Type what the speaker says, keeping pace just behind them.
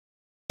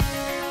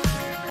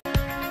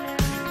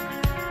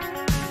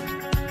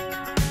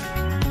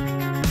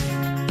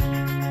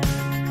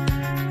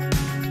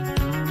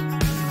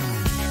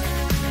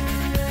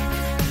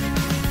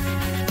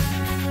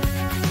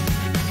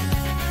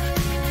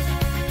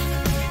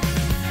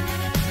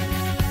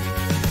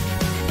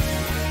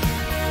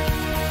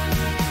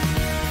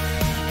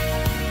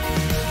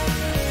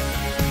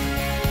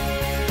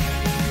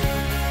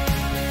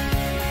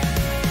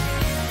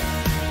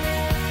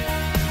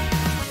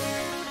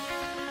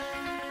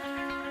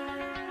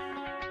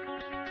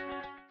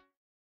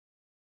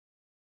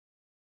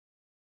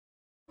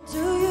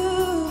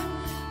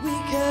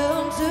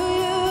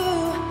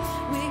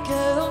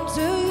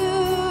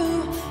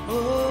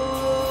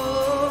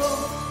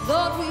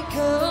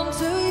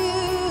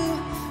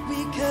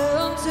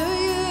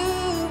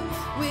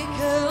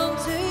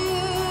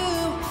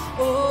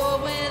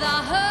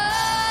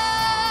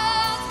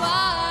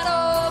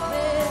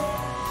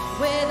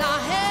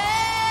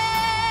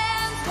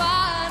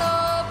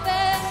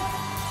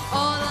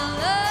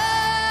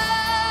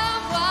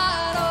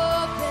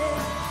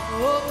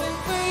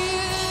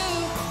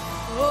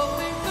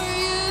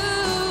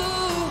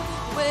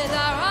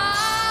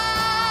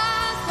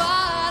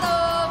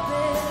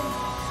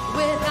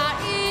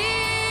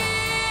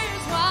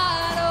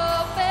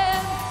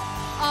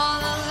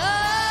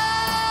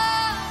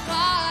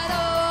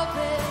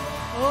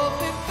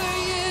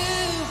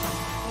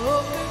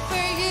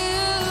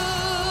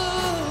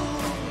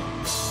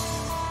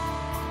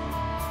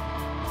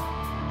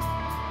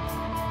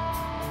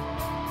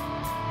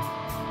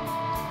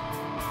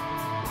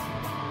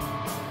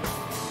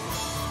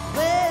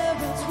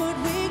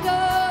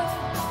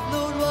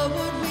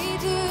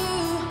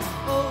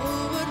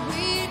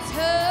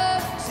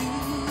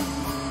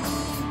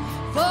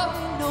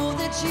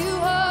you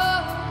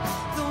are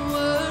the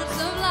words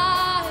of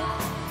life.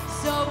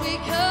 So we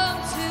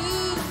come to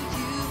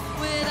you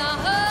with our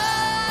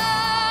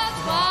hearts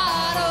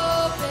wide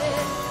open,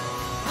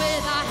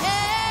 with our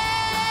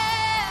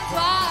hands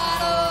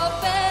wide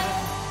open,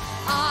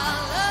 our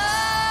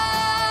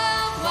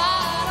love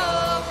wide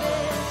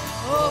open,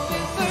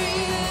 open for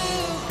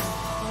you,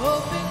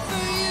 open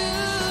for you,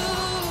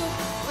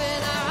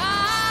 with our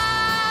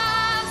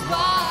eyes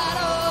wide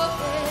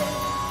open,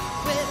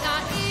 with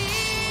our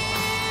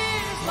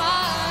ears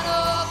wide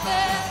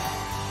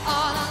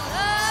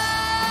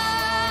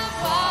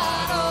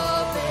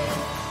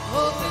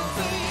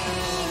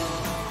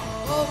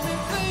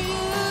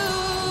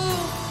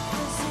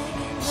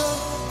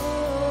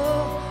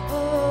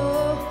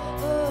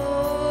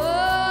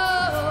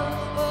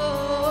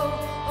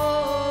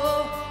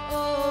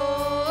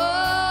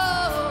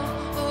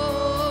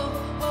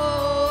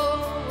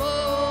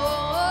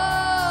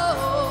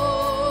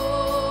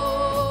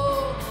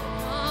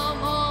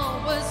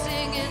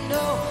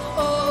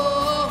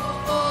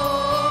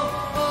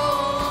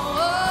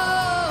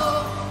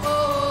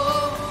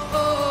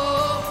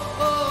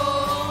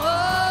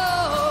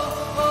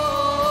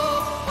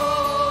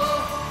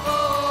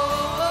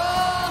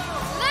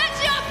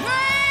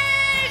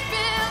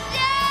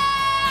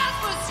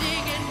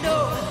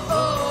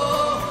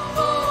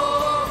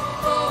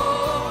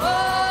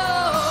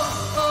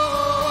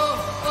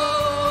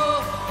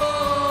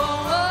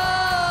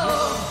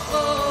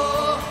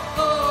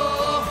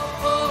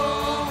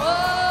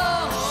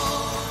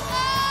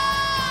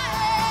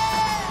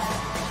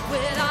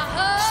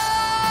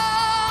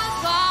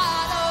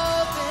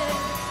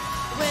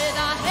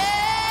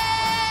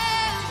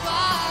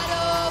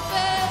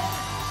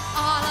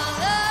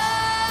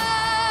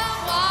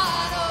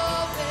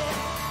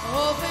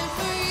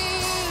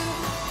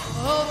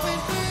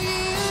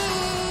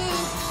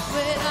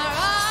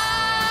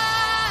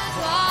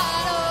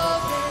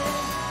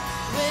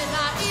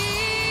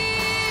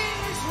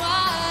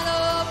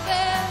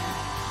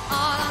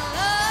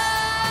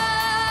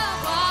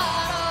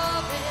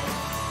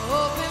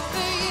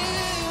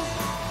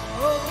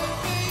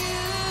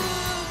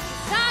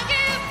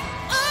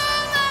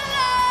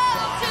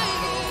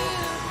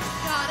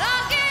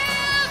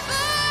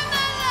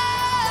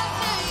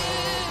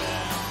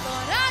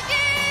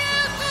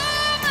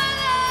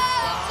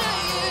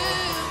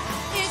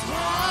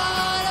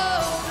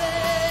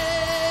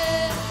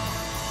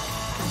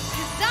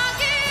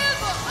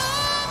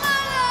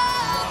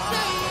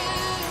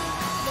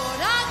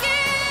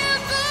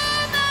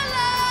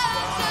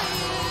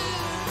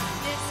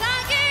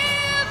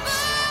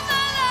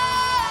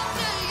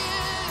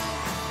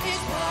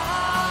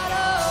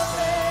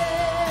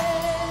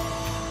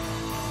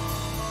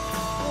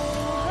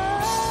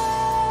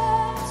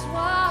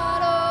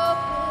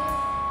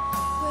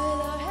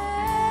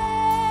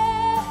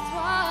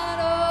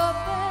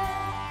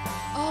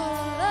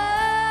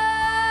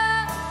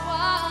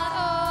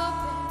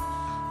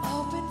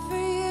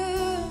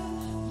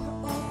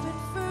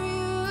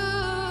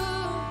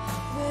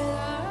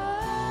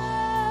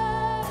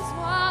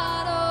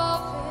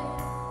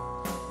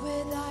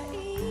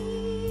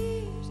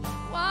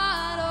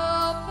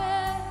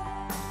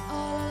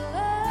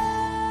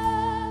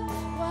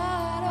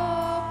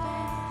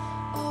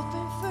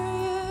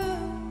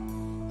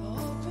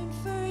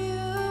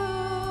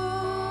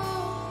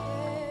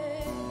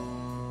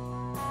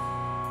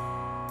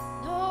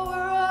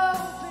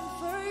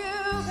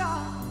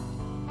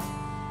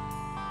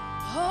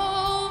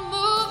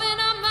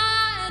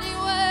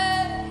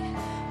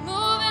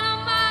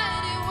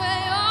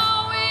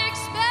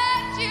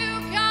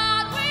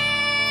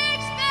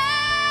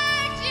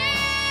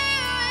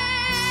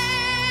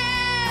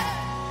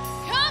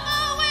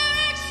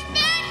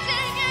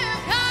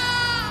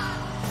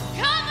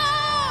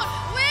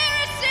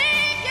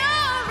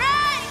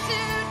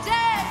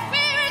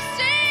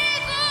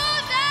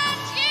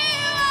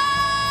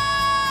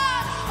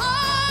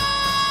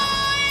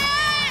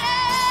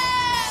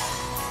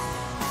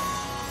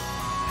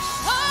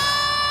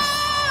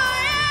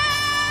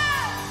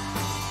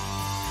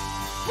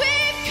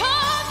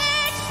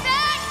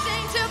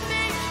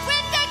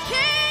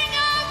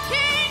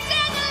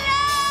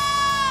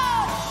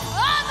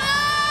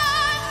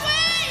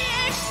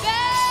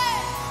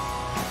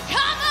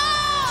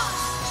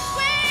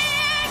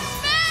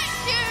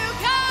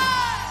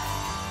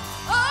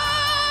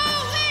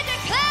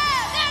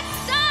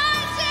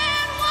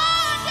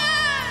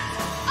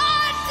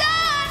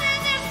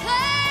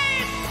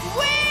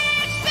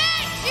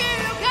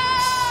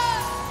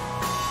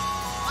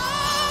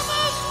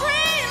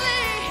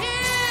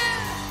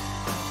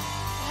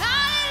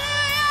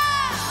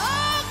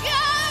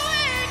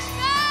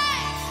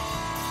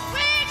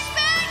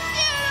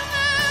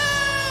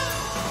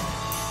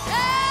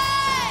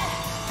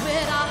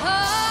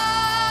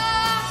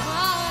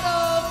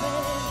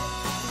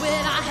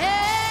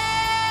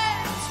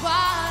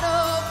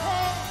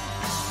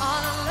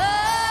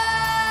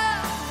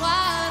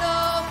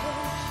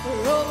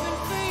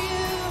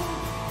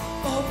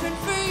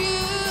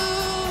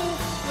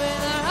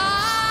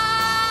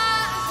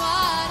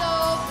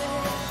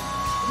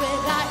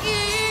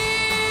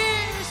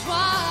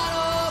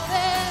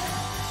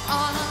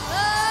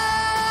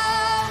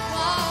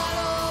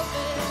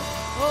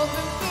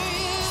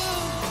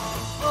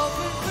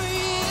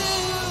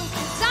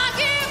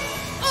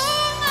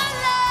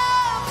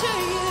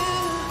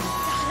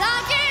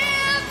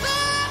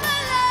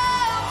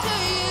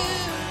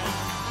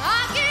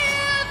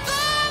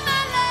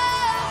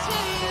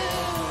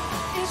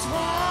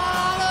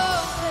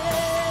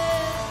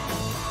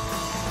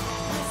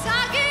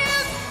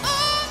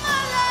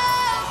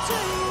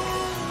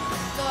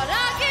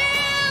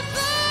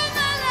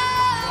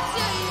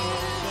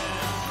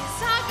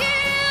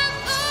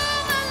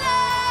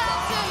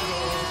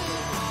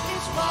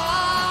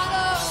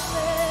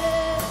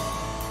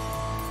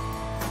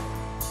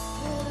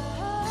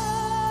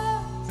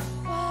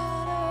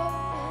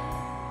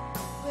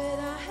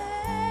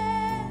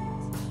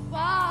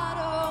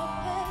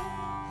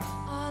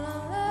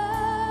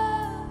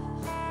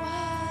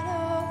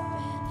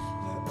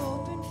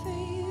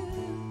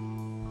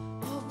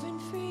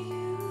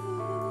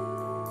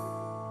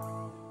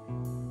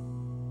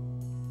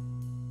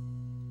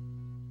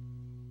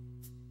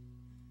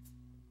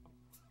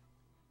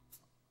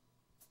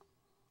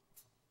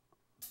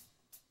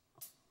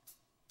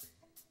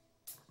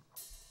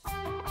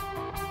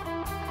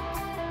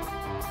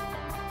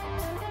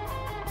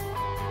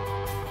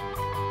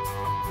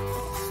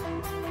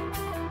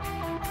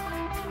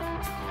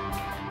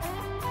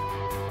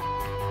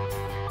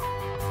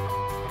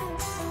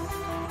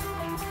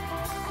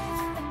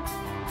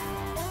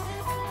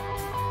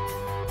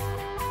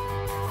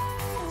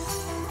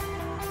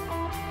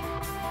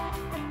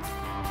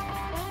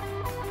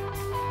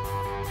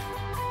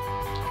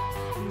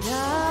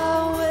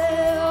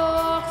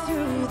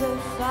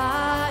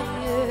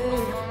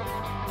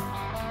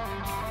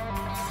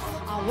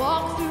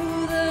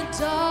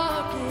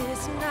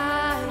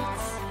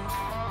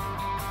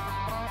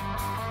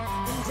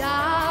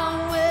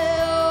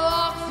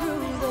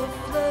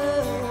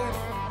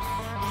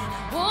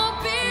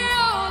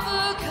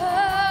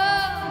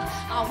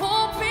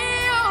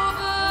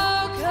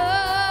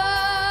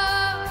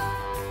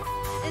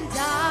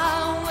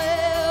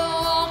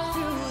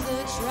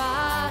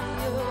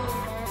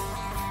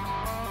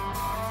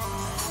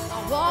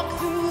walk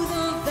through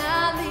the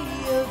valley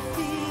of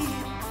fear.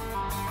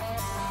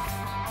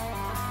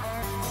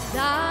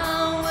 I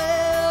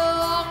will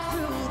walk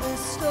through the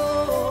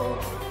storm,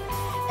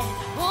 and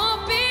I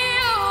won't be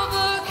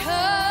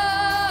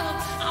overcome.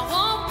 I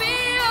won't be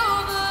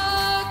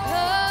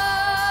overcome.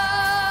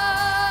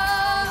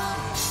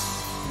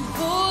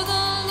 For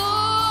the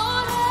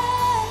Lord,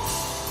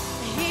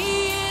 He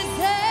is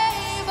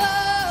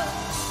able,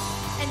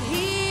 and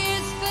He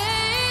is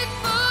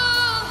faithful,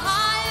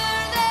 higher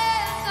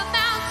than the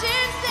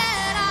mountains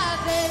that I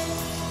face.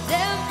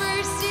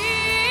 Every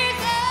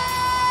season,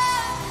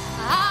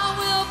 I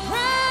will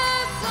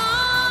press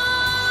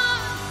on,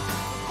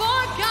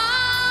 for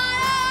God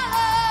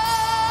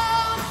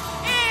alone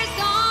is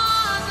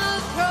on the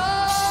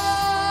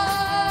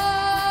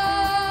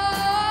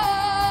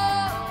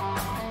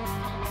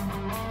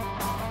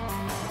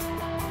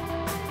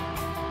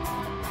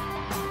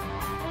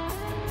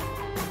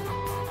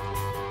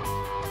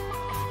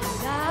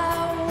And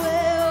I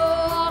will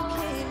walk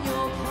in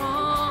your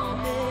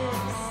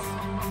promise.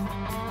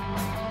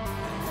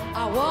 I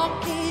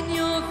walk in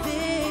your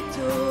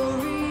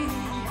victory.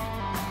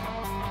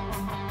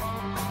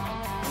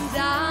 And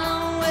I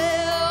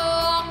will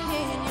walk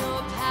in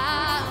your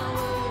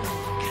power.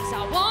 'Cause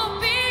I won't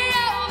be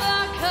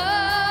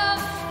overcome.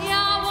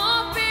 Yeah, I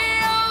won't be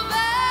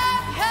overcome.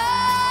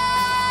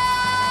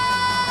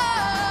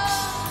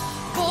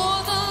 For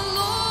the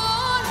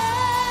Lord,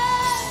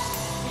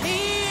 He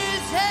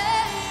is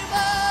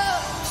able,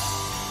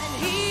 and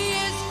He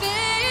is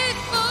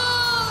faithful,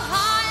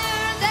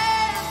 higher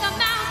than the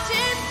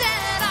mountains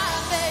that I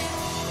face.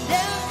 And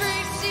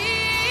every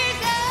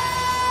season,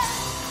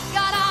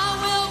 God, I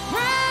will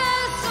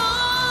press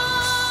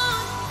on,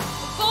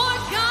 for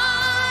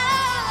God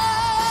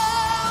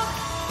alone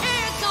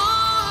is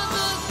on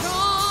the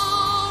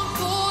throne.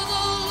 For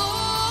the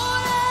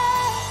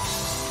Lord,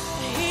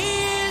 He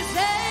is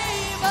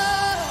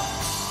able,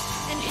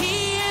 and He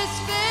is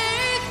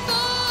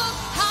faithful,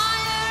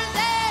 higher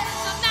than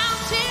the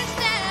mountains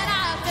that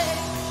I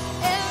face.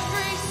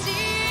 Every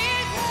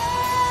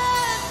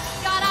season,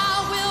 God, I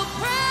will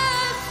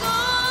press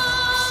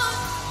on,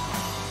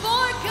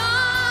 for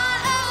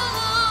God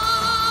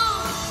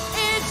alone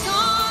is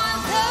on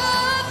the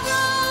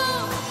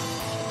throne.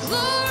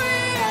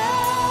 Glorious,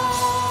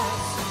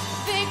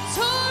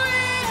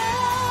 victorious,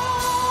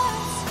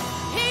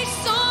 He's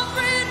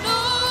sovereign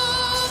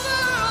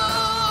over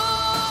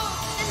all,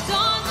 and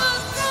on the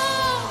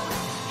throne,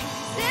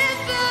 He's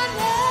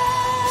infinite,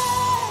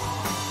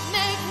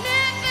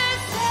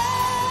 magnificent.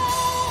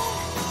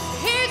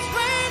 He's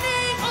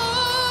reigning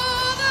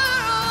over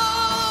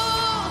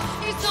all.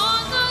 He's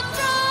on the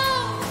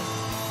throne,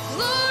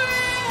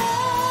 glorious,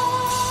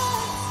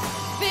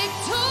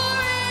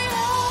 victorious.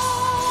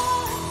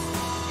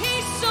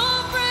 He's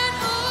sovereign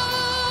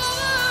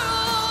over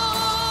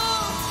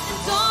all,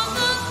 and on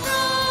the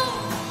throne,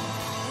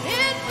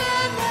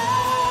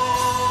 infinite,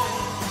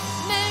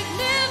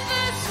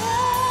 magnificent.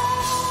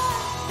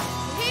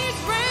 He's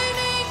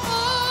reigning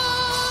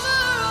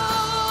over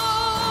all.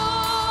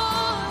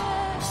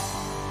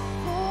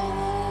 For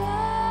the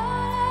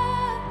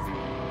Lord,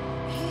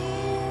 He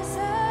is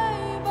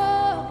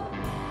able,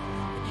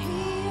 and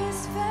He is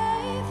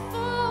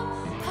faithful,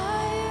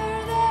 higher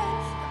than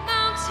the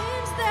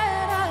mountains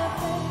that I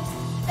face.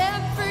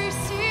 Every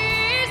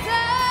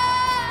season,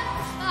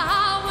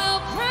 I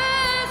will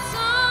press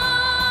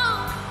on,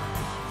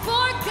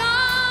 for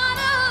God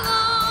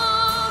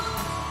alone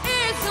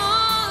is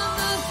on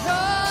the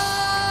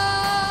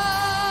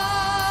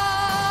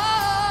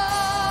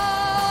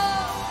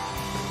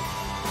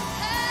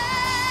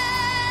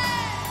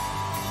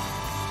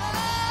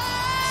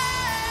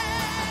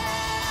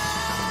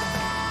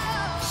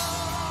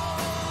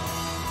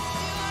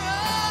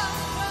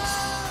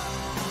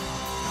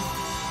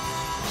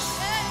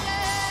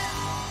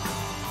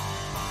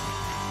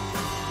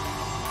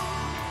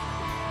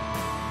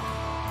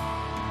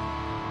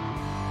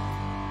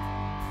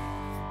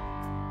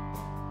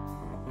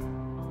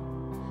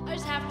I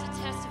just have to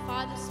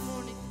testify this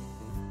morning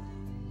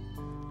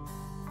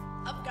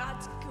of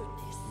God's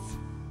goodness.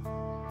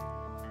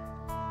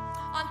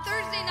 On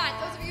Thursday night,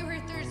 those of you who were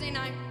here Thursday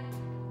night,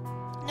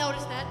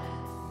 notice that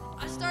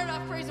I started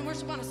off praise and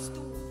worship on a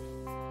stool.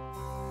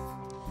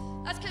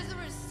 That's because there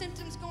was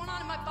symptoms going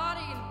on in my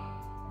body and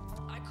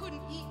I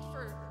couldn't eat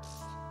for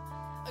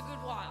a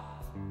good while.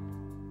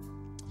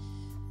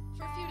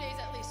 For a few days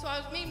at least. So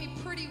it made me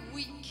pretty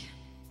weak.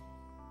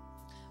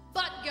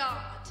 But God,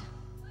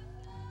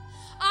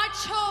 I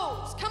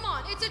chose, come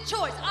on, it's a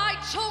choice. I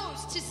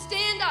chose to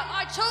stand up.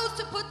 I chose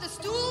to put the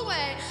stool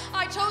away.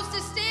 I chose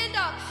to stand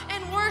up and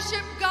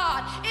worship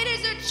God. It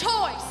is a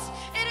choice.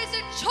 It is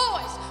a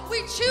choice. We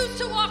choose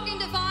to walk in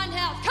divine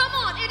health. Come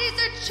on, it is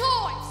a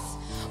choice.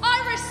 I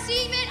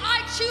receive it,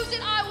 I choose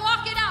it, I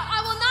walk it out.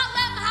 I will not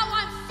let how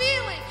I'm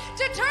feeling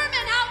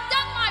determine how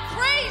done my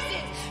praise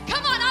is.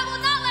 Come on, I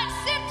will not let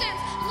symptoms,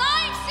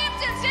 lying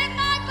symptoms in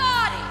my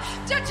body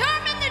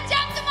determine the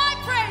depth of my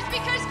praise,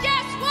 because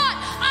guess what?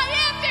 I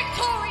am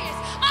victorious.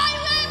 I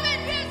live in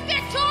His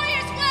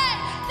victorious way.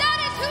 That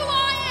is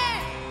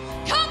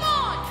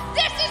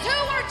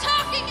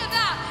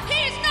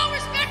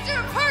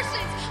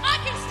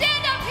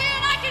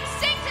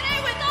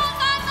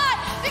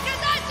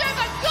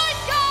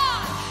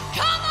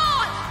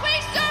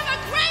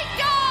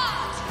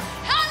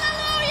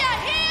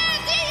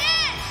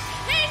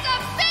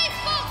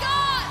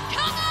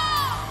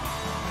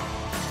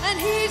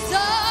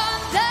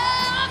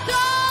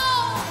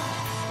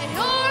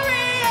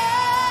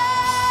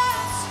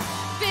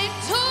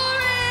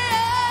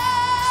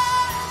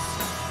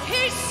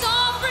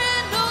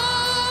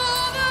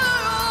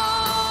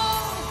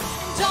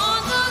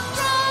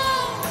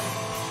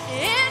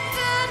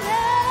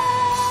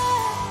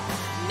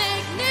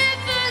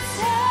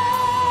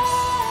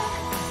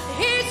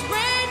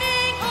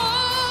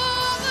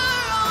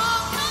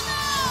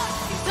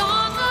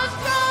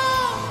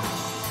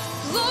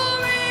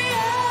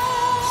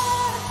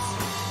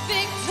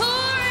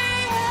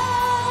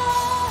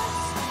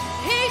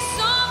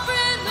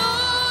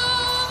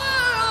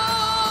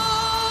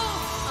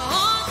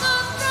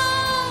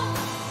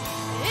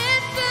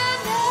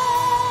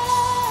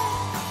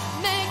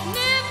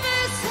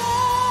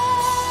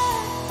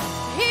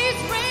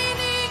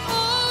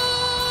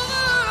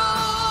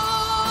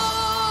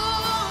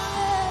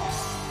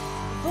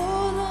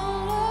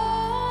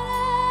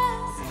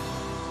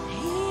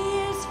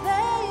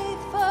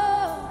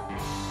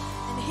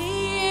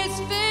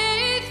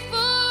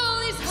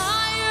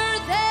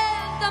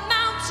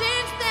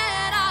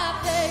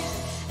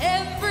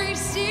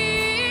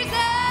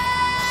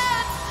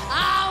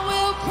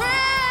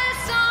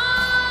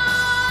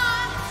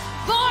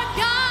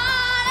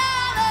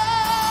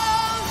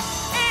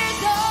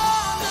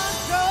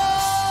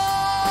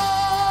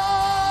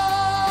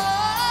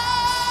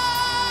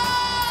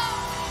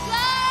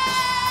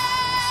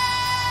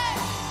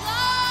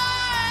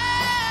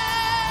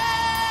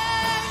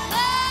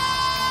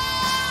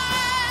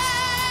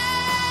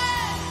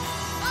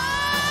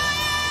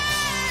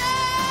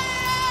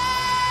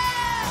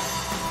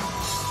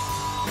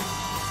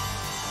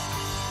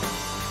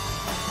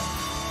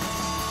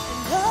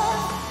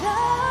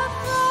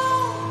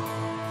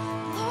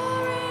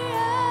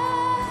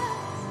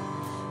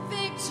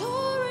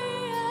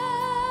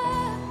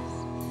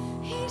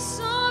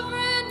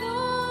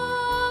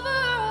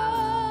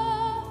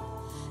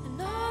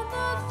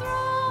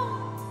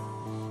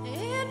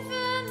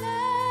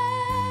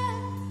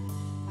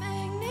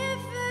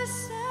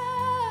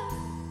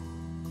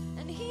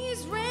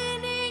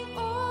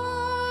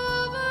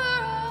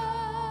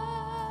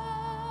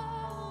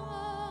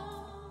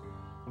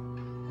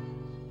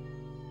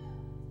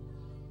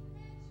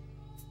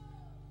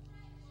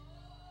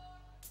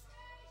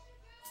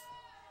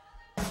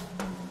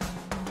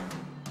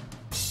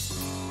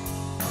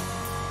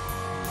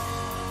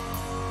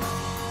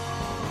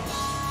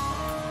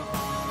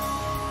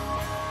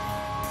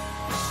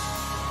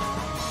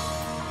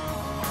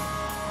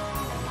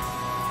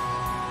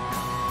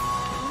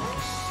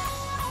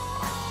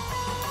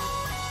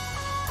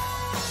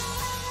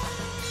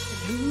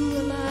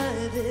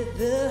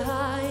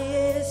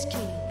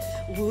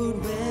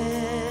would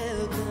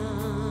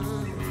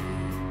welcome me.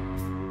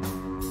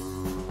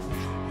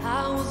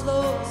 I was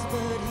lost,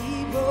 but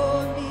he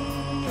brought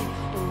me in.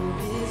 Oh,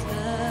 his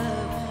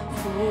love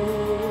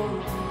for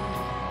me.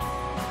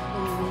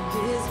 Oh,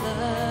 his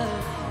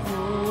love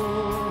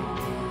for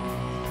me.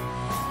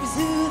 'Cause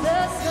who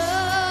the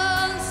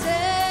Son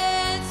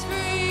sets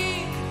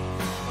free,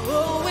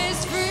 oh, is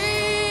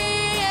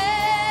free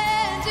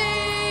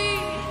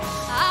indeed.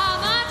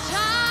 I'm a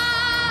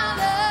child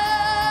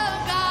of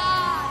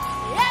God.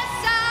 Yes,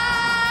 I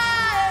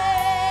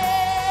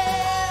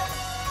am.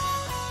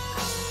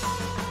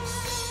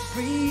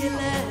 Free at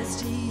last,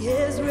 he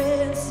has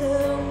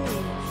ransomed me.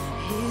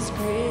 His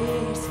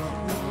grace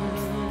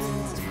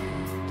runs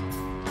deep.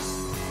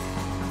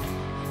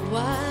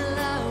 While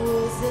I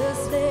was a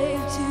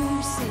slave to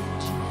sin,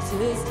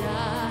 Jesus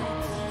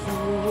died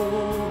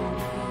for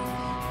me.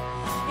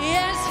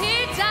 Yes, he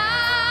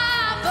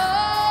died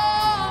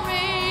for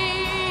me.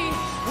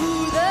 Who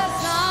the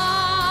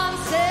Son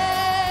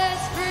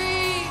sets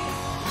free,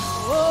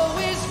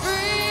 oh, is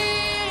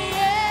free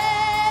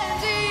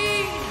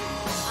indeed.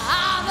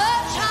 I'm a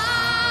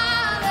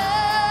child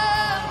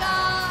of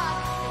God.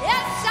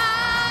 Yes, I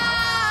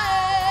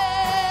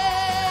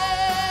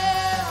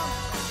am.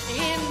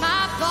 In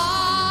my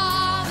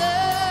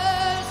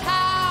Father's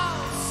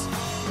house,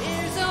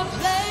 there's a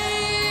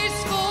place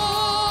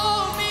for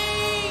me.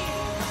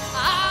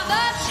 I'm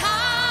a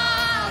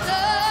child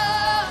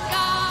of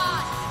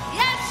God.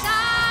 Yes, I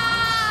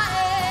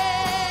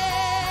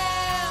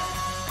am.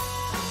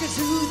 'Cause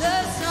who the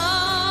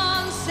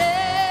Son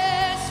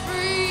sets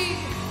free,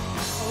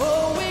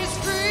 oh, is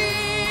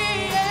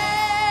free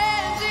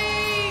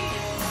indeed.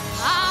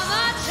 I'm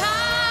a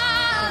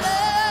child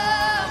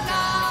of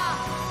God.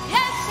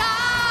 Yes, I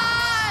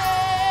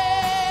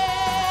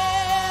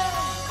am.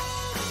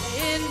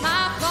 In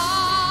my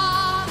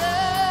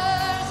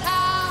Father's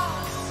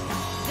house,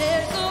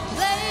 there's a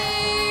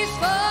place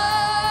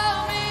for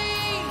me.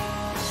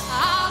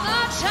 I'm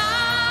a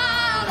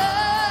child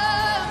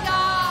of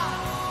God.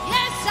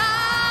 Yes, I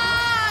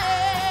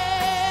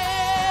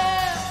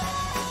am.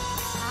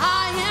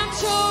 I am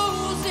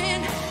chosen,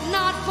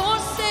 not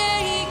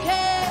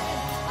forsaken.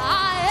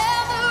 I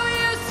am who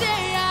you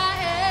say I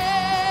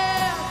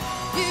am.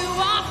 You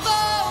are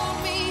for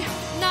me,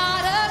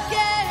 not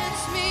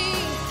against me.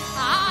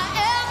 I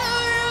am who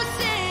you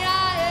say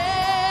I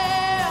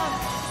am.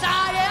 'Cause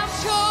I am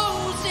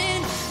chosen,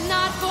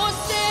 not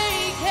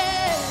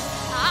forsaken.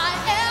 I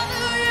am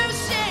who you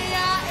say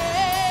I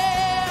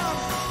am.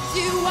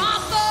 You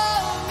are for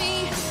me,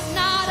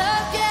 not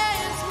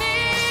against me.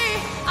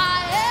 I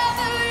am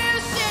who you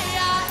say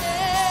I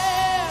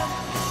am.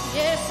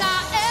 Yes, I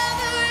am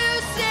who you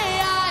say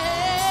I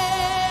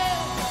am.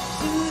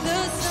 Who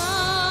the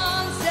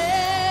Son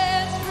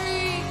sets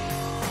free,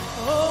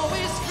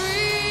 oh, is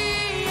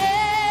free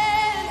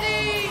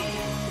indeed.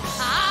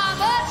 I'm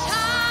a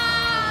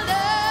child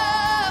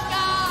of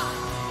God.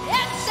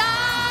 Yes, I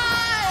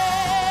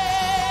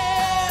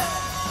am.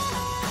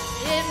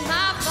 In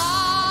my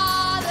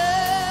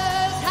Father's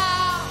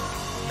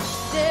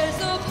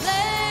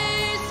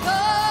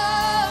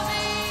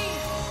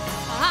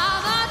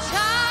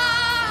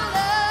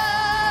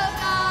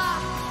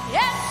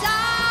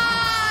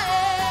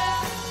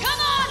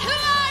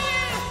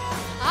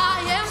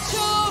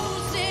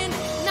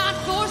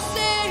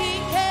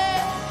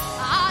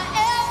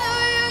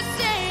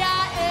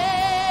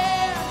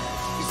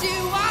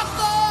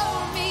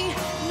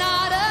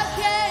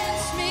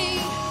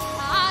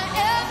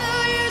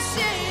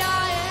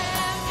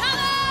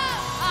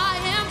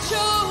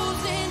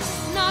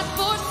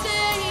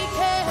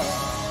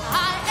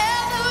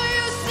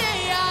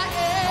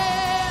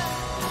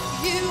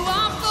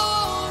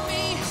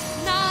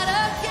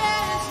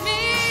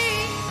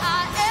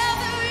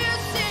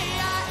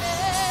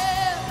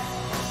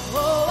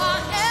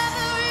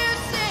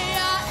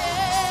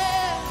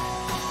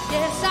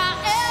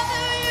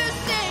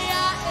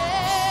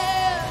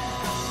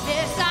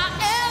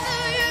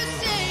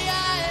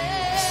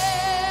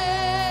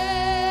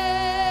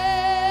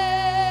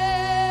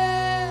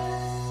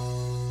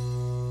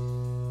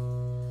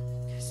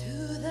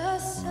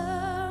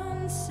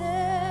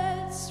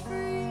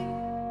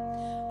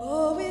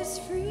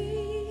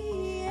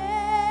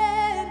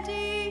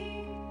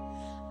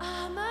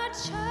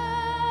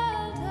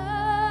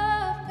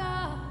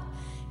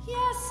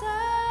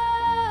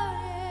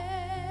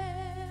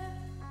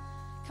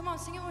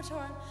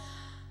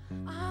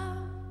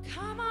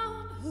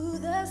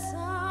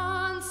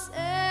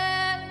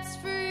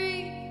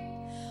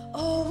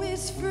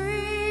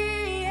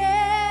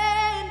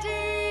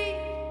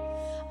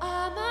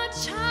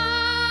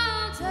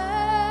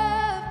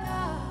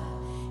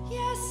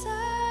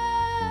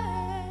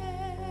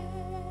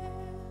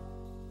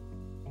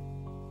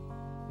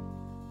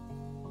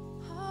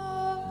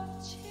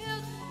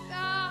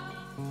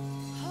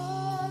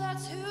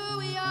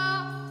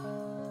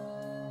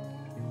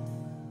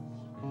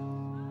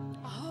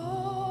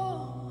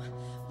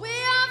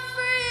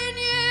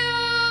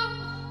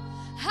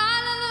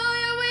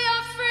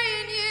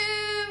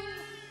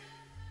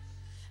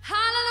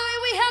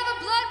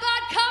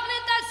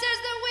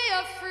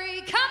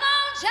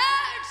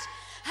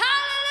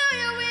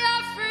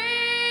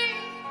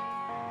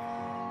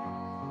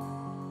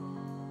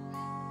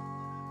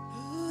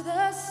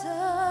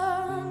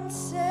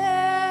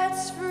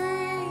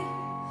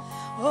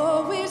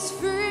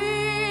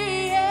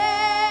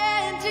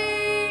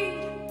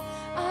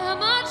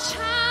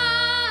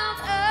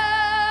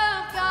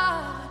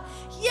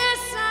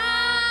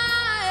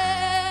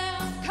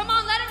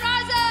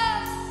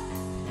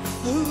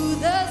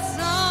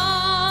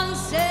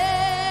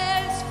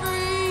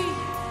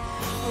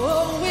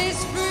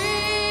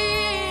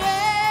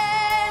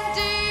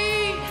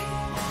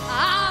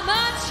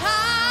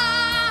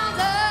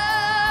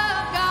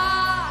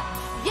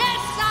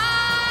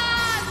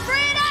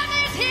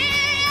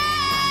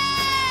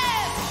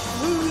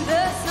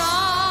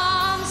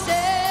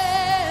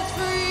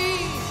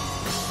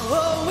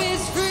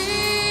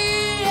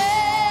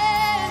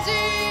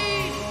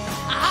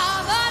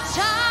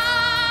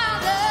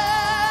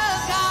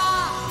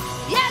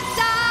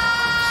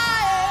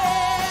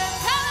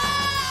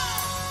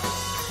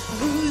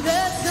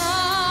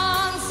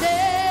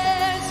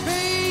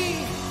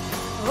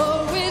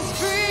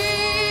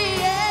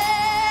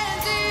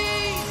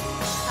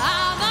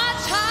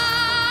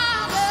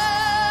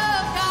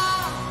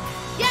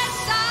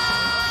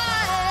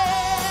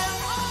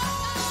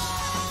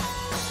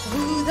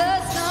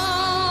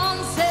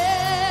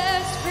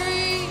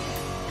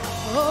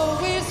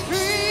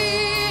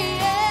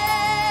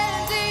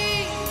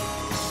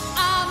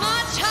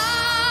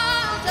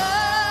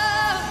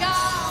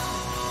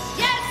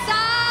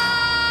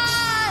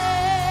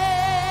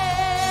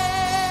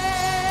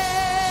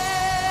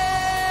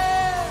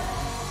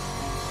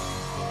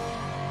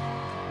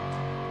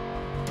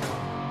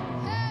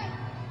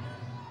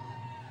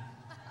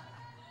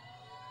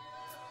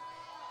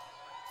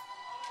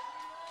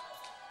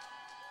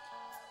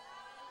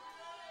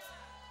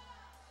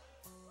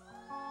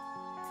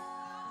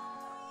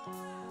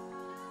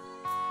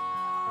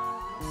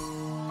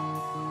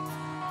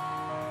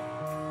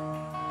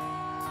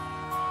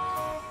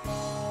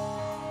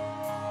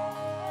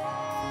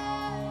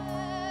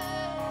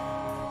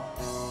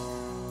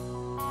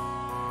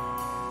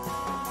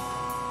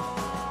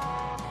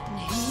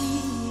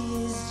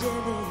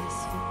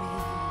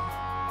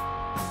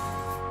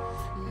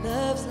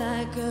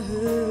like a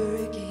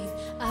hurricane.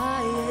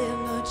 I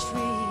am a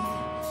tree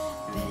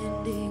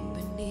bending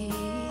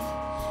beneath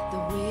the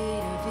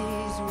weight of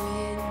his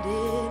wind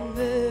and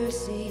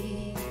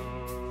mercy.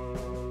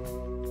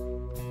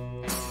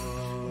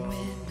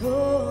 When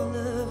all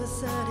of a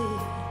sudden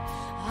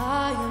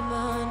I am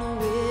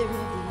unaware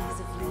of these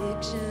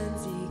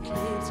afflictions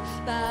eclipsed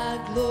by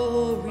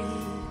glory,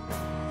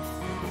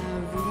 and I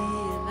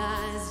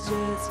realize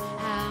just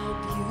how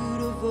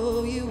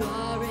beautiful you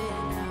are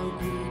and how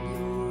great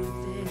your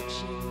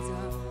affections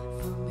are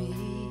for me.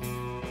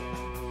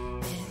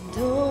 And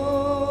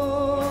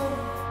oh,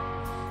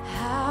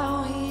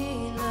 how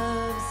he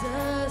loves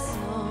us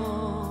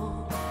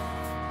all.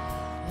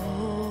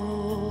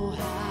 Oh,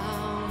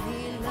 how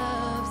he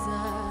loves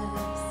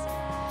us.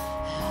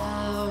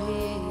 How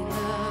he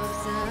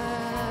loves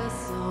us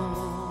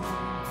all.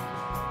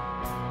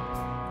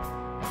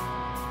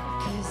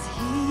 'Cause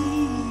he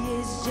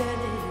is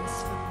jealous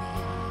for me.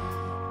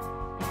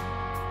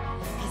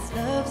 His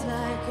love's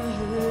like a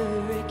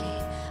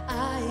hurricane.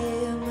 I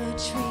am a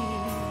tree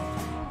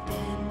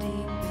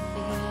bending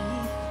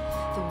beneath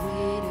the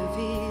weight of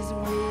his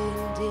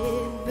wind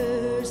and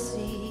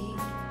mercy.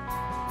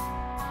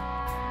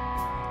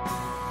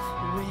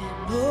 When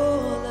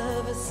all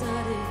of a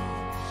sudden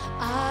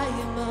I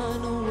am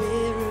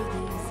unaware of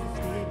these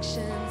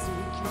afflictions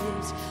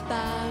eclipsed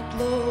by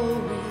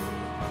glory,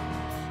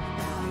 and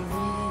I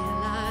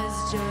realize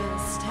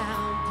just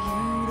how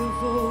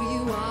beautiful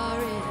you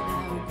are and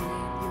how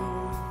great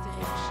your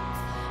affections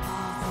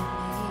are for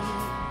me.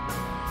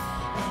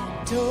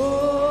 And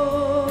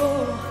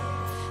oh,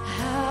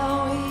 how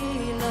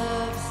he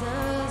loves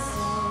us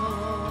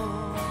all.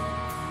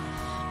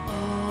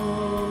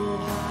 Oh,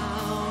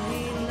 how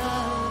he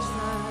loves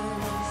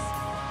us.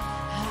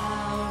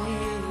 How he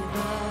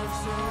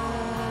loves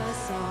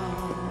us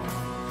all.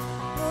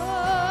 Oh,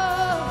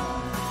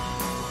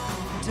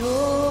 and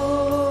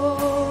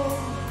oh,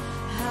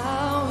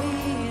 how he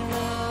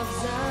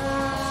loves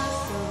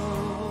us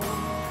all.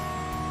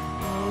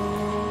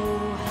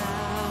 Oh,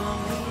 how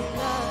he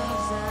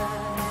loves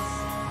us.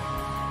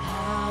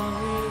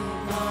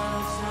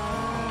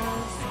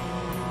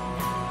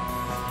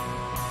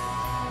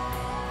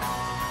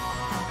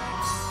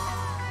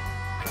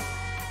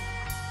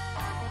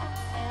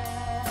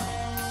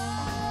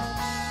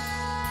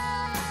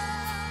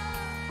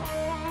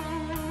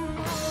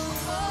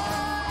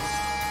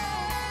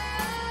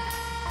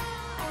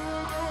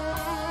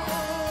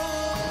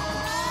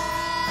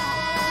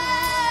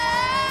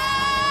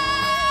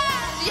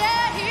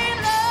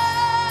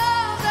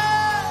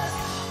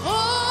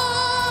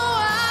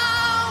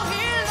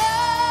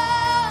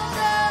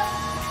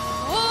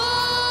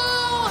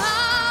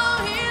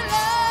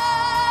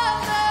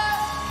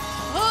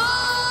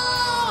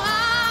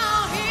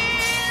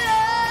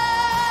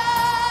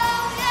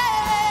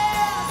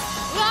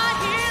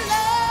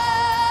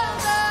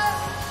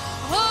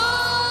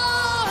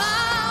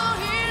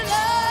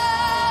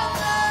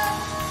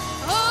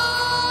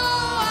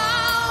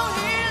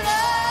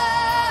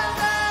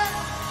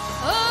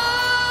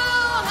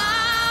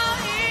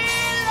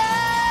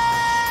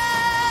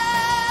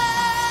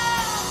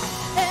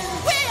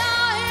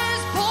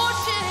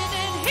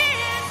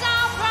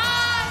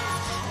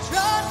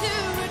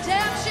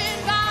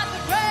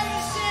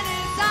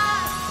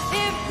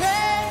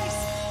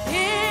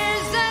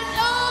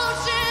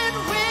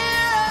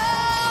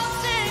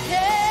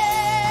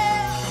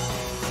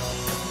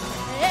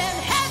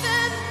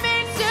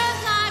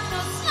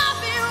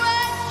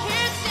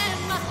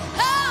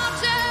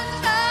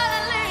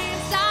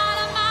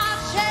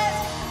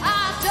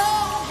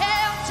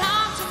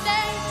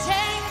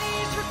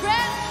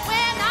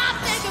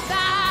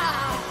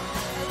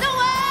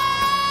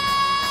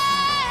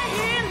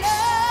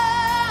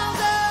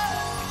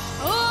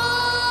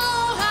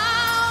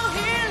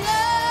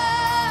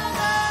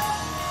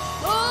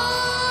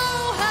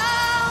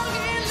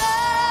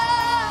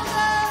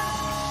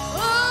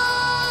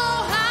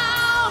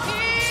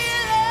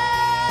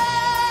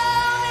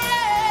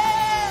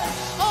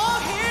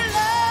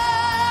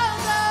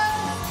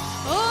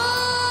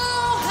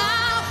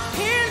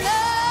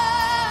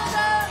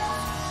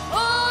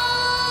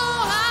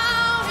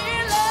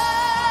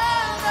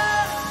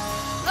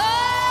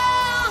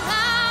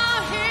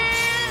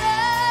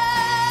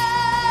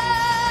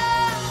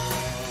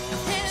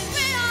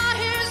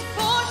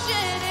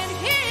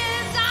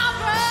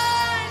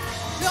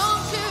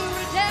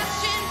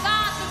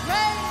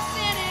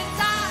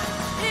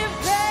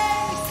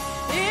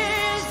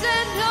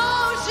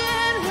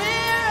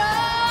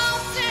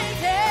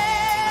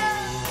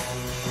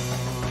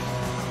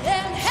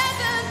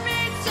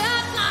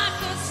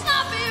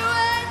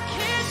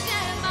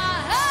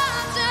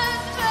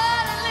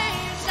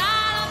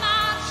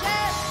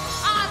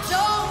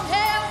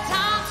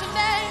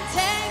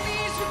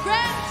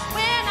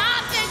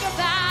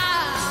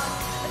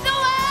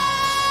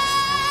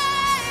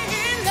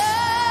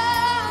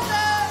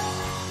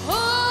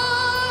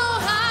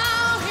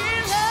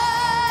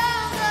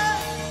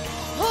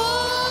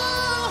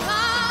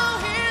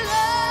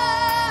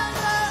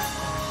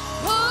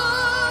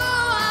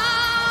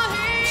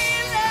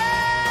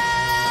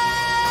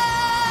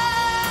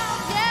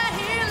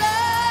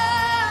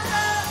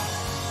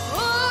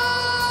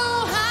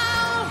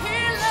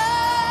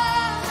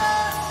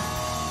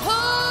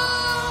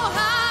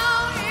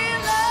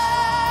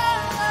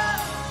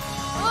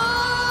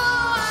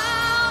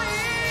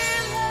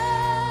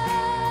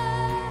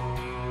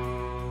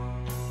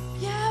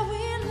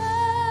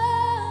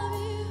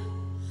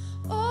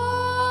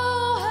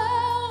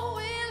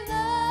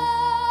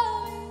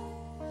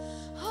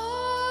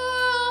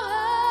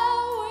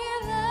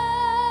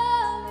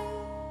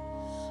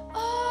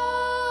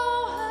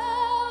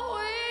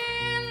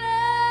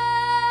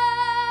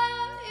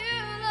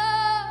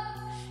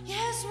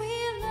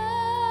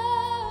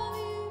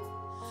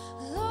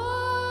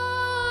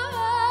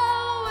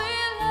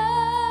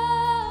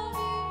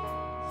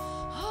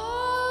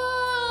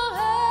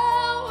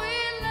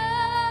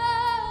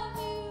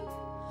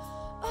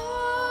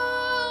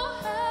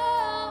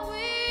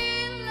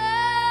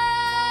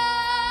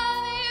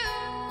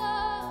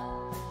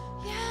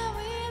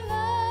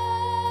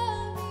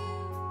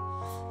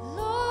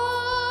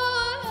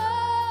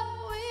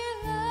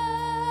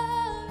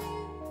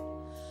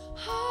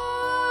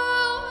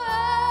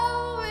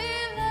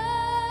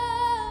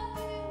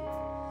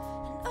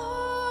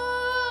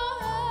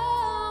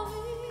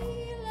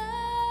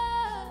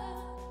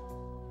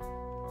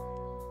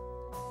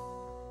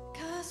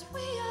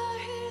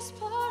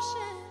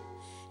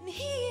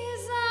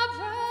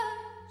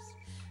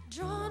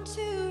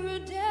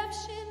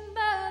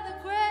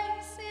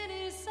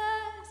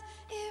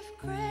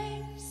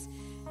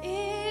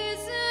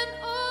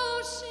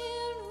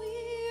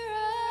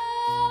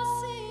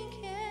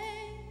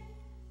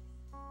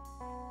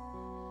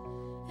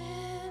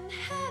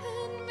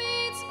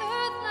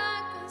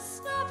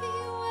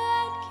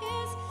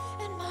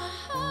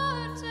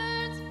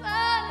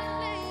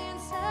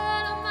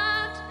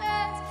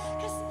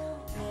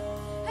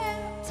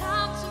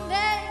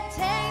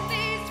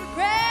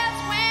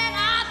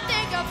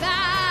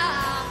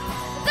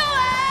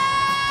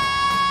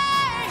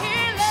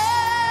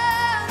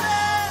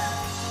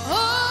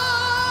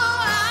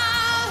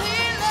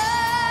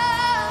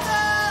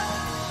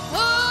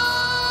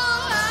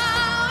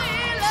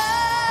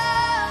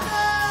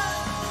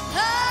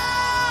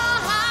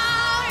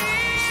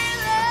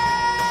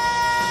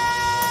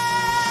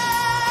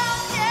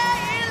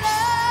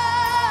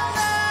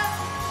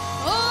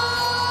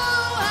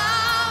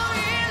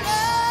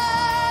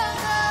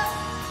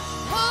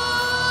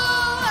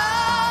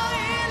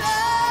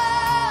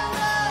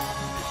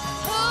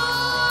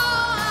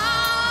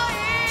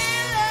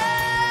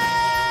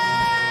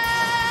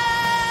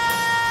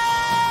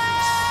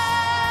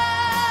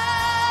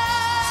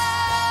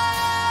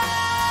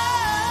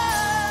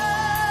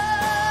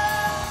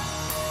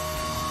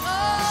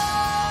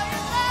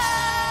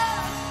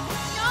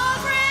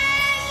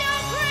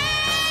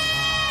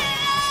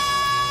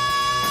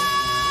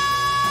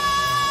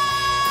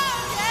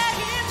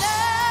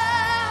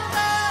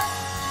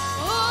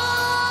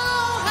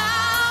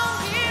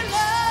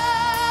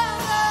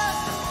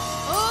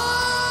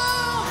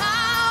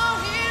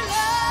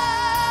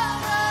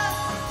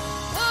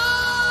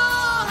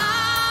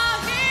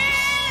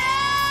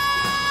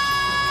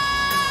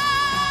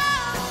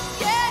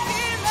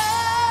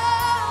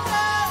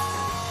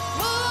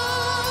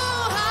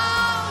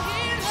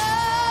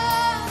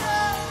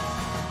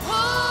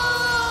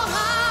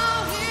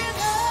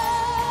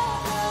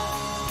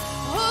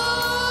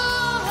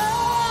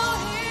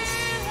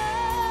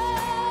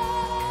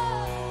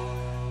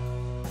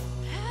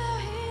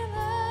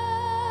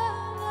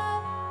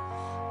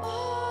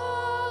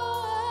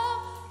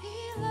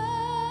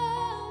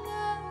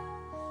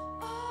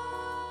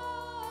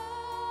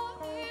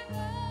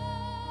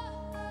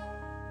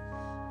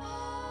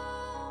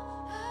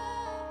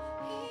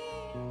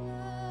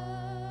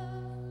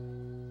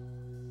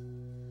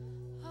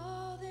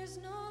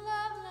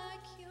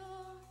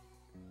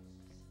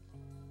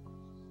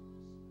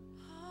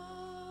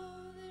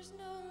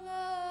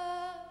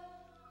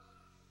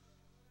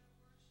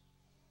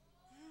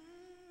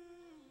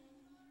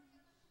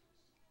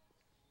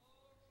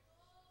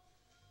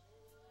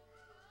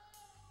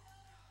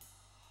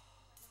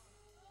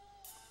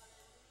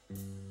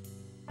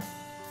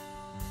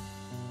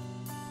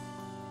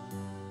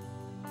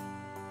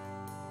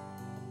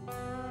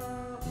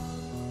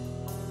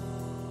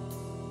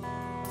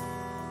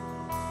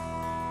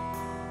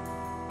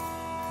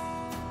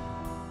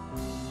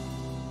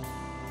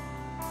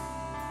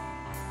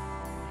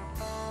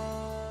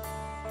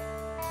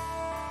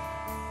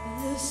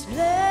 The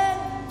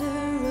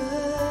splendor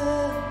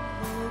of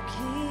the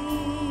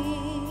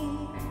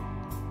King,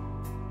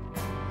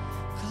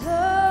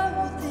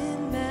 clothed in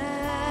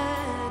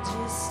majesty,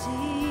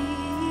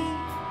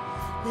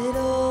 let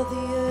all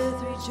the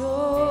earth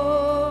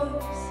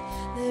rejoice,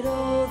 let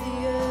all the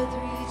earth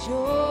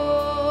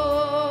rejoice.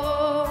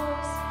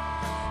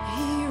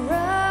 He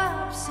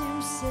wraps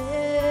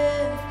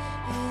himself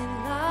in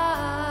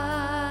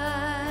light,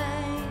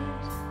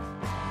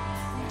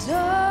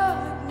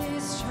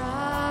 darkness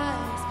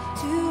tries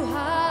to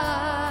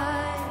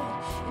hide,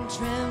 and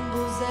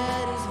trembles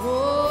at his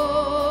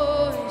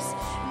voice,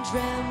 and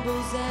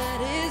trembles at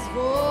his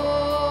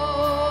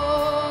voice.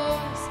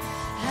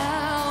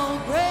 How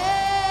great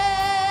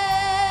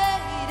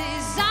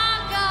is our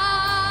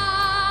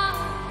God!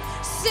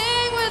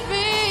 Sing with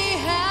me,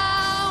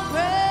 how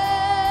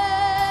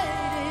great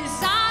is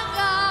our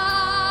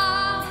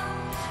God!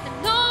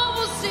 And all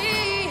will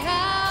see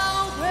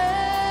how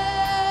great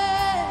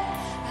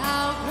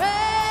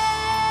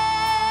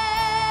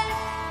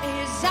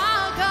is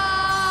our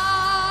God.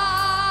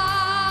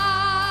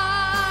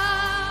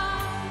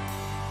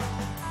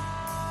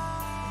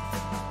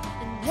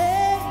 And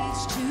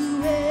age to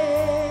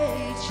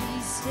age he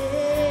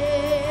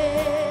stands,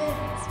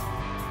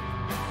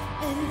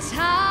 and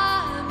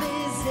time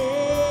is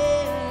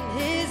in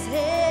his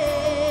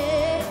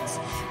hands,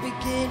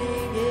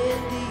 beginning in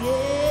the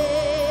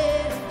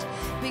end,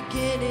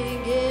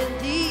 beginning in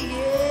the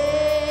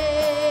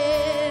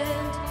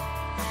end.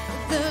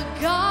 The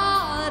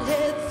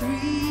Godhead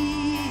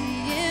three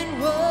in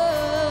one,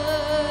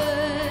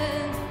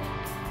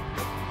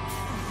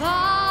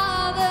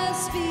 Father,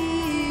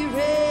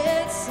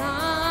 Spirit,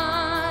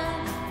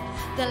 Son,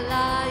 the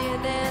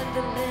Lion and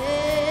the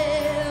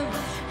Lamb.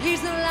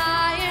 He's the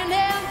Lion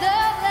and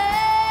the Lamb.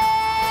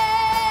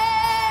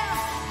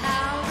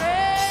 How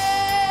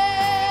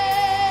great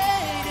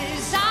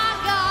is our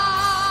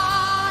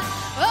God!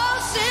 Oh,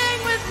 sing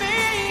with me,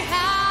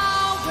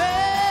 how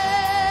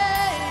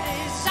great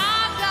is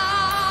our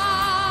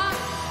God!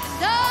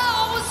 And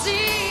all will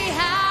see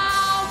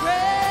how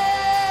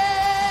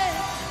great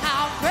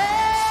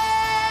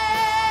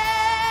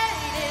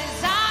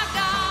is our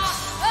God.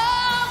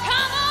 Oh,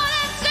 come on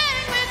and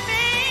sing with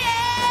me,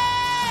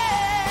 yeah.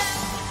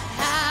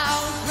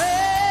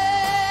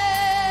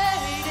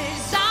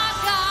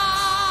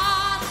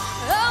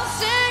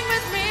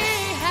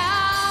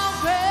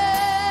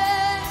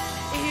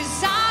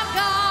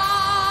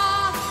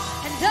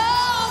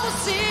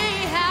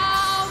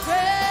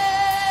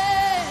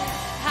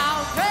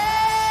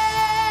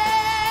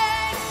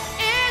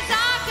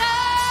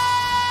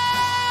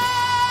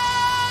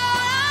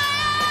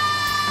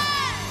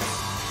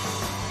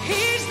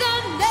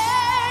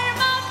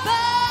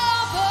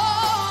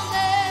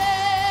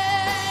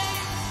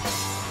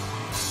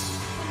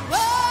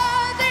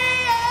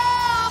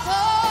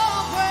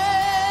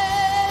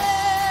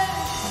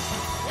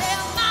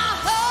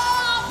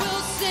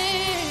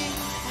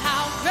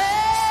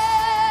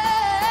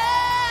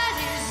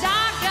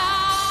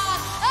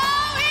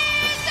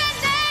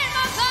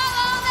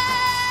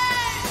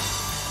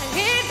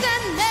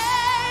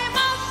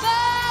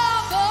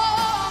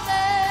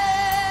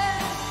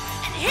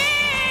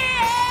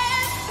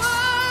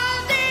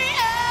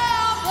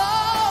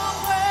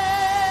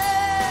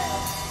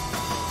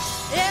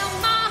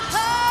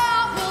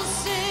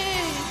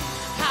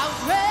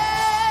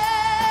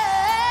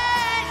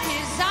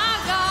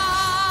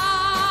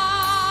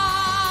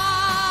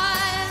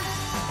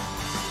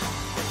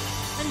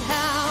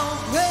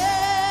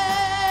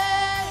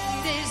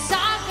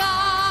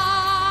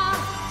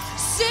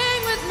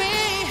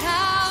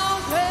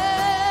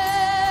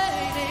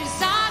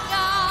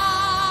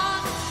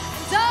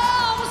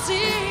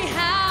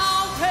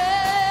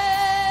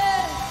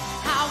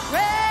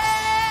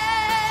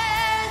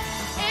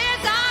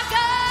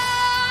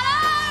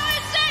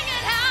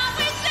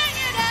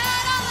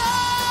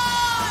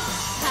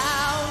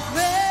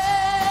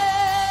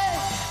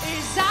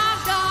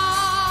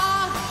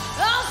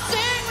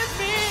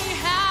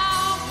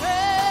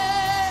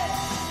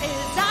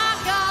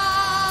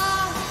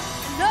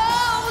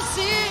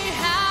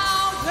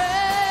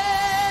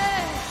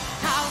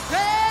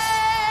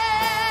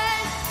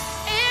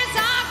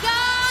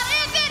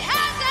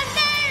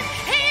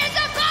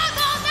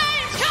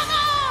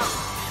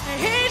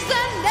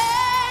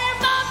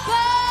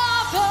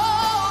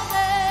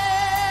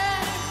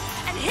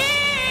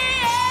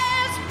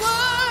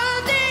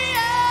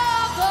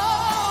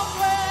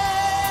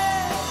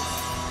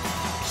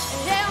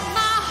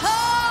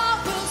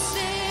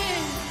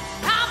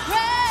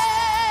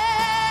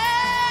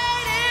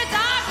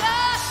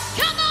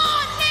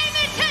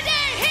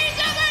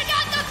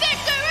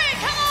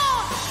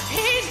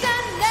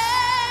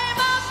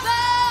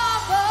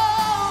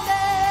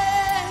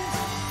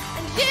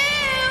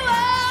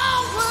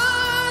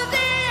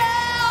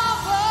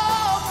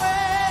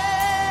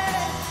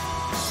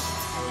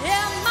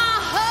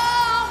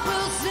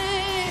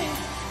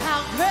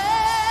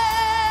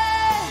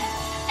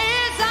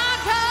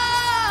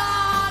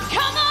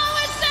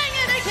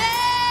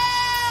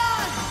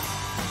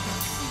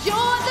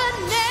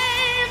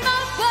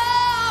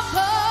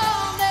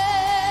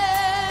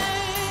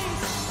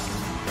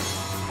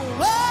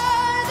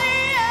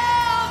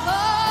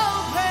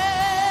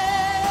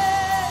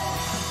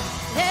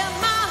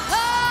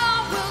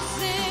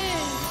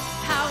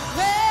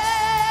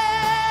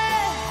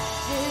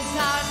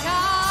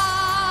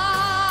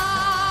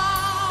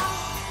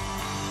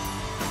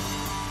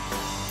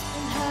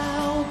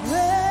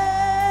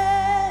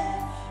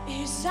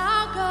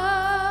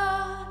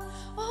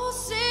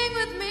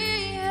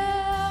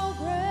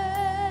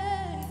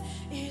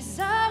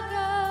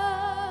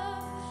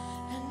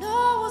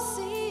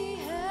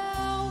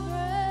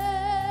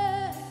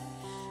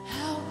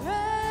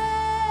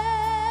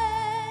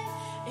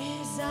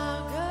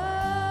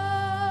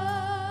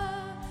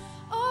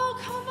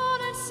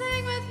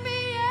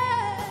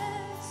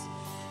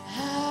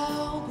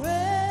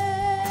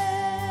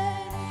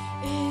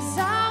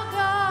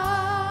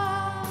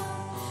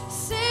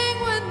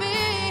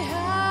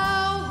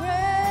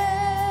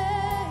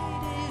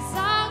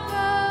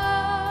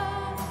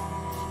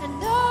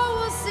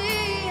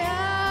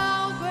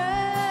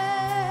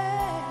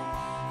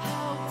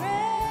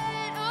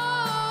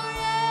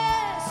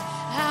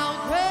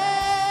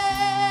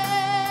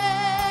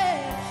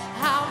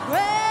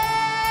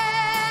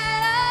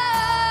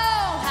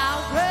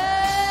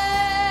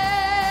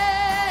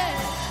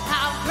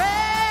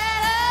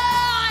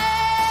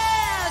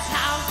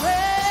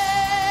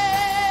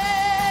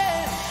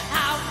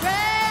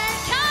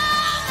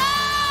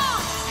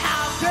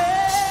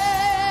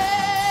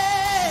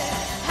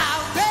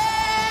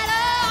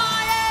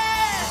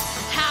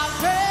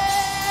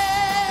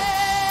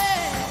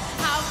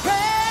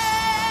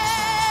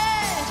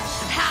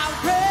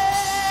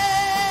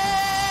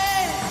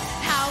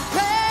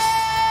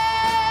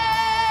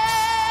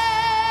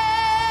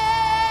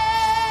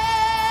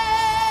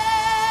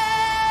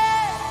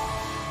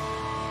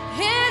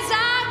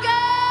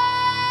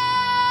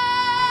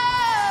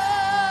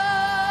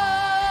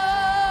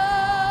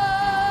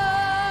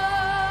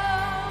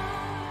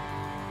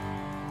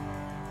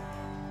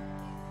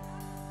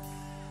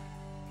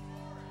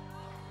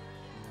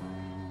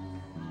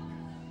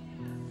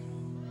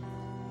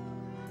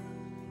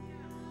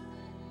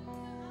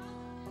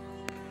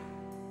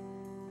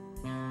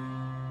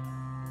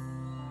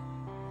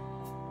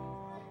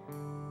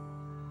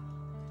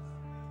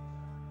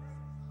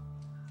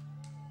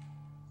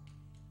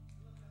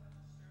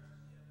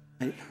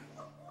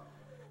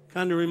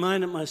 kind of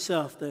reminded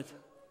myself that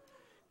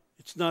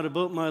it's not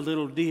about my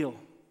little deal.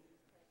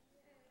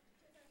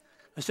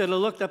 I said I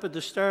looked up at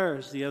the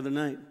stars the other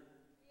night,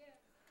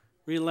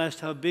 realized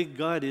how big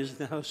God is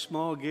and how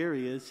small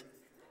Gary is.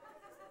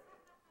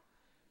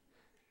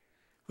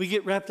 We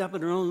get wrapped up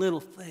in our own little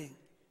thing,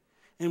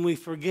 and we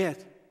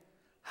forget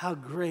how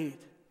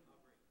great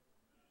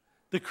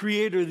the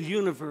Creator of the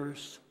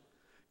universe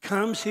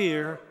comes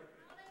here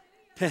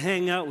to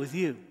hang out with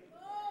you.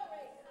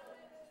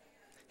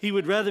 He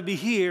would rather be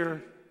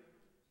here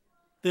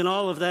than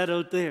all of that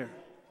out there.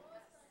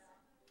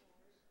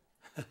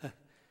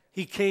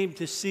 He came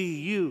to see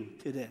you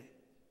today.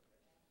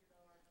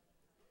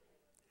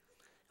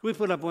 Can we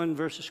put up one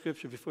verse of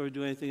Scripture before we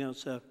do anything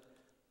else?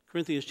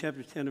 Corinthians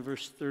chapter 10 and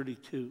verse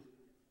 32.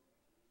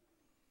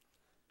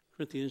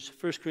 1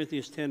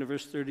 Corinthians 10 and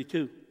verse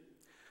 32.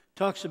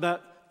 Talks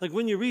about, like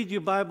when you read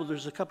your Bible,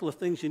 there's a couple of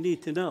things you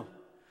need to know.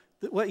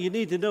 What you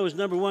need to know is,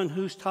 number one,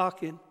 who's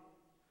talking.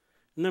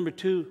 Number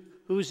two,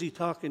 who is he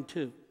talking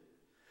to?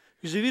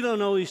 Because if you don't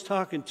know who he's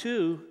talking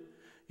to,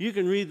 you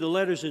can read the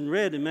letters in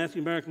red in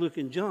Matthew, Mark, Luke,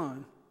 and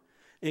John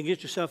and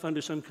get yourself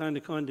under some kind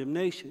of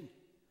condemnation.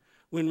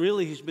 When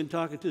really he's been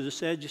talking to the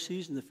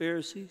Sadducees and the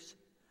Pharisees.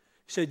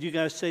 He said, you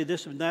guys say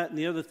this and that and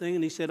the other thing.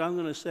 And he said, I'm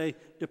going to say,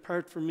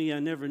 depart from me, I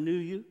never knew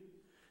you.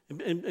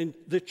 And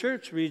the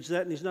church reads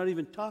that, and he's not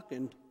even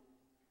talking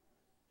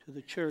to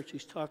the church.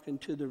 He's talking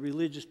to the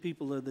religious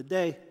people of the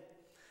day.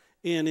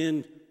 And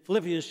in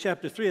Philippians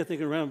chapter 3, I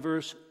think around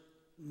verse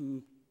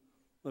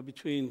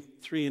between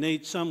 3 and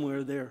 8,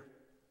 somewhere there,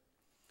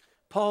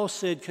 Paul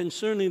said,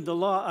 concerning the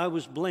law, I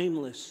was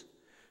blameless.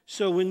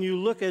 So when you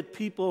look at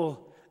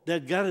people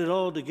that got it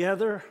all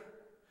together,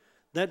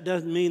 that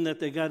doesn't mean that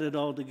they got it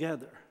all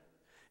together.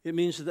 It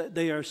means that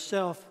they are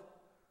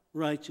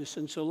self-righteous.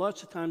 And so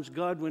lots of times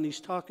God, when he's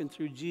talking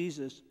through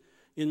Jesus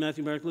in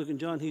Matthew, Mark, Luke, and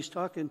John, he's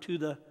talking to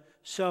the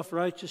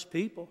self-righteous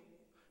people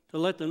to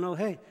let them know,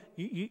 hey,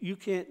 you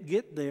can't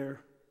get there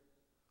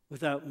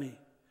without me.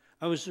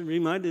 I was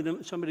reminded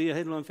of somebody I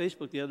had on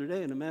Facebook the other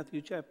day in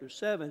Matthew chapter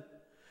 7.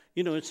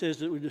 You know, it says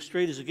that we're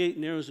straight as a gate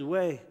and narrow as a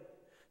way.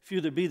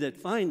 Few there be that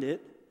find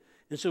it.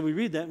 And so we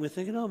read that and we're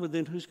thinking, oh, but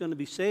then who's going to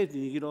be saved?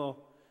 And you get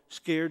all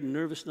scared and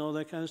nervous and all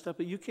that kind of stuff.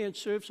 But you can't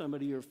serve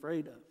somebody you're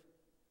afraid of.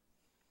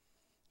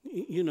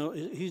 You know,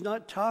 he's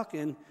not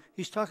talking.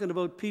 He's talking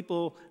about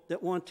people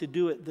that want to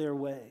do it their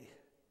way.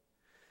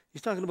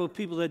 He's talking about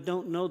people that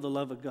don't know the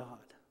love of God.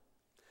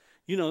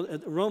 You know,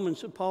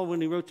 Romans, Paul,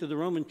 when he wrote to the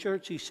Roman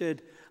church, he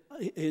said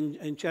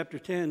in chapter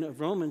 10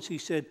 of Romans, he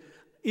said,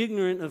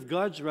 ignorant of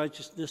God's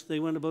righteousness, they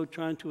went about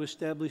trying to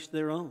establish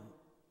their own.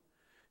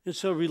 And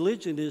so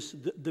religion is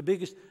the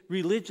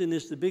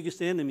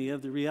biggest enemy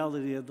of the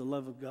reality of the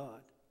love of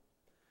God.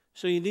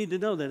 So you need to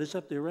know that. It's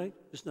up there, right?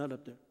 It's not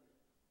up there.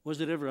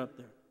 Was it ever up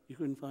there? You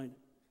couldn't find it.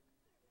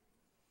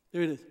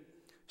 There it is.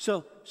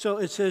 So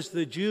it says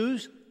the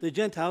Jews, the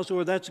Gentiles,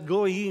 or that's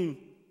Goyim,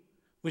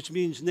 which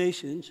means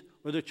nations,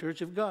 or the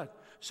church of God.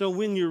 So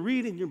when you're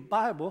reading your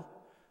Bible,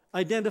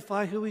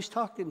 identify who he's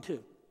talking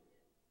to.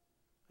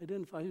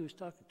 Identify who he's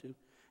talking to,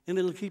 and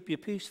it'll keep you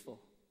peaceful.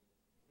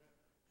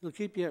 It'll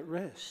keep you at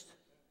rest.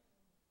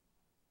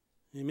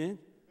 Amen?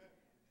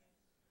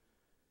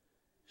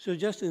 So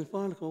Justin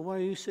Fontical, why are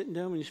you sitting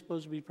down when you're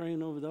supposed to be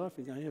praying over the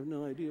offering? I have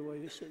no idea why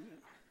you're sitting down.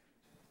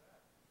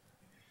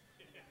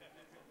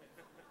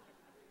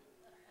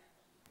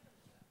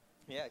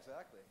 Yeah,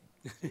 exactly.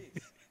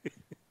 Jeez.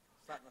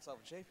 Slapping myself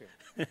in shape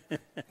here.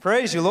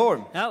 Praise you,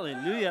 Lord.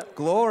 Hallelujah.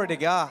 Glory to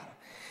God.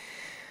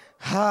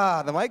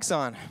 Ah, the mic's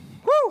on.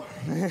 Woo!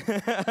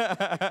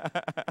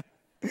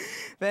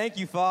 Thank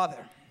you, Father,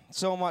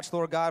 so much,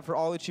 Lord God, for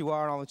all that you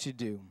are and all that you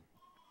do.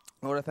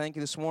 Lord, I thank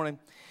you this morning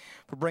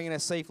for bringing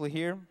us safely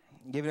here,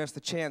 and giving us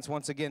the chance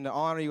once again to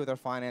honor you with our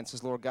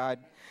finances, Lord God.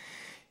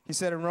 He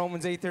said in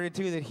Romans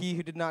 8:32 that he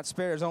who did not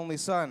spare his only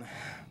son,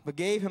 but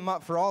gave him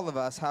up for all of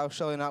us, how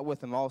shall he not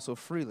with him also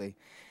freely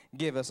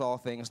give us all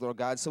things, Lord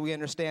God? So we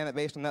understand that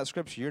based on that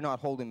scripture, you're not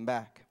holding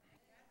back.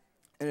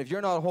 And if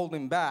you're not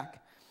holding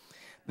back,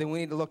 then we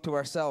need to look to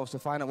ourselves to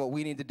find out what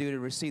we need to do to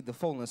receive the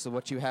fullness of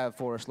what you have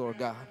for us, Lord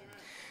God.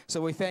 So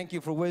we thank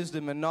you for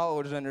wisdom and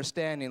knowledge and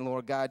understanding,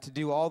 Lord God, to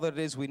do all that it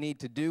is we need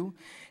to do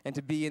and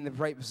to be in the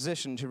right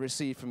position to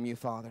receive from you,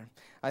 Father.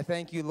 I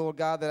thank you, Lord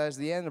God, that as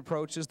the end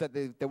approaches, that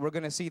we're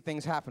going to see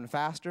things happen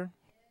faster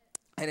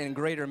and in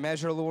greater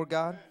measure, Lord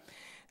God.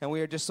 And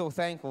we are just so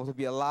thankful to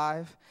be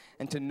alive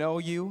and to know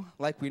you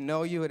like we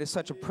know you. It is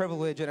such a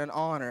privilege and an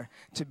honor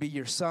to be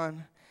your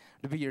son,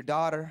 to be your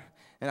daughter.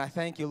 And I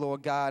thank you,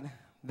 Lord God,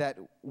 that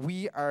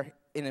we are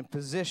in a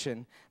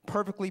position,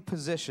 perfectly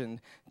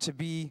positioned to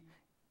be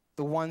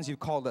the ones you've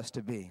called us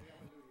to be.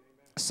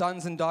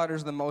 Sons and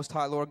daughters of the Most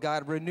High, Lord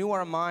God, renew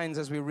our minds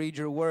as we read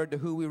your word to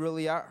who we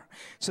really are,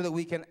 so that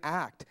we can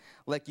act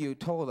like you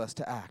told us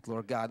to act,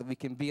 Lord God, that we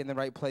can be in the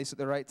right place at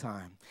the right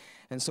time.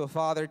 And so,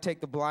 Father,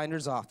 take the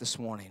blinders off this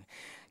morning.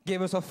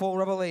 Give us a full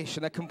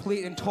revelation, a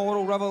complete and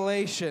total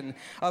revelation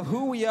of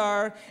who we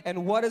are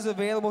and what is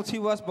available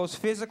to us, both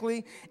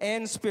physically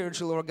and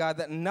spiritually, Lord God,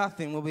 that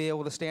nothing will be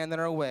able to stand in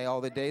our way all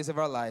the days of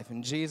our life.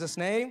 In Jesus'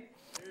 name,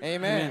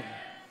 amen.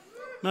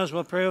 Might as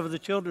well pray over the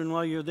children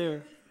while you're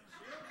there.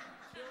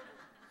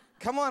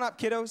 Come on up,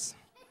 kiddos.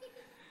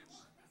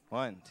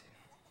 1, 2.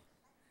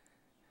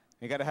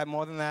 You got to have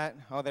more than that.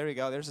 Oh, there we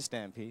go. There's a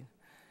stampede.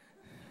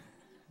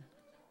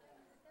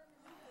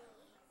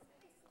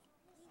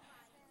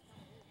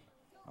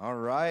 All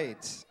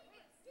right.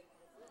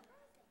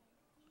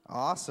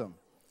 Awesome.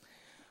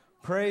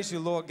 Praise you,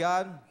 Lord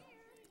God.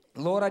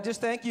 Lord, I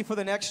just thank you for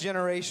the next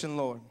generation,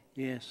 Lord.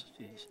 Yes,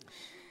 Jesus.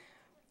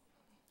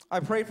 I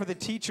pray for the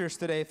teachers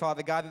today,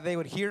 Father God, that they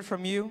would hear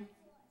from you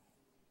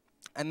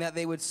and that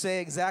they would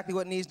say exactly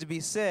what needs to be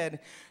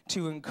said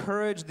to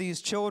encourage these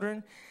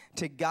children,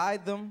 to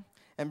guide them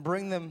and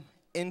bring them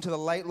into the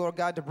light, Lord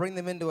God, to bring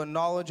them into a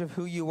knowledge of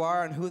who you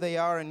are and who they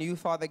are in you,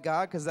 Father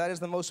God, because that is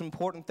the most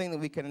important thing that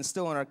we can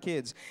instill in our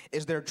kids,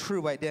 is their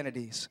true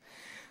identities.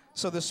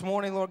 So this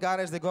morning, Lord God,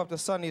 as they go up to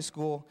Sunday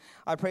school,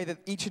 I pray that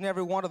each and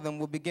every one of them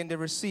will begin to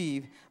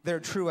receive their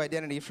true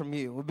identity from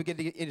you. Will begin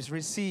to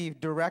receive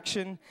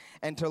direction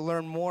and to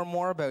learn more and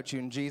more about you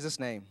in Jesus'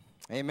 name.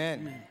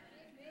 Amen. Amen.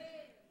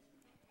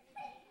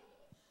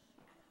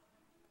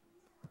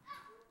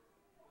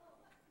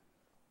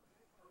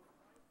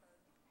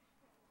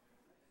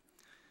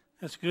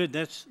 That's good.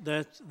 That's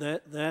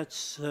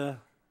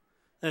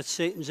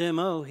Satan's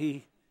MO.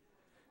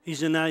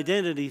 He's an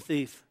identity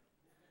thief.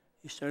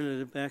 He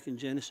started it back in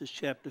Genesis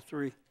chapter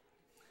 3.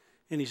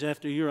 And he's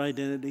after your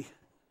identity.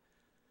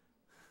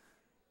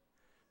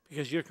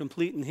 Because you're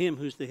complete in him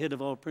who's the head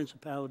of all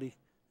principality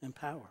and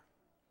power.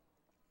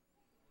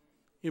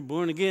 You're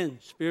born again,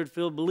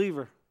 spirit-filled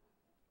believer.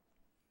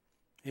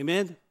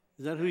 Amen?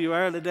 Is that who you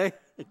are today?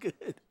 Good.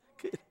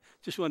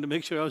 Just wanted to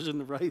make sure I was in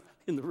the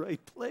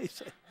right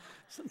place.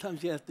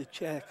 Sometimes you have to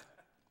check.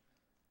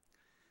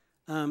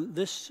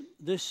 This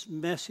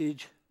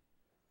message,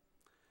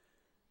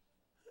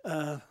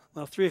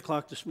 3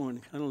 o'clock this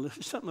morning. I don't know,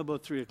 something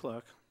about 3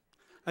 o'clock.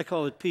 I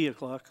call it P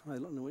o'clock. I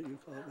don't know what you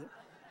call it.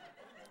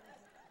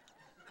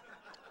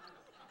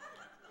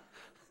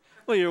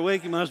 Well, you're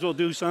awake, you might as well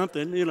do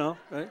something,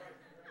 right?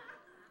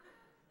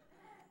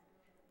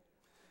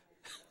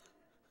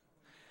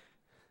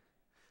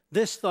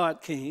 This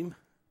thought came,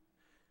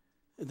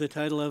 the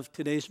title of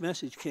today's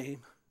message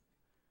came,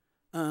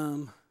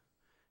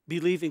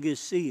 believing is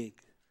seeing.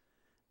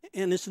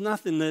 And it's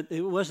nothing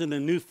it wasn't a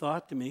new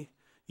thought to me.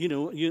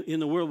 In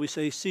the world we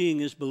say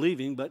seeing is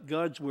believing, but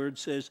God's word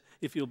says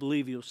if you'll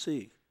believe, you'll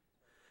see.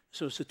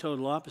 So it's the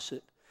total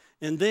opposite.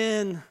 And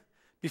then,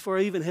 before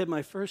I even had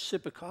my first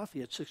sip of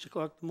coffee at 6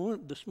 o'clock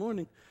this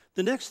morning,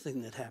 the next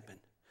thing that happened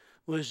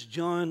was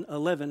John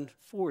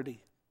 11:40.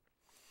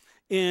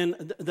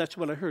 And that's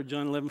what I heard,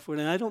 John 11:40.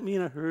 And I don't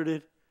mean I heard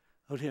it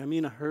out here. I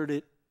mean I heard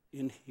it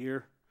in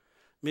here.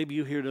 Maybe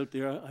you hear it out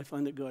there. I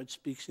find that God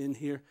speaks in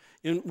here.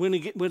 And when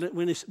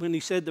he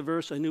said the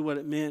verse, I knew what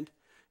it meant.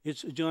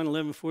 It's John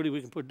 11:40.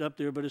 We can put it up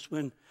there, but it's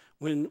when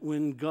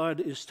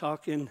God is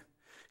talking.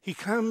 He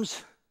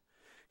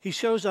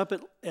shows up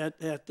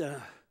at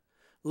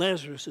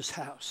Lazarus'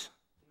 house.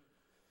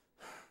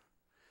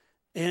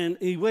 And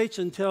he waits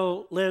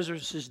until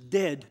Lazarus is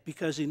dead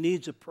because he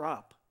needs a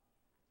prop.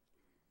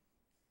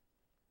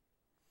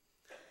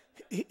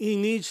 He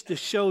needs to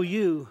show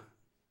you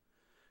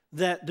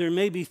that there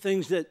may be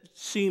things that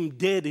seem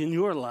dead in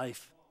your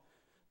life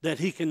that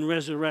he can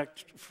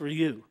resurrect for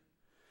you.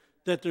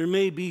 That there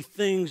may be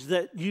things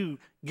that you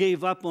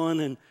gave up on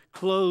and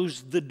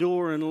closed the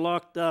door and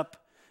locked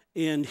up,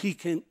 and he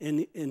can,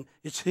 and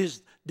it's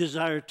his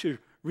desire to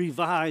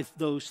revive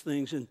those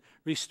things and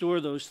restore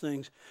those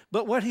things.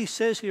 But what he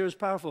says here is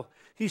powerful.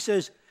 He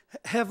says,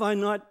 have I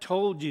not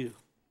told you?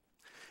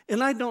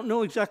 And I don't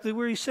know exactly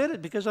where he said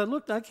it because I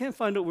can't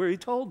find out where he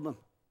told them.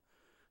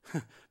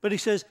 But he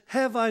says,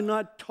 have I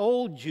not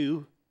told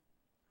you?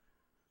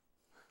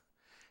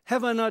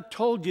 Have I not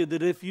told you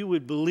that if you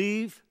would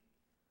believe,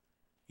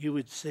 you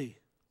would see?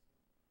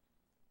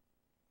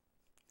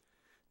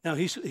 Now,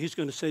 he's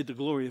going to say the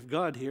glory of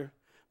God here,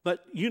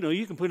 but you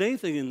can put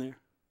anything in there.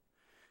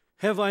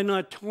 Have I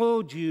not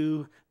told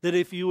you that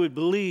if you would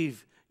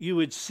believe, you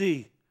would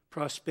see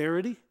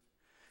prosperity?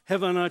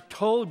 Have I not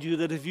told you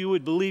that if you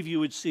would believe, you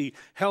would see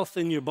health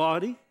in your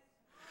body?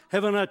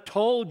 Have I not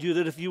told you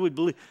that if you would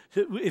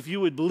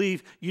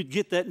believe, you'd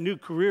get that new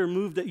career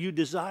move that you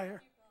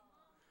desire?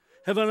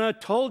 Have I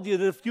not told you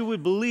that if you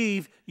would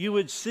believe, you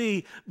would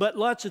see? But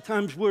lots of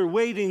times we're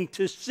waiting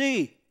to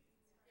see.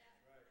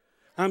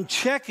 I'm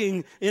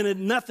checking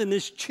and nothing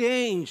has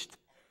changed.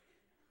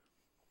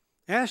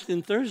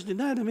 Ashton, Thursday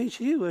night,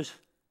 she was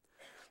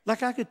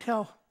like I could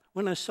tell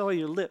when I saw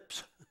your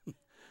lips.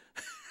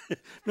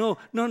 No,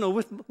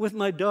 with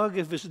my dog,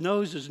 if his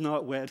nose is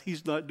not wet,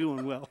 he's not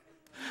doing well.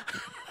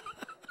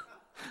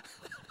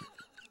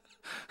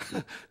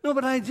 No,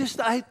 but I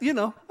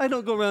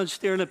don't go around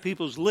staring at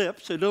people's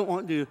lips. I don't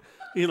want to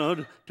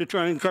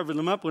try and cover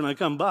them up when I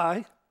come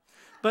by.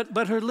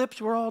 But her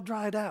lips were all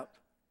dried out.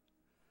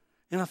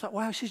 And I thought,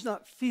 wow, she's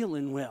not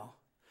feeling well.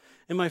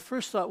 And my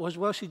first thought was,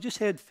 well, she just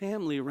had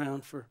family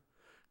around for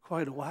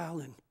quite a while.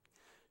 And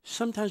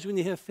sometimes when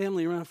you have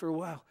family around for a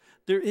while,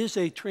 there is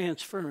a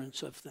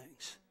transference of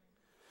things.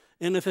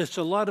 And if it's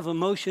a lot of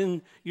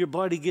emotion, your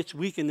body gets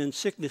weakened, and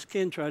sickness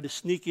can try to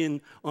sneak in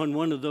on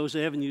one of those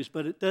avenues,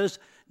 but it does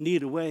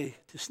need a way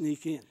to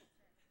sneak in.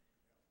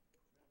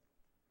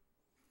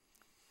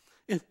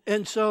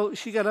 And so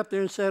she got up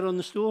there and sat on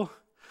the stool,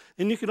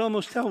 and you could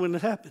almost tell when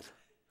it happened.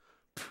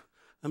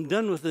 I'm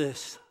done with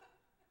this.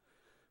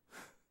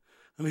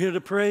 I'm here to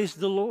praise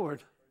the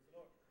Lord.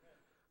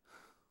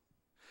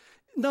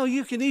 No,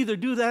 you can either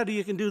do that or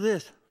you can do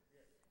this.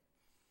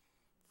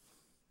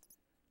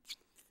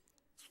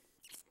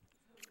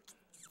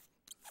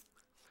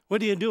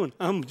 What are you doing?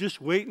 I'm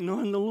just waiting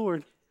on the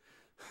Lord.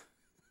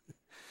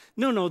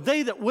 No,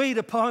 they that wait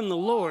upon the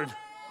Lord.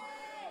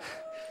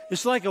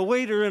 It's like a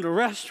waiter in a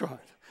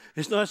restaurant.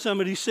 It's not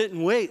somebody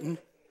sitting waiting.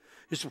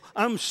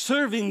 I'm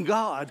serving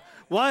God.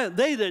 Why?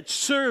 They that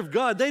serve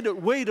God, they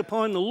that wait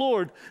upon the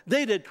Lord,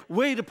 they that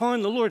wait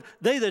upon the Lord,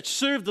 they that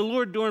serve the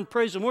Lord during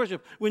praise and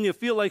worship when you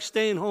feel like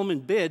staying home in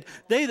bed,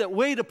 they that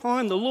wait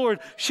upon the Lord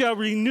shall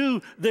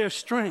renew their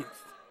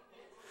strength.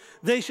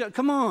 They shall,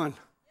 come on.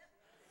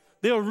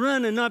 They'll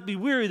run and not be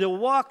weary. They'll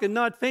walk and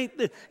not faint.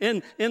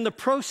 And the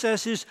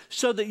process is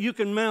so that you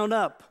can mount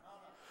up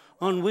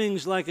on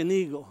wings like an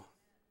eagle.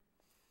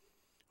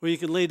 Or you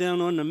can lay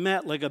down on the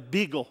mat like a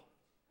beagle.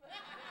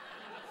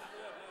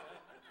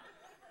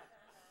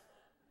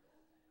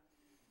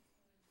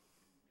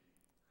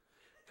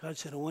 God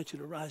said, I want you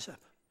to rise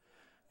up.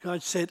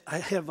 God said,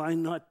 have I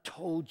not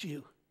told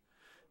you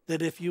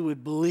that if you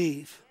would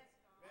believe,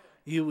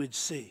 you would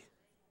see?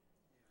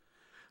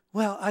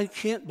 Well, I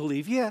can't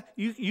believe. Yeah,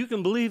 you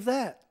can believe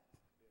that.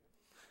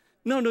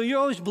 No, you're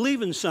always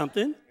believing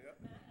something.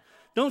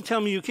 Don't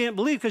tell me you can't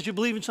believe because you're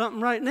believing something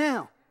right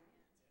now.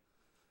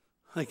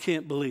 I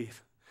can't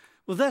believe.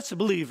 Well, that's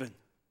believing.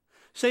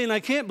 Saying I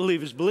can't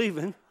believe is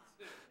believing.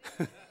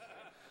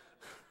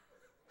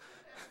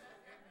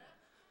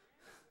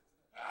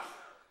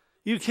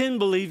 You can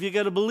believe, you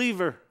got a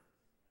believer.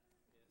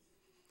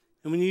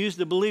 And when you use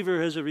the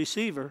believer as a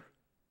receiver,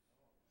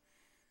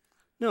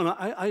 no,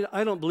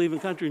 I don't believe in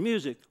country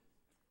music.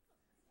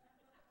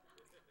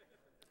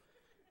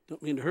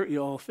 Don't mean to hurt you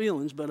all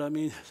feelings, but I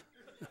mean,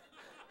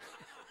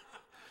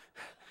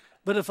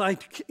 but if I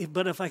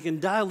can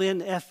dial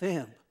in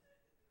FM,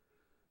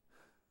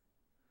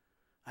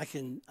 I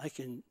can,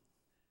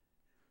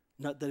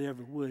 not that I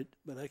ever would,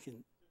 but I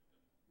can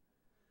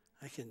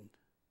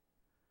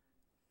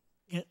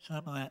get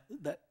some of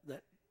that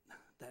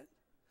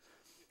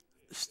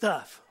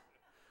stuff.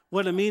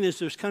 What I mean is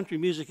there's country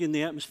music in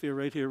the atmosphere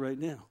right here, right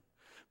now.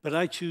 But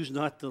I choose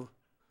not to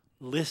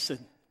listen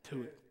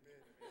to it.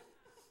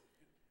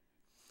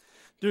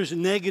 There's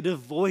negative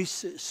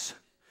voices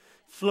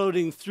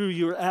floating through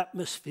your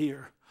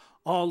atmosphere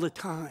all the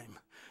time.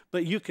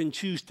 But you can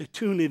choose to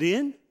tune it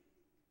in,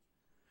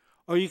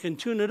 or you can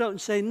tune it out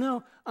and say,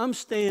 no, I'm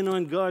staying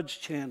on God's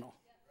channel.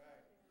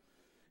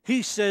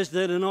 He says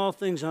that in all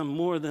things I'm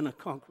more than a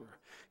conqueror.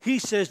 He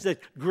says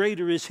that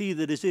greater is he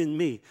that is in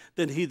me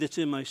than he that's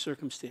in my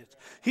circumstance.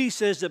 He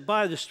says that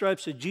by the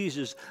stripes of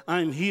Jesus,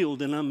 I'm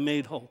healed and I'm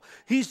made whole.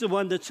 He's the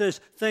one that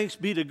says, thanks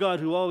be to God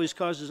who always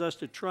causes us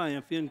to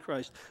triumph in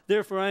Christ.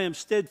 Therefore, I am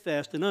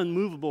steadfast and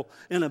unmovable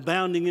and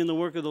abounding in the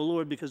work of the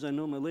Lord because I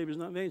know my labor is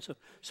not vain.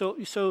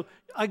 So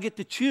I get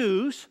to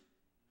choose.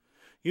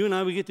 You and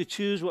I, we get to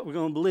choose what we're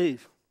going to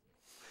believe.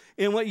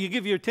 And what you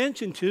give your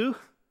attention to,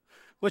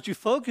 what you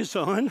focus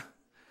on,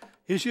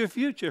 is your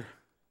future.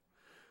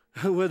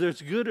 Whether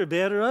it's good or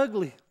bad or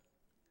ugly.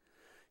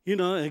 You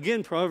know,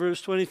 again,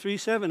 Proverbs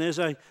 23:7, as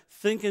I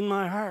think in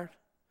my heart,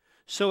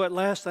 so at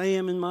last I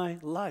am in my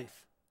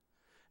life.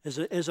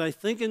 As I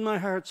think in my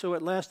heart, so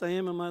at last I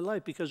am in my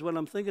life. Because what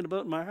I'm thinking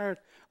about in my heart,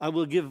 I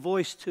will give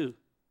voice to.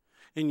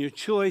 And your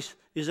choice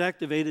is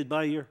activated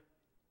by your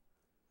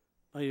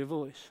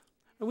voice.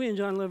 Are we in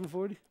John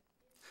 11:40?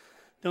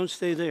 Don't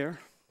stay there.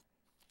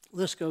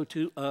 Let's go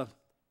to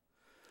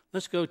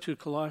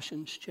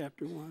Colossians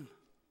chapter 1.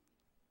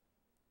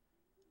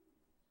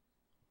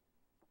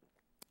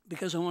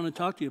 Because I want to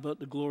talk to you about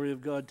the glory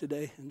of God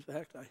today. In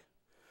fact, I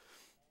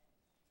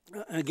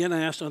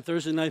asked on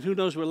Thursday night, who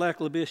knows where Lac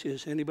La Biche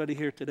is? Anybody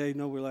here today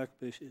know where Lac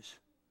La Biche is?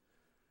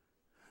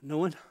 No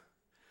one?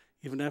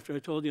 Even after I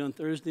told you on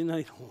Thursday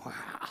night?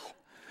 Wow.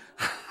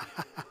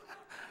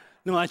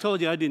 No, I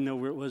told you I didn't know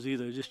where it was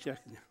either. Just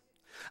checking.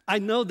 I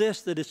know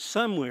this, that it's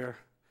somewhere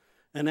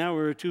an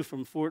hour or two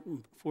from Fort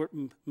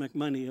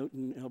McMurray out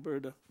in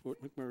Alberta, Fort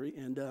McMurray.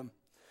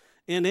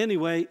 And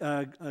anyway,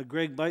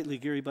 Greg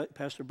Bitely,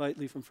 Pastor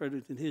Bitely from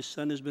Fredericton, his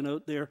son has been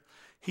out there.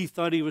 He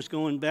thought he was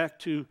going back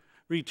to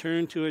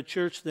return to a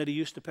church that he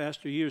used to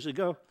pastor years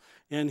ago.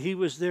 And he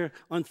was there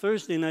on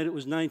Thursday night. It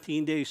was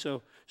 19 days.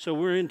 So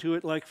we're into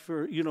it like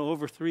for,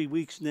 over 3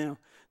 weeks now.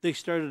 They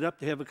started up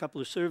to have a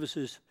couple of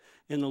services,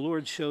 and the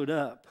Lord showed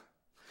up.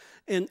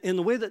 And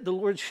the way that the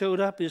Lord showed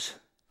up is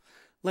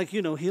like,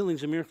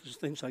 healings and miracles,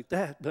 things like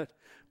that. But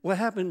what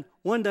happened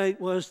one night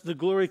was the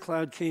glory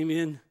cloud came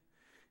in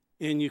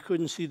and you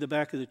couldn't see the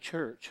back of the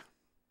church.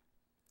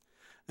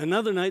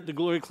 Another night the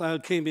glory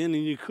cloud came in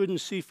and you couldn't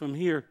see from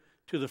here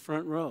to the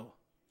front row.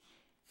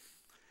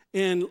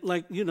 And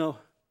the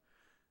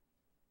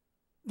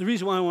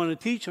reason why I want to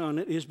teach on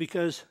it is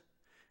because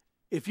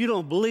if you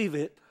don't believe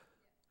it,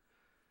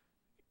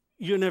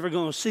 you're never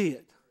going to see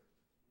it.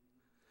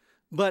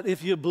 But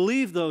if you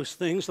believe those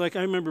things, like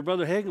I remember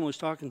Brother Hagin was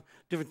talking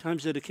different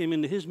times that he came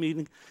into his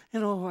meeting,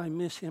 and I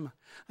miss him.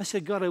 I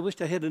said, God, I wished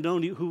I had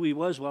known who he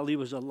was while he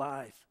was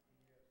alive.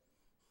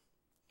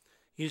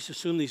 You just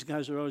assume these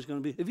guys are always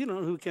going to be. If you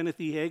don't know who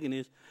Kenneth E. Hagin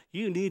is,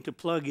 you need to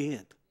plug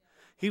in.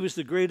 He was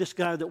the greatest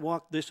guy that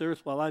walked this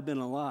earth while I've been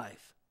alive.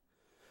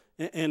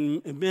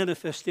 And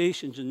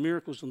manifestations and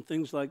miracles and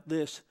things like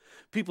this.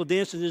 People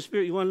dancing in the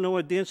Spirit. You want to know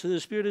what dancing in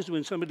the Spirit is?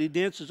 When somebody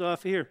dances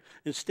off here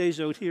and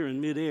stays out here in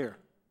midair.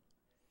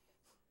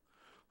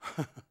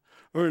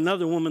 Or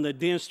another woman that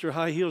danced her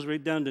high heels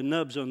right down to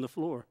nubs on the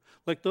floor.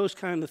 Like those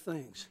kind of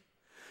things.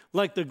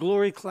 Like the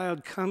glory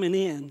cloud coming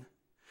in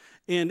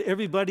and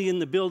everybody in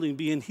the building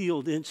being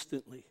healed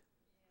instantly.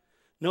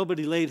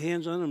 Nobody laid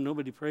hands on them.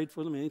 Nobody prayed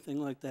for them,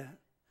 anything like that.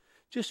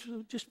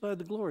 Just by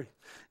the glory.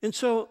 And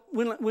so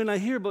when I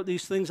hear about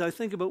these things, I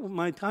think about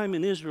my time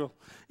in Israel.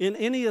 In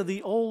any of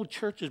the old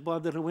churches,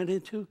 Bob, that I went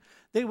into,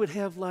 they would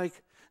have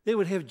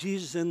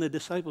Jesus and the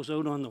disciples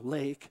out on the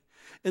lake,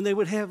 and they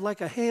would have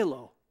like a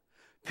halo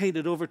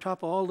painted over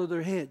top of all of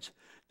their heads.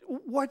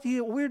 Where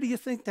do you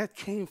think that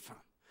came from?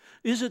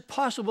 Is it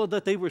possible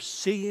that they were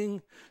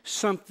seeing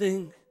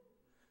something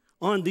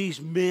on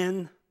these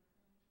men?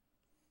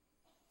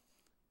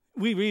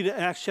 We read in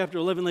Acts chapter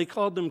 11, they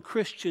called them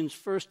Christians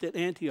first at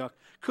Antioch.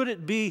 Could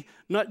it be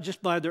not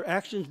just by their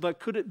actions, but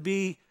could it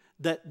be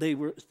that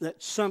that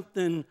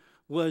something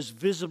was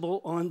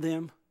visible on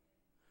them?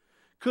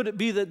 Could it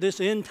be that this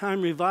end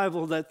time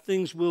revival, that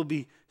things will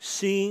be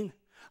seen?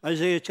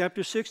 Isaiah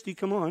chapter 60,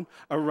 come on,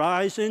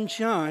 arise and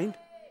shine.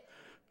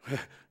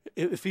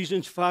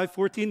 Ephesians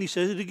 5:14, he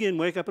says it again,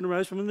 wake up and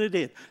arise from the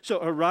dead. So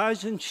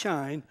arise and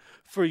shine,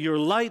 for your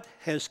light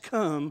has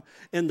come,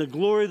 and the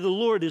glory of the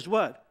Lord is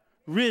what?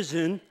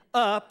 Risen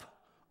up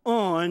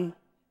on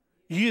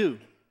you.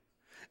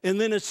 And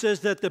then it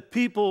says that the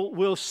people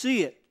will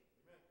see it,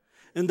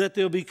 and that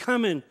they'll be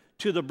coming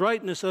to the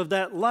brightness of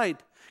that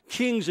light.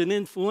 Kings and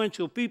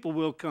influential people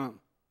will come.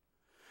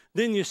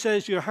 Then it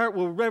says your heart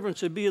will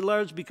reverence and be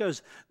enlarged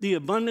because the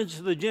abundance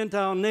of the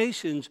Gentile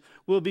nations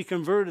will be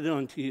converted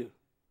unto you.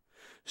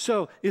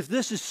 So if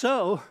this is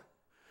so,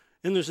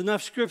 and there's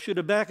enough scripture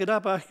to back it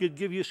up, I could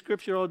give you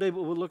scripture all day,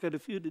 but we'll look at a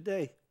few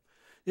today.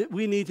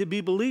 We need to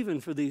be believing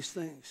for these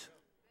things.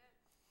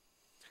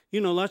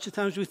 Lots of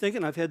times we think,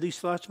 and I've had these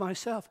thoughts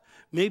myself,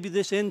 maybe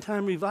this end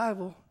time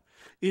revival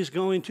is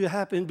going to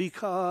happen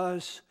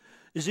because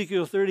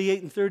Ezekiel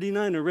 38 and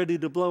 39 are ready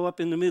to blow up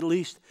in the Middle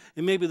East,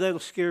 and maybe that'll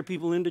scare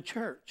people into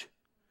church.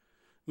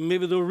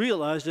 Maybe they'll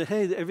realize that,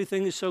 hey,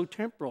 everything is so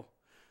temporal.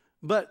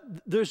 But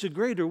there's a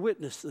greater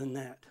witness than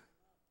that.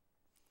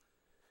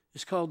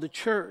 It's called the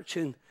church,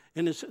 and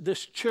it's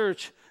this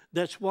church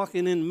that's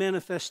walking in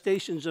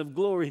manifestations of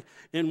glory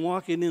and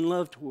walking in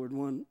love toward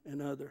one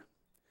another.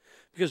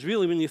 Because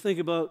really, when you think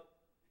about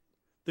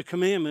the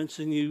commandments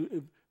and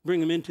you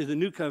bring them into the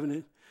new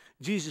covenant,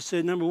 Jesus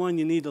said, number one,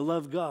 you need to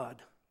love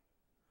God.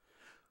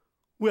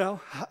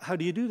 Well, how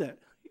do you do that?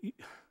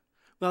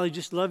 Well, I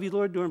just love you,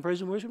 Lord, during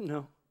praise and worship?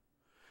 No.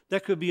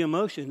 That could be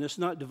emotion. That's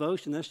not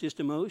devotion. That's just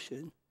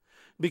emotion.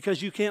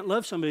 Because you can't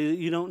love somebody that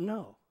you don't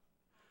know.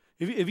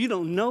 If you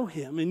don't know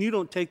him and you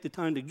don't take the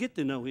time to get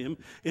to know him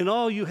and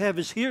all you have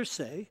is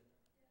hearsay,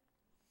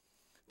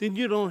 then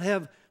you don't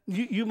have,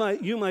 you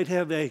might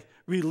have a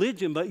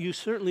religion, but you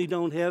certainly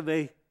don't have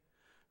a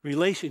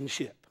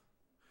relationship.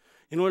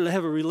 In order to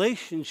have a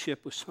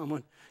relationship with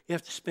someone, you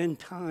have to spend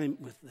time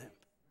with them.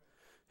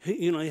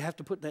 You have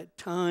to put that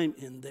time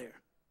in there.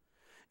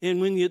 And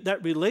when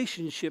that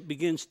relationship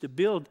begins to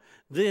build,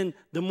 then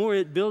the more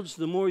it builds,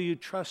 the more you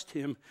trust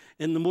him,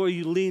 and the more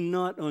you lean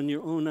not on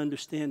your own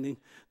understanding,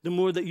 the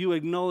more that you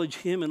acknowledge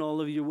him in all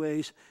of your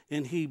ways,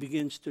 and he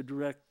begins to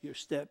direct your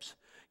steps.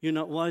 You're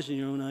not wise in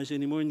your own eyes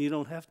anymore, and you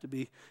don't have to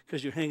be,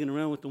 because you're hanging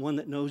around with the one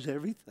that knows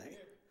everything.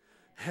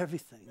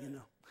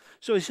 Everything,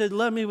 So he said,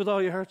 love me with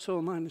all your heart,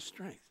 soul, mind, and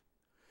strength.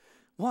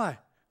 Why?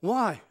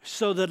 Why?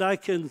 So that I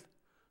can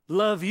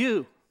love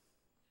you.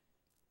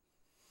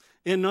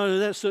 And not only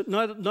that, so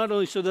not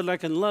only so that I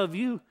can love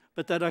you,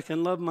 but that I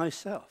can love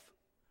myself.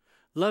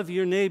 Love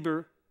your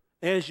neighbor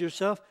as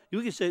yourself.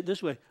 You can say it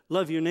this way,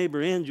 love your neighbor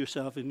and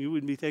yourself, and you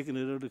wouldn't be taking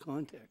it out of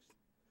context.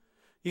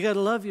 You got to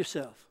love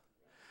yourself.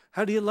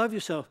 How do you love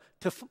yourself?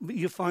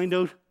 You find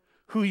out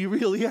who you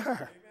really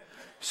are.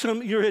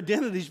 Your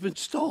identity's been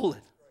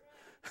stolen.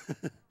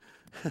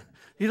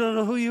 You don't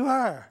know who you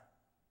are.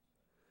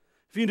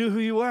 If you knew who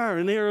you are,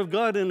 an heir of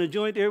God and a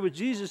joint heir with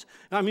Jesus,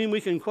 we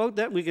can quote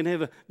that, we can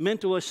have a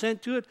mental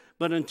assent to it,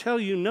 but until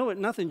you know it,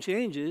 nothing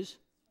changes.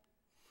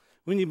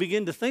 When you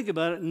begin to think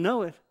about it and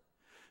know it,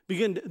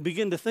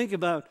 Begin to think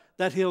about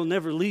that he'll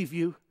never leave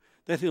you,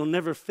 that he'll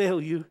never fail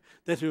you,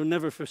 that he'll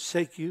never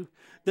forsake you.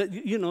 That,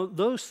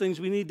 those things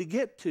we need to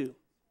get to.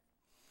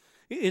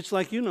 It's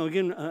like,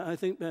 again, I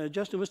think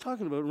Justin was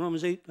talking about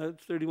Romans 8,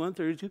 31,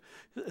 32.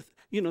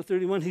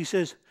 31, he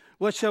says,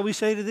 what shall we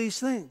say to these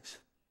things?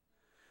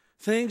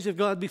 Things, if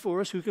God be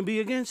for us, who can be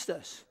against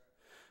us?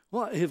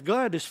 Well, if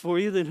God is for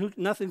you, then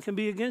nothing can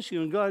be against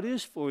you, and God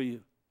is for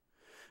you.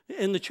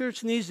 And the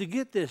church needs to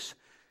get this.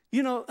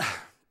 The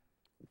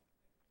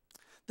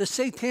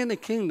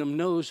satanic kingdom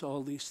knows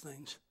all these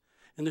things,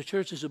 and the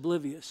church is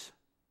oblivious.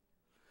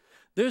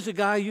 There's a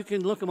guy, you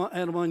can look at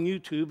him on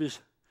YouTube, is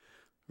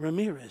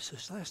Ramirez.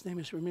 His last name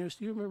is Ramirez.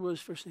 Do you remember what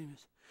his first name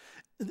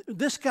is?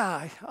 This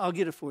guy, I'll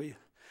get it for you.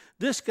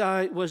 This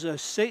guy was a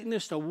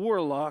Satanist, a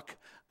warlock,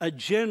 a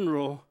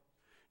general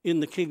in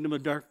the kingdom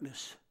of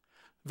darkness.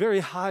 Very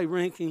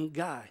high-ranking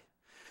guy.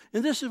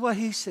 And this is what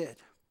he said.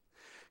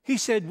 He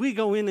said, we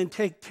go in and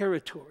take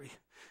territory.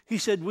 He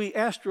said, we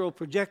astral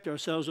project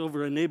ourselves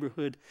over a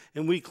neighborhood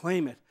and we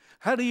claim it.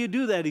 How do you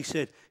do that, he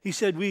said? He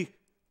said,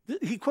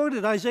 he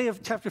quoted Isaiah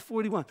chapter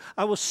 41.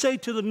 I will say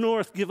to the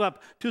north, give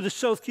up. To the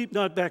south, keep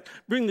not back.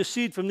 Bring the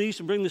seed from the east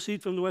and bring the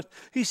seed from the west.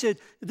 He said,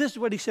 this is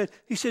what he said.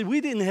 He said,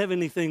 we didn't have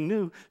anything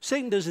new.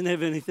 Satan doesn't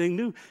have anything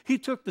new. He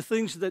took the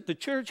things that the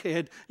church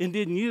had and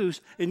didn't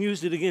use and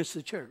used it against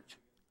the church.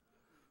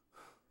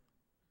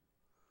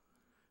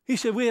 He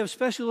said, we have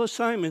special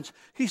assignments.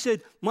 He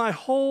said, my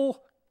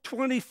whole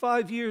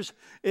 25 years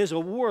as a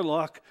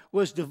warlock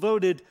was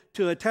devoted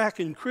to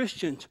attacking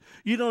Christians.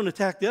 You don't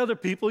attack the other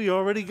people, you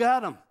already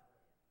got them.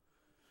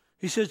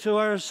 He said, so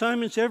our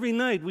assignments every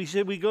night, we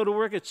said we go to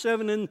work at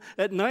 7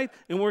 at night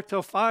and work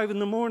till 5 in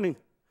the morning.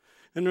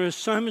 And their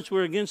assignments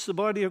were against the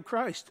body of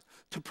Christ,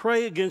 to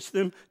pray against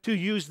them, to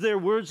use their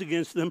words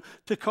against them,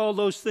 to call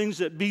those things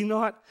that be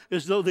not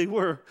as though they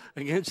were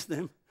against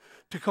them,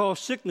 to call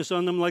sickness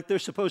on them like they're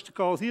supposed to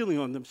call healing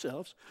on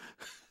themselves.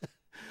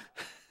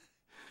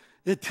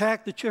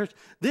 Attack the church.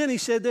 Then he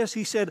said this,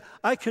 he said,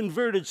 I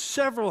converted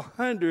several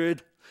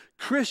hundred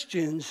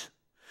Christians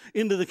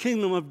into the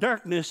kingdom of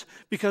darkness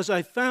because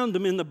I found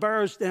them in the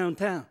bars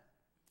downtown.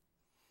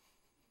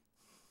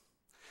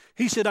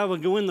 He said, I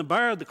would go in the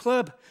bar, the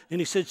club, and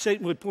he said,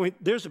 Satan would point,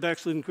 there's a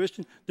backslidden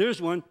Christian,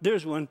 there's one.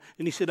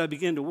 And he said, I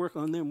began to work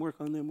on them.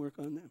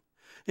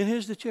 And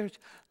here's the church.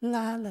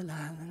 La, la,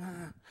 la,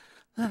 la,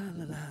 la,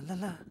 la, la, la,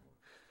 la.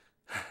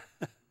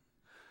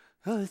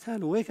 Oh, it's time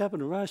to wake up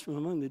and arise from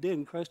among the dead,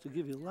 and Christ will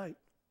give you light.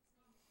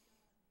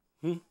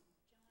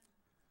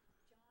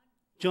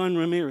 John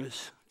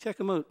Ramirez. Check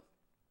him out.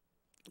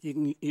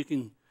 You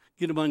can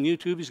get him on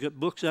YouTube. He's got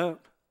books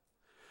out.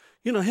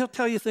 He'll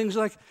tell you things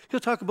like, he'll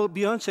talk about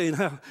Beyonce and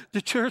how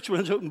the church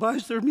runs out and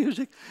buys their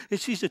music, and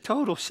she's a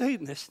total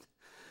Satanist.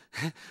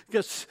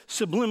 Got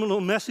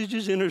subliminal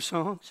messages in her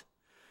songs.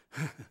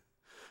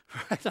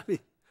 Right? I mean,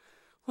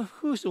 well,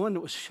 who's the one that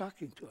was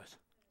shocking to us?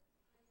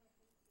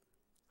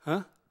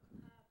 Huh?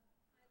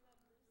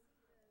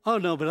 Oh,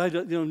 no, but I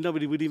don't,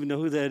 nobody would even know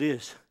who that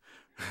is.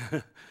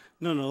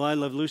 No, I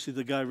Love Lucy,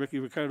 the guy, Ricky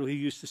Ricardo, he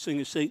used to sing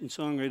a Satan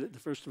song right at the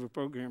first of a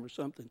program or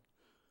something.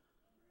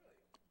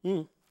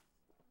 Yeah.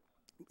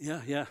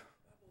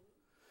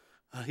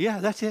 Yeah,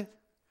 that's it.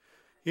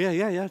 Yeah,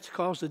 it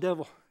calls the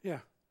devil. Yeah.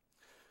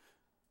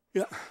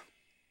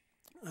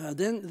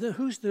 Then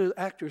who's the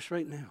actress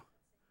right now?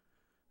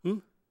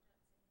 You're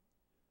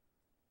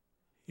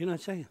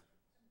not saying?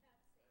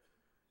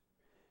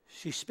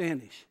 She's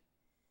Spanish.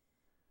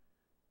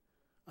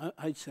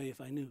 I'd say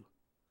if I knew.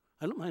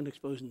 I don't mind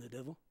exposing the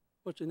devil.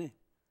 What's her name?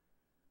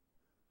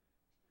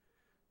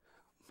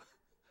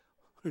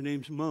 Her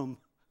name's Mum.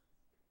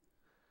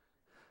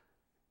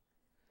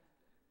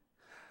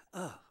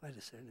 Oh, what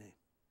is her name?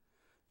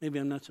 Maybe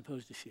I'm not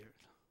supposed to share it.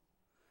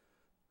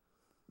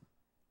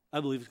 I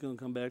believe it's going to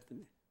come back to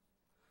me.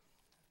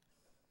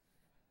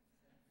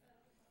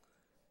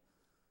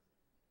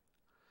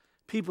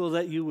 People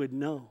that you would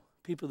know,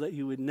 people that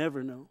you would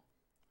never know,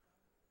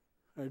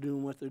 are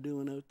doing what they're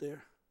doing out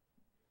there.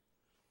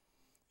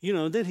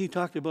 Then he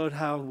talked about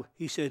how,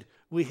 he said,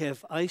 we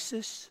have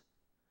ISIS,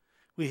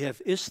 we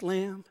have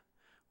Islam,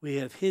 we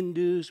have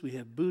Hindus, we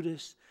have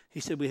Buddhists. He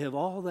said we have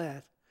all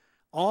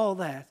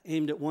that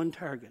aimed at one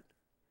target.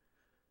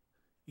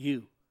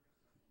 You.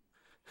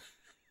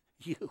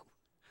 You.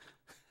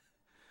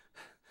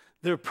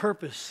 Their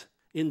purpose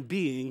in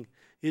being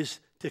is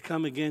to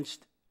come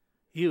against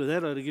you.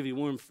 That ought to give you a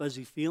warm,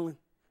 fuzzy feeling,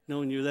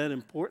 knowing you're that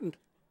important.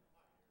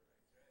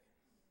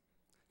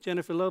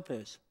 Jennifer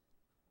Lopez.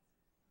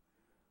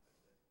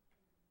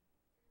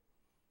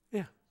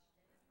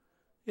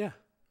 Yeah.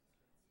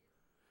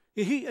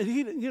 He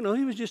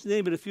was just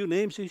naming a few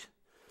names. He's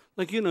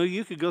like,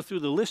 you could go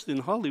through the list in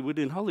Hollywood.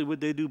 In Hollywood,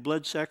 they do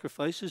blood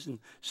sacrifices and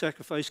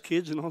sacrifice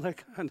kids and all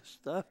that kind of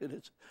stuff. And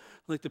it's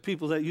like the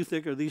people that you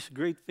think are these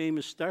great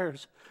famous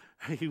stars,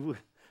 you would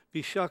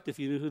be shocked if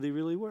you knew who they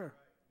really were.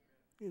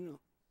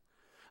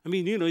 I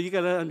mean, you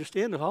got to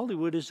understand that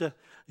Hollywood is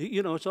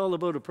it's all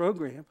about a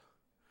program.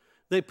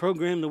 They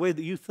program the way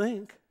that you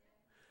think.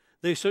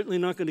 They're certainly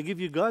not going to give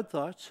you God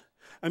thoughts.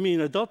 I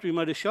mean, adultery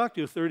might have shocked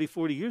you 30,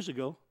 40 years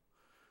ago,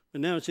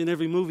 but now it's in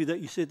every movie that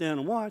you sit down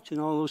and watch and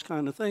all those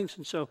kind of things.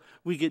 And so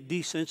we get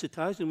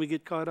desensitized and we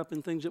get caught up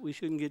in things that we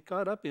shouldn't get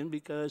caught up in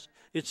because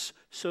it's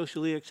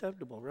socially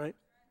acceptable, right?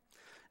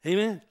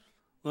 Amen.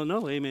 Well,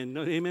 no, amen.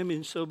 No, amen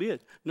means so be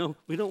it. No,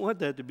 we don't want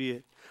that to be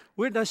it.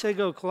 Where did I say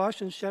go?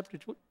 Colossians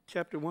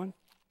chapter 1?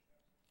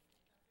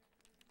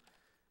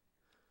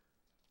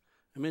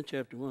 I meant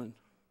chapter 1.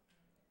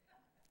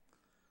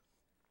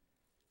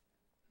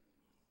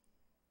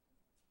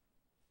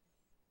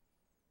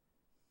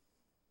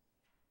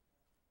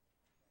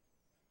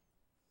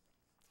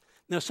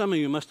 Now, some of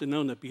you must have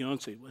known that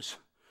Beyonce was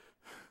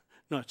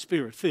not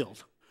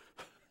spirit-filled.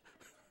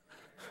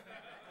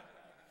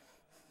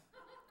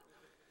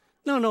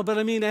 No, but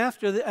I mean,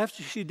 after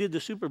she did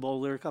the Super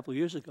Bowl there a couple of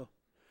years ago,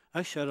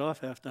 I shut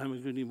off halftime. I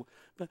couldn't even.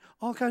 But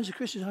all kinds of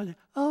Christians out there,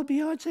 oh,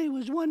 Beyonce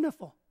was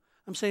wonderful.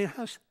 I'm saying,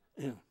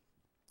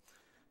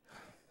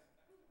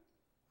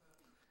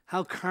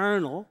 how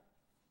carnal,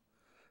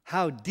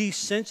 how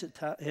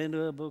desensitized.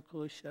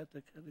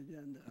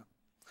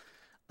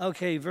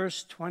 Okay,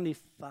 verse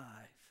 25,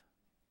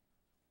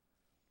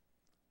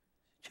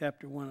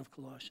 chapter 1 of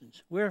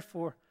Colossians.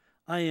 Wherefore,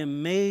 I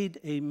am made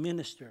a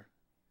minister.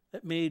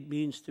 That made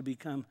means to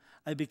become.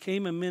 I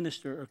became a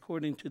minister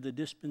according to the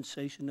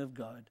dispensation of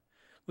God,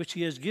 which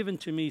he has given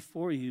to me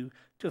for you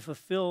to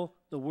fulfill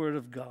the word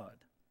of God.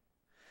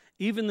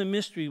 Even the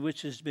mystery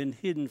which has been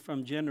hidden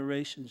from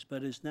generations,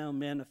 but is now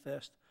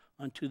manifest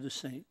unto the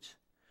saints,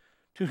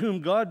 to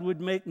whom God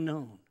would make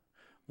known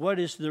what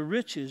is the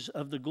riches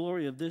of the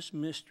glory of this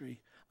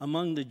mystery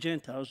among the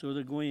Gentiles, or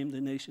the Goyim,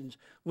 the nations,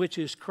 which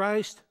is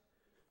Christ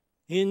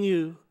in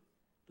you,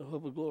 the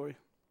hope of glory.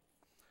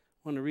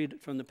 I want to read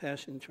it from the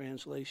Passion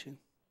Translation.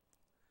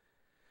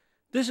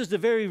 This is the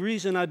very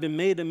reason I've been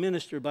made a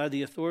minister by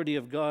the authority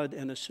of God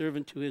and a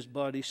servant to his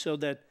body, so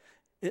that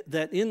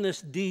in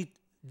this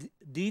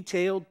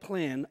detailed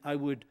plan I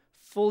would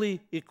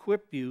fully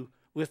equip you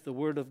with the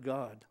word of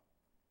God.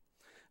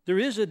 There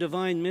is a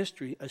divine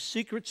mystery, a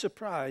secret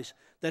surprise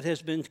that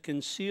has been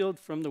concealed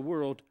from the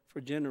world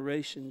for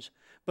generations,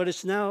 but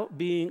it's now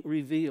being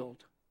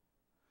revealed,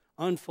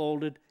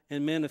 unfolded,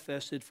 and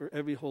manifested for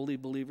every holy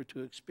believer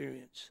to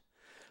experience.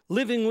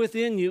 Living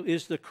within you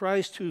is the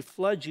Christ who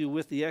floods you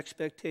with the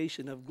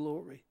expectation of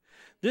glory.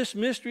 This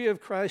mystery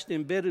of Christ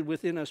embedded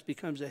within us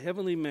becomes a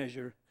heavenly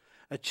measure,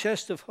 a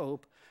chest of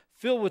hope,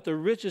 filled with the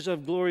riches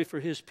of glory for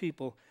his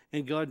people,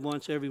 and God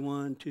wants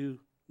everyone to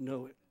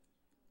know it.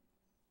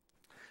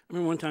 I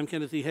remember one time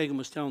Kenneth E. Hagin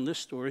was telling this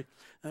story.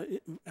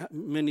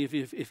 Many of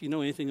you, if you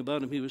know anything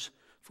about him, he was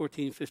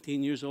 14,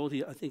 15 years old.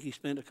 I think he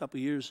spent a couple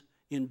years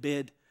in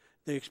bed.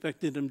 They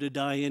expected him to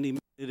die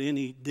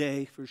any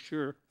day for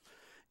sure.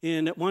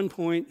 And at one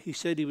point, he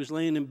said he was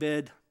laying in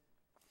bed,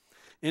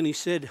 and he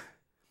said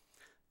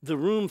the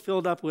room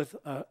filled up with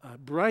a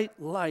bright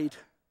light,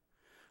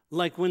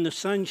 like when the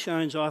sun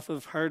shines off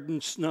of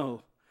hardened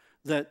snow,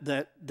 that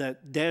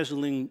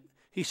dazzling.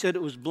 He said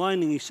it was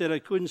blinding. He said I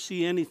couldn't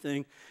see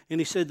anything. And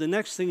he said the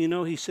next thing you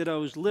know, he said I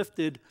was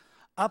lifted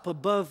up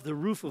above the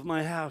roof of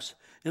my house,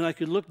 and I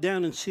could look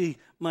down and see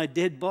my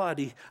dead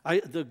body.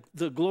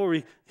 The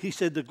glory, he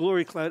said the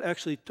glory cloud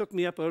actually took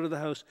me up out of the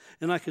house,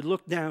 and I could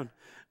look down.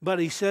 But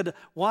he said,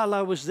 while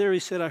I was there, he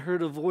said, I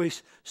heard a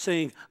voice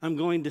saying, I'm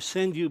going to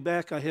send you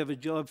back. I have a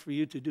job for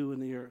you to do in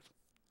the earth.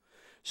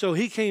 So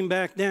he came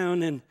back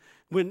down, and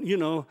when,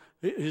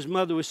 his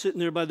mother was sitting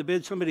there by the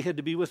bed, somebody had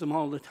to be with him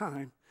all the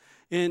time.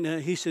 And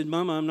he said,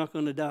 Mama, I'm not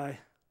going to die.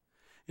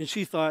 And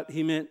she thought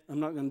he meant, I'm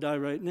not going to die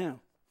right now.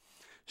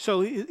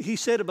 So he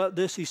said about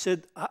this, he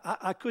said,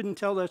 I couldn't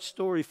tell that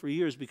story for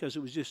years because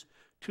it was just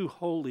too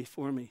holy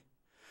for me.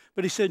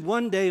 But he said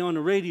one day on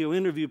a radio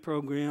interview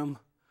program,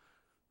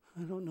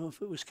 I don't know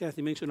if it was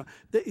Kathy Minks or not,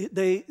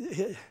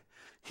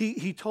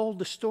 he told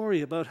the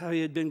story about how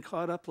he had been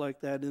caught up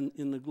like that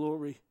in the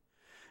glory.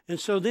 And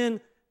so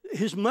then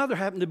his mother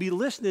happened to be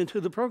listening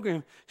to the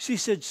program. She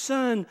said,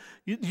 son,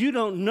 you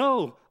don't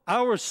know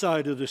our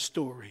side of the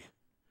story.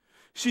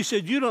 She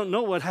said, you don't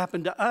know what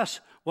happened to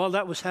us while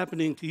that was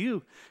happening to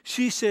you.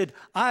 She said,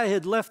 I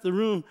had left the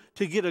room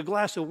to get a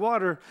glass of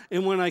water,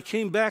 and when I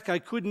came back, I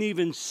couldn't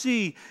even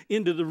see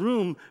into the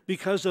room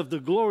because of the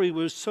glory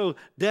was so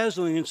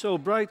dazzling and so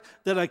bright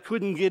that I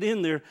couldn't get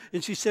in there.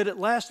 And she said it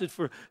lasted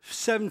for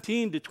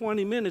 17 to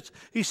 20 minutes.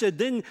 She said,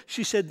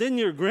 then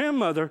your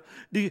grandmother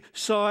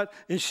saw it,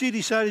 and she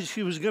decided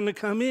she was going to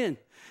come in.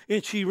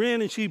 And she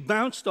ran and she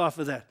bounced off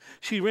of that.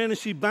 She ran and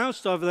she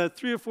bounced off of that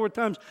 3 or 4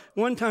 times.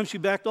 One time she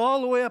backed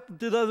all the way up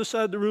to the other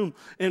side of the room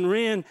and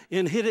ran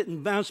and hit it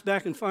and bounced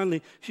back. And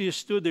finally, she just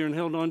stood there and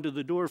held on to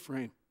the door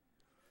frame.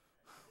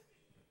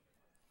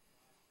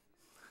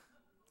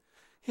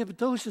 Yeah, but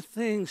those are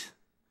things.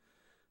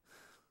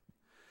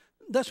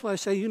 That's why I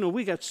say,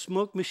 we got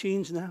smoke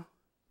machines now.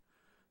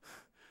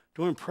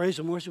 During praise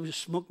and worship, we have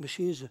smoke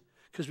machines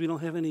because we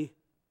don't have any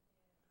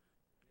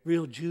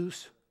real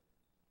juice.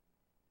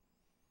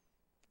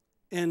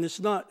 And it's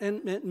not,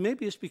 and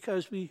maybe it's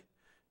because we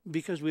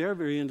are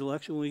very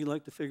intellectual and we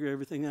like to figure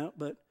everything out,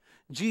 but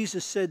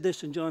Jesus said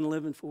this in John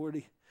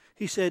 11:40.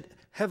 He said,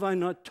 have I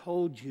not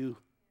told you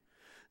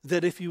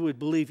that if you would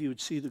believe, you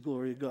would see the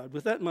glory of God?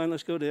 With that in mind,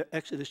 let's go to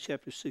Exodus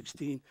chapter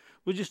 16.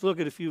 We'll just look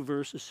at a few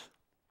verses,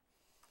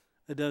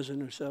 a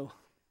dozen or so.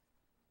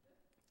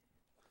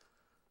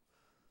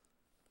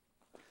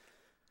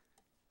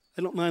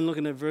 I don't mind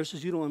looking at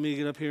verses. You don't want me to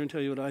get up here and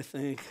tell you what I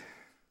think.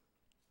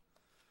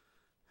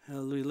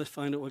 Hallelujah. Let's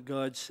find out what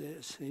God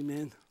says.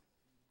 Amen.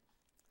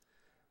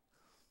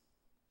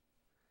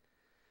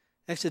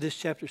 Exodus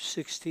chapter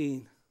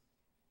 16.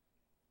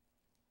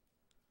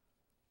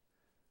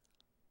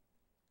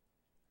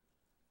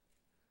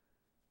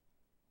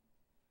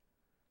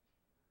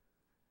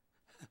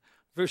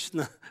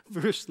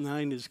 Verse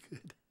 9 is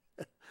good.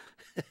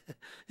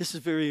 This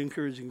is very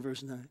encouraging,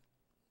 verse 9.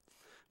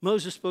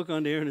 Moses spoke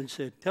unto Aaron and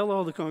said, tell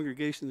all the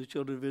congregation of the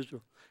children of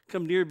Israel,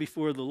 come near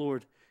before the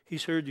Lord.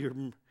 He's heard your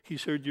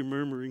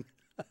murmuring.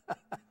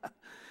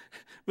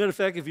 Matter of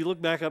fact, if you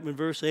look back up in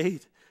verse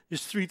 8,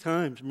 there's 3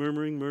 times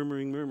murmuring,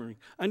 murmuring, murmuring.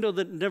 I know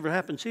that it never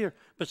happens here,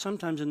 but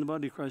sometimes in the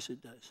body of Christ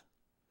it does.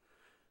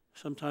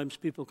 Sometimes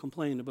people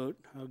complain about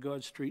how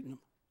God's treating them.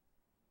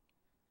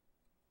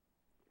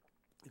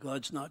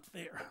 God's not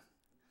fair.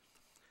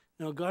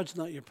 No, God's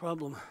not your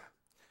problem.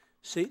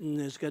 Satan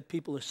has got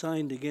people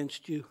assigned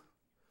against you.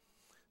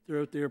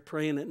 They're out there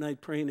praying at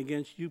night, praying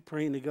against you,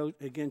 praying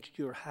against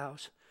your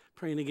house,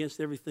 praying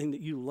against everything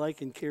that you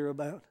like and care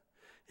about.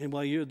 And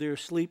while you're there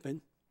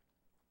sleeping,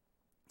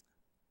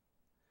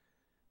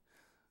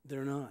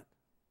 they're not.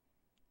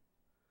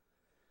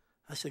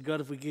 I said,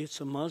 God, if we get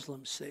some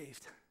Muslims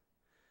saved,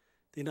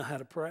 they know how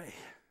to pray.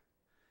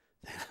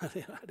 They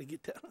know how to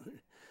get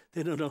down.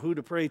 They don't know who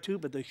to pray to,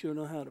 but they sure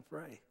know how to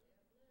pray.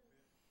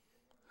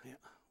 Yeah,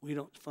 we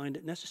don't find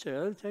it necessary.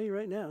 I'll tell you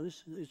right now,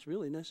 it's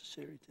really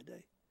necessary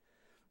today.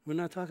 We're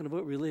not talking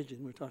about religion.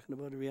 We're talking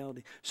about a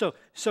reality. So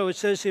it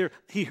says here,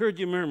 he heard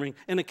you murmuring.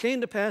 And it came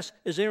to pass,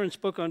 as Aaron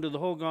spoke unto the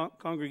whole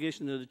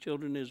congregation of the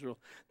children of Israel,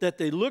 that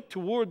they looked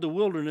toward the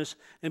wilderness,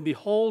 and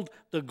behold,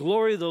 the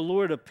glory of the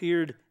Lord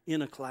appeared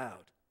in a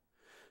cloud.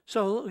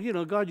 So,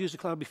 God used a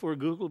cloud before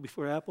Google,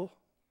 before Apple.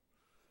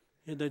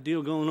 He had that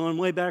deal going on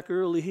way back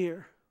early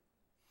here.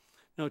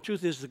 Now, the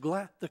truth is,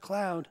 the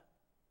cloud,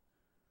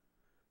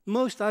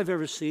 most I've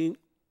ever seen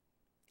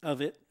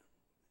of it,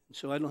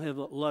 so I don't have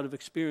a lot of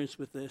experience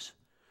with this,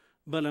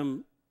 but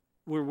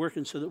we're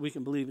working so that we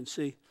can believe and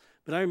see.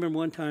 But I remember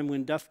one time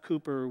when Duff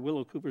Cooper,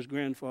 Willow Cooper's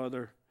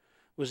grandfather,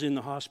 was in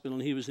the hospital,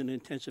 and he was in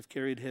intensive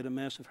care. He'd had a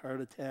massive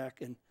heart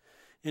attack,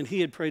 and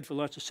he had prayed for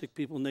lots of sick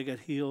people, and they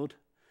got healed.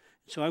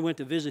 So I went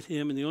to visit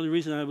him, and the only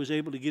reason I was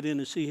able to get in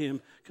and see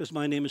him, because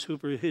my name is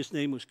Hooper, his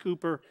name was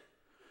Cooper,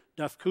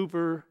 Duff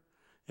Cooper.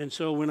 And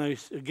so when I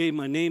gave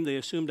my name, they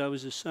assumed I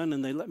was his son,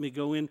 and they let me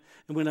go in.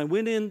 And when I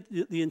went in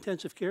the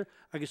intensive care,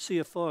 I could see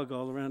a fog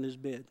all around his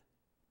bed.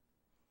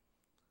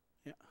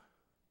 Yeah.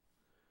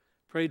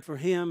 Prayed for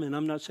him, and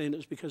I'm not saying it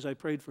was because I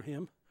prayed for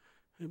him,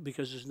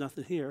 because there's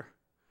nothing here.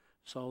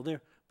 It's all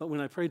there. But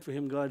when I prayed for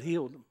him, God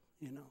healed him,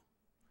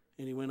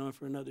 And he went on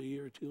for another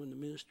year or 2 in the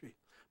ministry.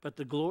 But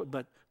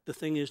the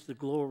thing is, the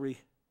glory,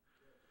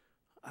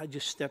 I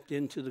just stepped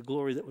into the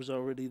glory that was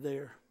already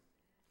there.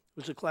 It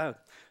was a cloud.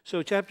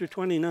 So chapter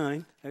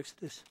 29,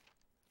 Exodus.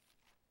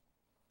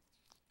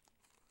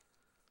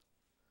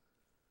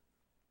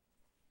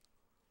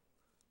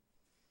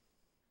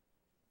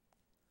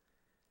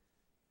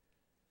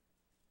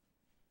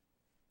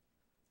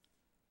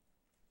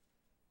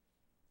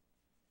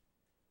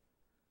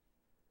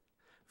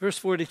 Verse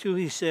 42,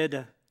 he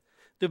said,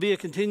 there'll be a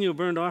continual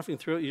burnt offering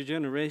throughout your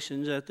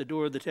generations at the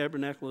door of the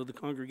tabernacle of the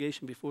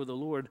congregation before the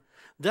Lord.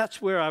 That's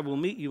where I will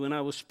meet you, and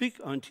I will speak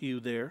unto you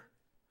there.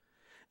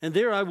 And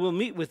there I will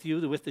meet with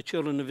you, with the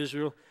children of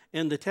Israel,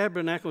 and the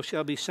tabernacle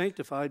shall be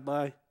sanctified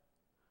by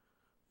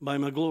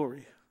my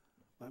glory.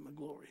 By my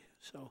glory.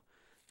 So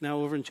now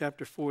over in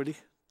chapter 40,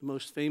 the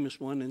most famous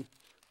one in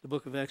the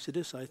book of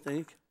Exodus, I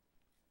think.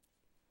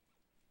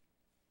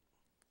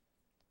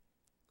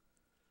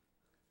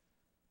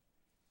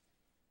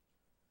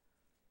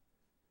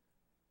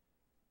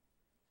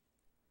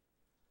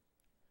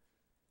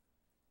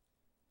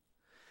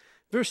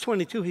 Verse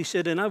 22, he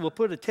said, and I will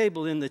put a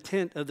table in the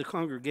tent of the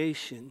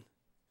congregation.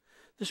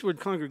 This word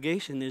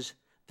congregation is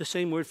the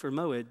same word for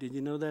moed. Did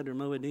you know that, or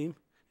moedim?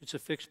 It's a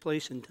fixed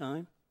place in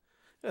time.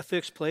 A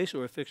fixed place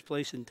or a fixed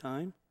place in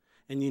time.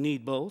 And you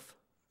need both.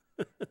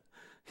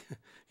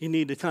 You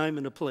need a time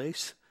and a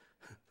place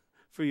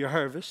for your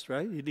harvest,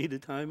 right? You need a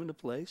time and a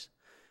place.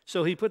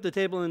 So he put the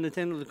table in the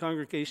tent of the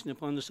congregation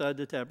upon the side of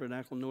the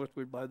tabernacle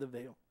northward by the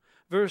veil.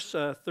 Verse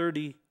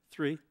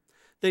 33.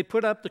 They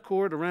put up the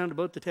court around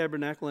about the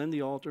tabernacle and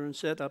the altar and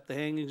set up the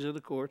hangings of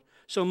the court.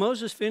 So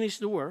Moses finished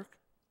the work.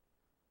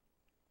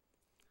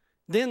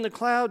 Then the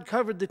cloud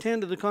covered the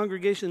tent of the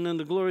congregation, and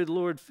the glory of the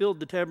Lord filled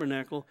the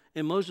tabernacle.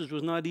 And Moses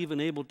was not even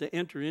able to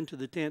enter into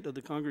the tent of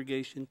the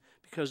congregation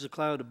because the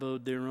cloud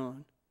abode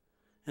thereon.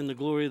 And the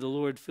glory of the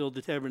Lord filled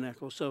the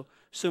tabernacle. So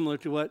similar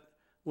to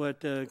what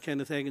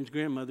Kenneth Hagin's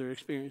grandmother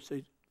experienced.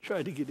 They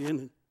tried to get in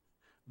and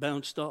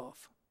bounced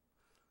off.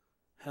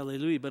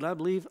 Hallelujah. But I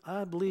believe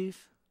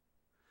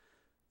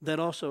that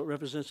also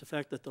represents the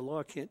fact that the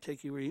law can't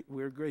take you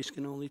where grace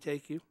can only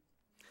take you.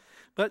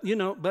 But,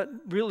 but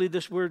really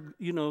this word,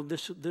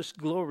 this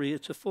glory,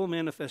 it's a full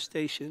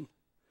manifestation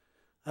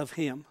of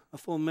him, a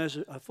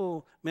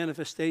full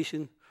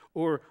manifestation,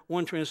 or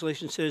one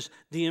translation says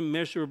the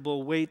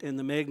immeasurable weight and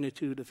the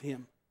magnitude of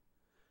him.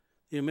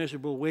 The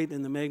immeasurable weight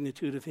and the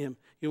magnitude of him.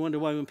 You wonder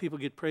why when people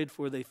get prayed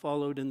for, they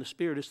followed in the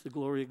Spirit. It's the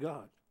glory of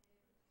God.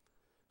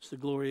 It's the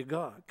glory of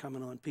God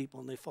coming on people,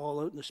 and they fall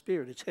out in the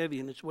Spirit. It's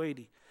heavy and it's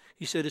weighty.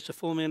 He said it's a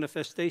full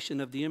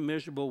manifestation of the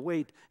immeasurable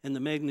weight and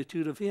the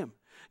magnitude of him.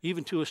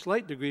 Even to a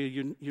slight degree,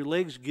 your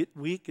legs get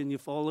weak and you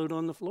fall out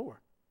on the floor.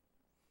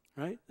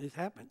 Right? It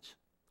happens.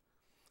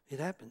 It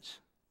happens.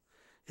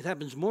 It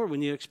happens more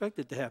when you expect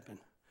it to happen.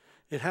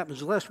 It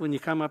happens less when you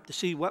come up to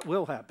see what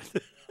will happen.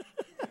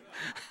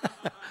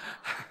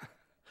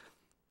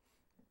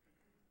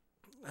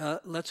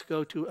 Let's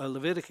go to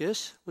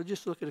Leviticus. We'll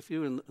just look at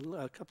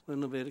a couple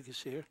in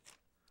Leviticus here.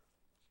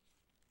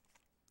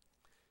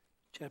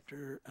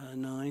 Chapter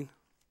 9.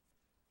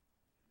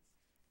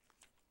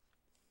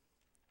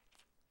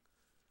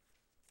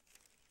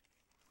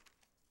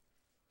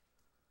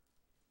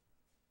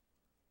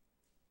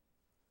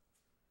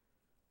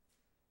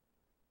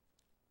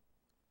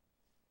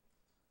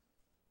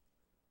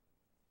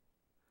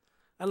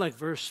 I like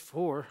verse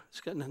 4. It's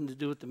got nothing to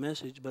do with the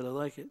message, but I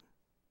like it.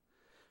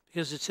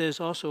 Because it says,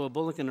 also a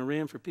bullock and a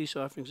ram for peace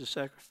offerings of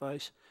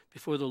sacrifice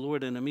before the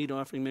Lord, and a meat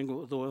offering mingled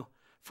with oil.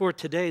 For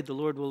today the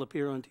Lord will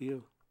appear unto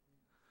you.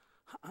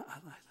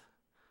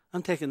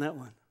 I'm taking that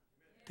one.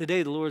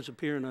 Today the Lord's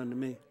appearing unto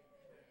me.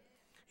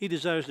 He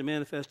desires to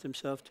manifest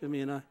himself to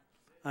me, and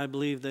I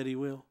believe that he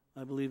will.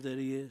 I believe that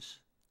he is.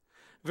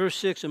 Verse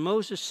 6, and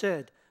Moses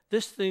said,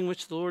 this thing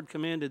which the Lord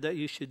commanded that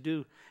you should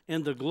do,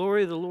 and the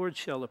glory of the Lord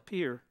shall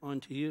appear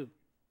unto you.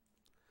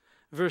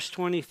 Verse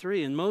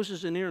 23, and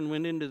Moses and Aaron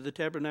went into the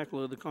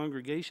tabernacle of the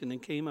congregation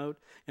and came out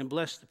and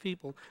blessed the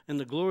people, and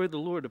the glory of the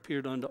Lord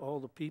appeared unto all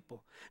the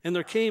people. And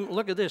there came,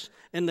 look at this,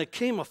 and there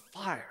came a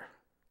fire.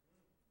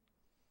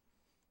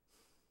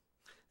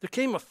 There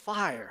came a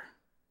fire.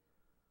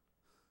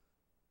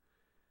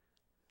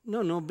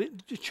 No, but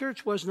the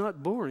church was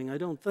not boring, I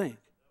don't think.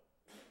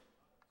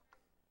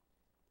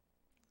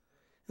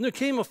 And there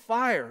came a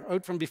fire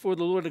out from before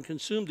the Lord and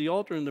consumed the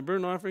altar and the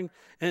burnt offering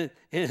and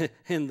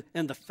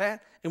the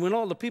fat. And when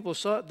all the people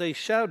saw it, they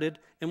shouted.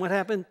 And what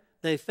happened?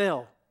 They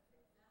fell.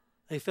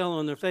 They fell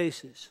on their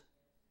faces.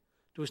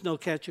 There was no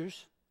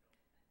catchers.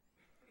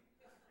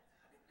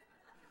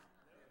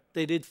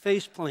 They did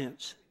face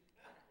plants.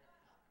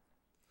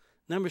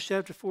 Numbers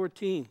chapter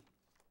 14.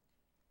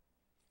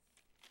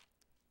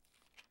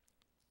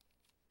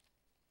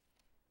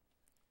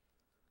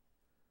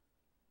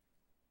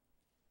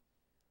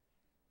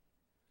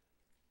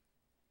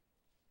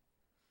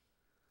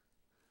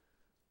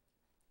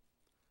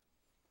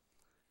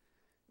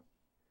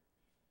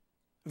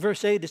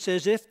 Verse 8, it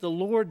says, if the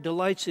Lord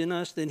delights in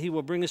us, then he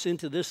will bring us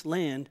into this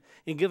land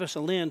and give us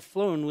a land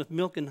flowing with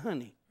milk and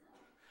honey.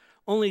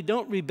 Only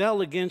don't rebel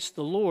against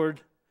the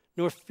Lord,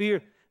 neither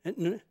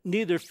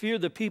fear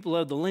the people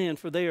of the land,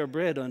 for they are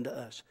bread unto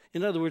us.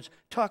 In other words,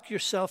 talk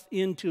yourself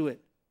into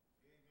it.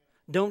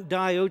 Don't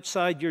die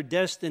outside your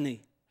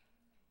destiny.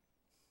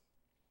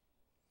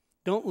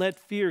 Don't let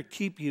fear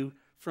keep you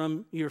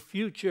from your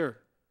future.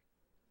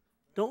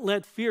 Don't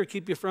let fear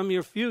keep you from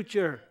your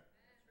future.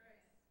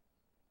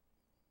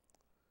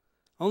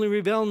 Only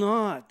rebel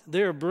not.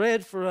 They are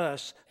bread for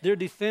us. Their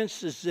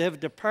defenses have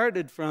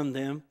departed from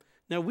them.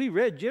 Now, we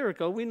read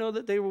Jericho. We know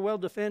that they were well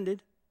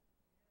defended.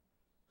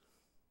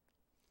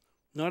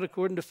 Not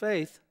according to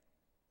faith.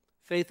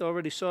 Faith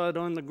already saw it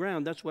on the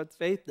ground. That's what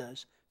faith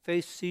does.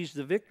 Faith sees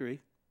the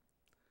victory.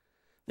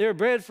 They are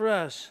bread for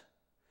us,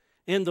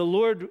 and the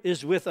Lord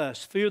is with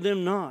us. Fear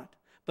them not.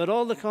 But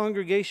all the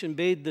congregation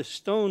bade the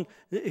stone.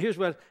 Here's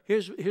why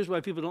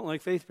people don't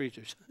like faith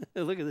preachers.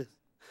 Look at this.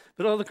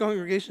 But all the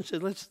congregation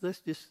said, let's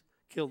just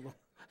kill them.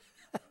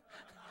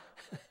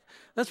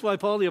 That's why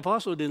Paul the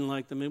Apostle didn't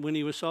like them when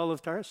he was Saul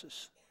of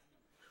Tarsus.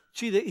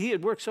 See, he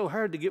had worked so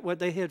hard to get what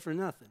they had for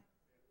nothing.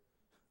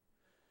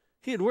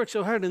 He had worked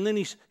so hard, and then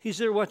he's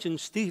there watching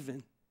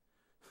Stephen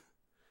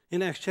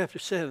in Acts chapter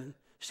 7.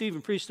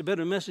 Stephen preached a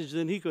better message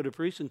than he could have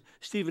preached, and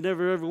Stephen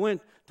never ever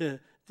went to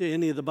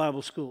any of the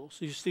Bible schools.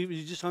 He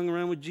just hung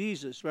around with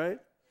Jesus, right?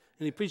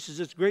 And he preaches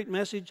this great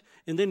message,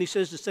 and then he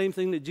says the same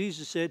thing that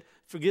Jesus said,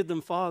 forgive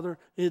them, Father,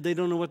 they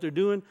don't know what they're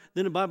doing.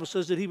 Then the Bible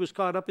says that he was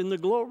caught up in the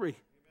glory. Amen.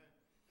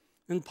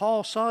 And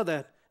Paul saw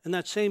that, and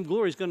that same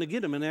glory is going to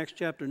get him in Acts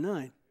chapter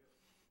 9.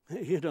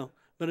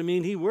 But I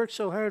mean, he worked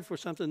so hard for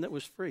something that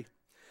was free.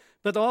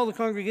 But all the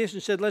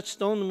congregation said, let's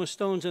stone them with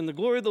stones, and the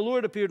glory of the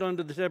Lord appeared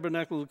unto the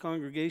tabernacle of the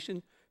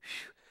congregation.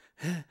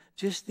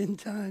 Just in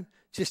time,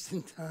 just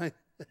in time.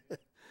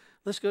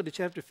 Let's go to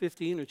chapter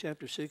 15 or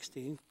chapter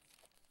 16.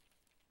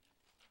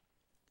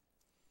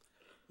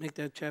 Make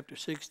that chapter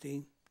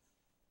 16,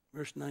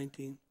 verse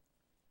 19.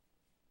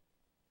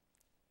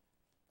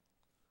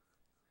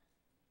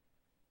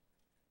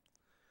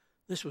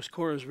 This was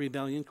Korah's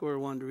rebellion. Korah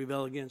wanted to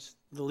rebel against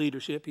the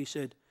leadership. He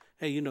said,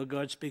 hey, you know,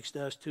 God speaks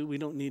to us too. We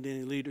don't need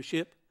any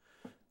leadership.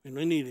 We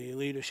don't need any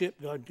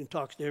leadership. God can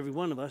talk to every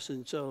one of us.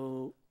 And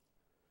so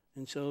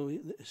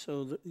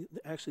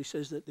actually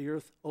says that the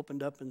earth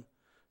opened up and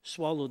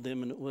swallowed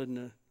them, and it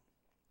wasn't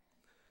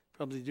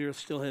probably the earth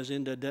still has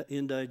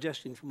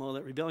indigestion from all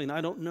that rebellion. I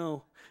don't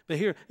know. But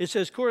here it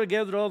says, Korah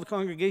gathered all the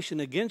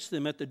congregation against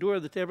them at the door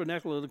of the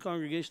tabernacle of the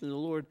congregation of the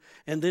Lord,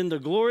 and then the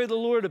glory of the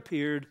Lord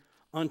appeared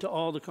unto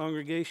all the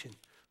congregation.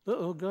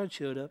 God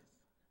showed up.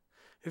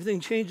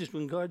 Everything changes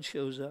when God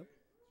shows up.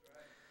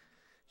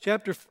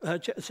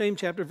 Same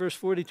chapter, verse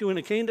 42. And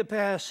it came to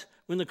pass,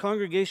 when the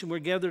congregation were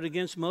gathered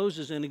against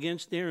Moses and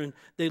against Aaron,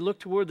 they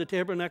looked toward the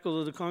tabernacle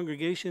of the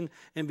congregation,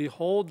 and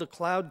behold, the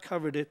cloud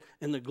covered it,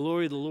 and the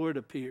glory of the Lord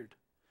appeared.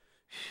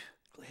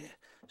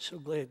 So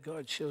glad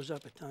God shows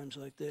up at times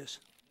like this.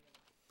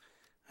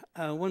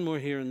 One more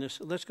here in this.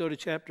 Let's go to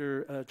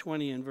chapter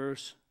 20 and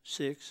verse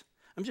 6.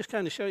 I'm just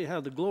kind of show you how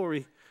the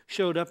glory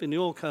showed up in the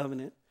old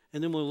covenant,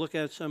 and then we'll look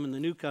at some in the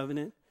new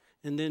covenant,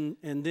 and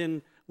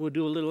then we'll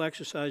do a little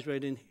exercise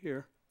right in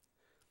here.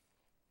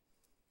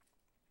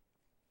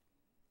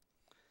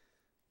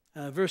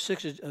 Verse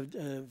 6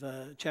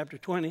 of chapter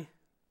 20. It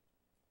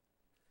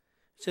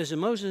says, and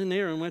Moses and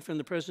Aaron went from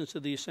the presence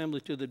of the assembly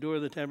to the door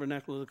of the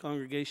tabernacle of the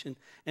congregation,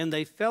 and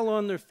they fell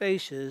on their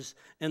faces,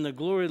 and the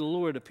glory of the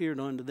Lord appeared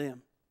unto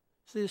them.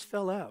 So they just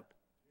fell out.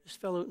 Just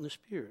fell out in the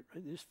spirit,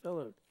 right? They just fell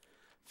out.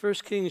 1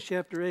 Kings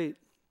chapter 8.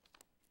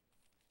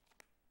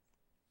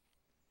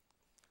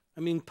 I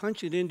mean,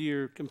 punch it into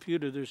your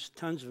computer. There's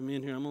tons of them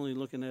in here. I'm only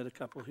looking at a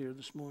couple here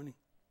this morning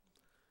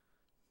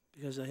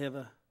because I have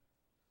a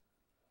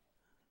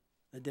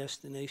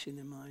destination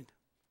in mind.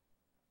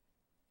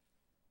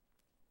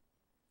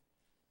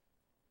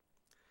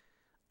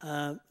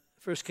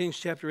 1 Kings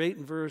chapter 8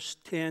 and verse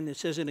 10, it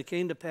says, and it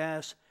came to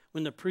pass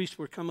when the priests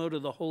were come out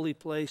of the holy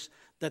place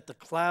that the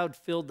cloud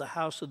filled the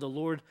house of the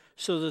Lord,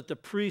 so that the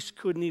priests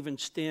couldn't even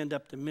stand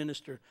up to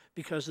minister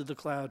because of the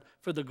cloud,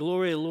 for the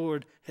glory of the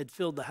Lord had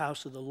filled the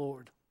house of the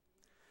Lord.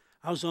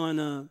 I was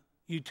on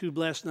YouTube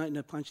last night, and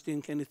I punched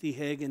in Kenneth E.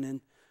 Hagin,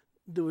 and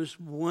there was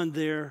one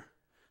there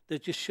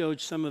that just showed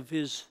some of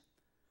his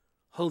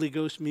Holy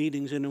Ghost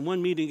meetings. And in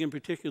one meeting in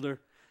particular,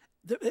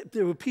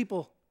 there were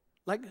people,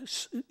 like,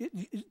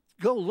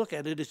 go look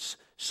at it. It's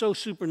so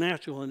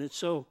supernatural, and it's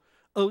so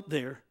out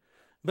there.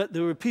 But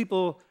there were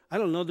people, I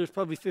don't know, there's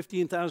probably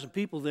 15,000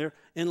 people there,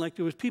 and like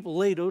there was people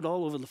laid out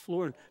all over the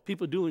floor, and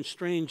people doing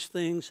strange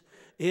things,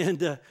 and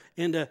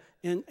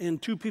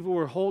two people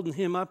were holding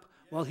him up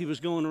while he was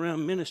going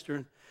around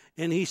ministering,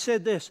 and he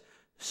said this,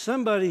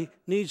 somebody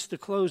needs to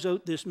close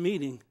out this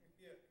meeting.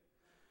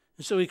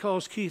 And so he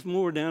calls Keith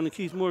Moore down, and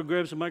Keith Moore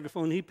grabs the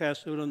microphone, and he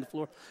passed out on the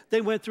floor.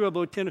 They went through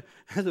about 10,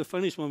 the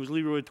funniest one was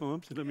Leroy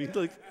Thompson. I mean,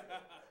 like,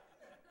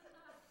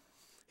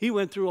 he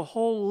went through a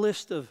whole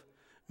list of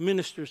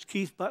ministers,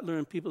 Keith Butler,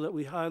 and people that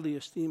we highly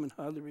esteem and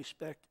highly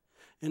respect,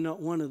 and not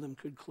one of them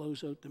could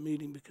close out the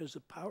meeting because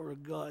the power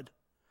of God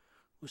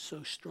was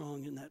so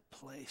strong in that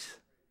place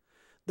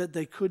that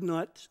they could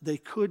not,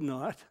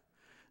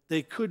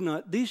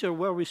 these are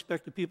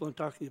well-respected people I'm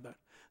talking about,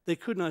 they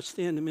could not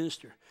stand to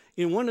minister.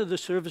 In one of the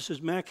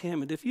services, Mac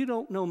Hammond, if you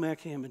don't know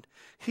Mac Hammond,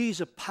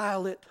 he's a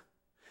pilot,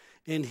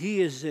 and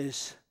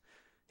he's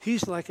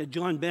like a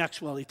John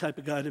Maxwell-y type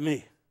of guy to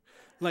me.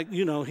 Like,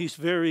 you know, he's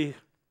very,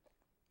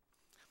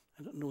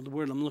 I don't know the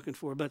word I'm looking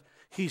for, but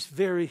he's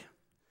very,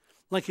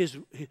 like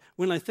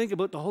when I think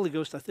about the Holy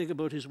Ghost, I think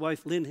about his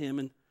wife, Lynn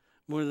Hammond,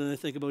 more than I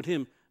think about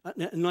him.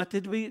 Not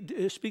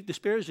to speak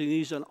disparagingly,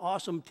 he's an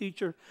awesome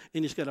teacher,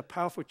 and he's got a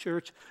powerful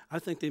church. I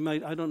think they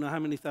might, I don't know how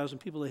many thousand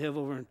people they have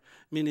over in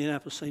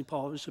Minneapolis, St.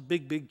 Paul. It's a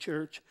big, big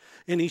church,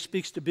 and he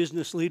speaks to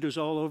business leaders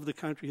all over the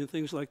country and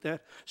things like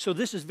that. So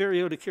this is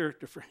very out of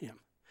character for him.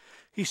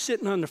 He's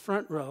sitting on the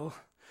front row,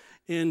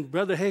 and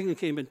Brother Hagin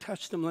came and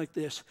touched him like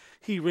this.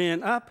 He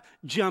ran up,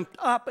 jumped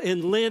up,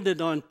 and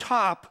landed on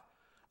top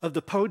of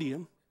the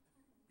podium,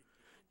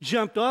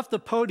 jumped off the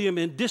podium,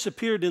 and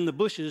disappeared in the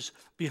bushes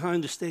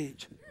behind the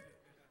stage.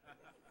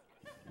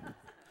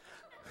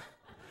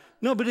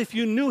 No, but if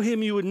you knew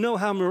him, you would know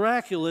how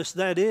miraculous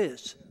that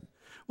is.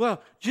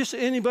 Well, just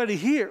anybody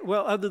here,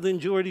 well, other than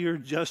Jordy or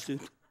Justin.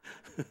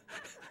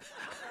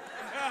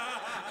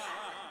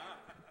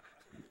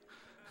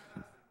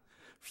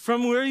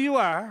 From where you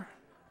are,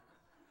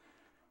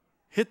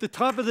 hit the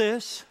top of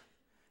this,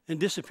 and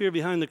disappear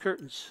behind the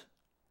curtains.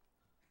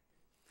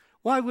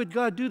 Why would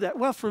God do that?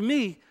 Well, for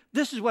me,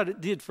 this is what it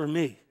did for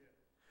me.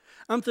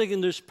 I'm thinking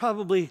there's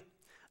probably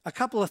a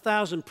couple of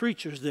thousand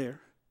preachers there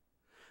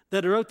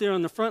that are out there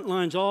on the front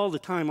lines all the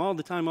time.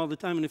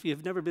 And if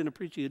you've never been a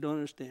preacher, you don't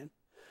understand.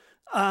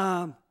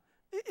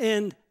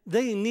 And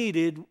they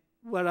needed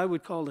what I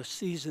would call a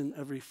season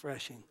of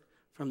refreshing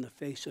from the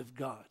face of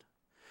God.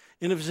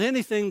 And if there's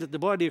anything that the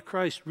body of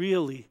Christ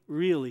really,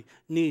 really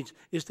needs,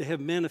 is to have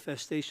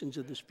manifestations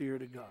of the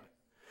Spirit of God.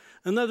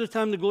 Another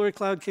time the glory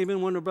cloud came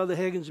in one of Brother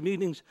Hagin's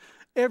meetings,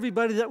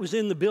 everybody that was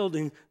in the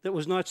building that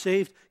was not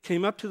saved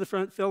came up to the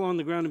front, fell on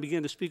the ground, and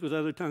began to speak with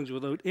other tongues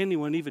without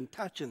anyone even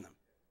touching them.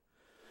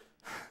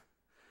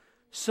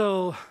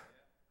 So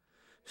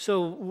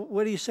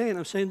what are you saying?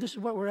 I'm saying this is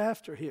what we're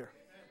after here.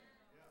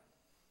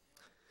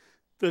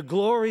 The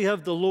glory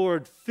of the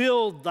Lord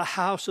filled the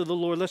house of the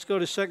Lord. Let's go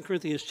to 2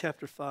 Corinthians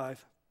chapter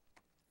 5.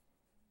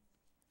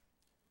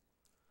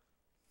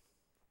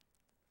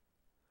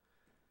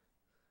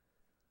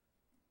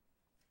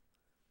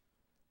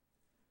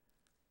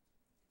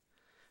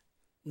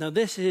 Now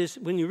this is,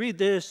 when you read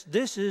this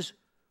is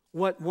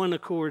what one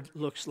accord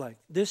looks like.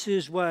 This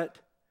is what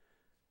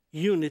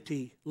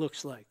unity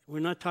looks like. We're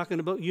not talking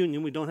about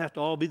union. We don't have to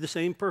all be the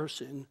same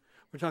person.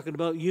 We're talking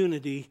about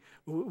unity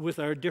with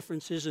our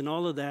differences and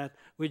all of that.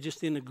 We're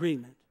just in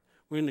agreement.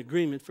 We're in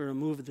agreement for a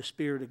move of the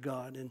Spirit of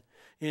God.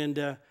 And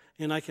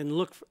I can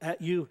look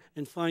at you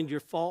and find your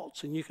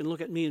faults, and you can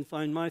look at me and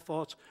find my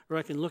faults, or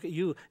I can look at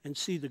you and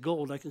see the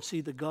gold. I can see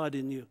the God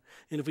in you.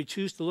 And if we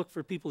choose to look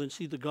for people and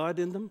see the God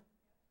in them,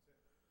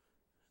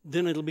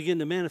 then it'll begin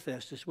to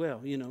manifest as well,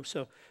 you know.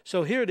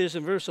 So here it is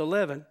in verse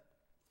 11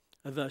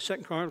 of 2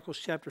 Chronicles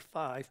chapter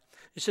 5.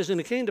 It says, "And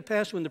it came to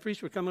pass when the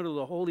priests were come out of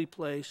the holy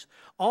place,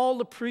 all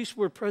the priests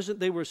were present,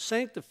 they were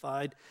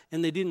sanctified,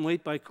 and they didn't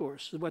wait by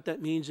course." So what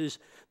that means is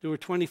there were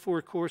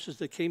 24 courses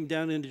that came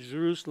down into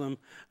Jerusalem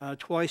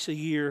twice a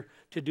year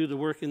to do the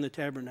work in the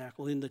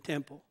tabernacle, in the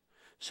temple.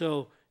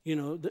 So, you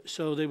know,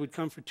 so they would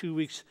come for 2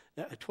 weeks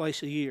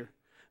twice a year.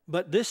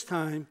 But this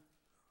time,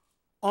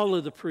 all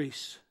of the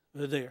priests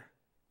are there.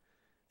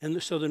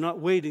 And so they're not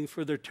waiting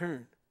for their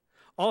turn.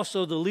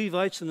 Also the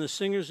Levites and the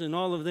singers and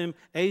all of them,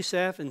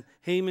 Asaph and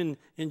Haman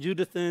and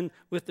Jeduthun,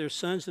 with their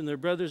sons and their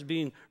brothers,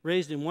 being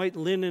raised in white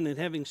linen and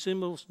having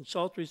cymbals and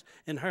psalteries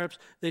and harps,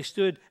 they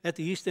stood at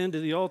the east end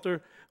of the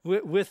altar,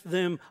 with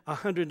them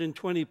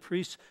 120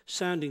 priests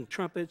sounding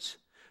trumpets.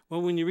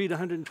 Well, when you read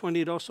 120,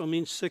 it also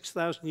means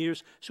 6,000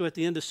 years. So at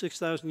the end of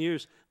 6,000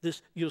 years,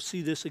 you'll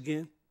see this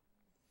again.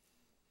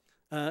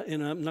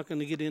 And I'm not going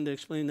to get into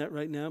explaining that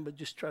right now, but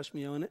just trust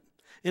me on it.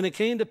 "And it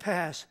came to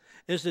pass,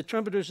 as the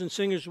trumpeters and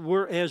singers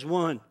were as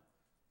one."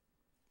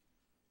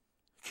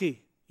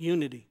 Key,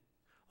 unity.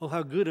 Oh,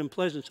 how good and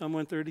pleasant, Psalm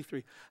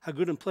 133, how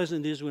good and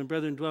pleasant it is when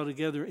brethren dwell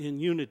together in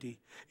unity.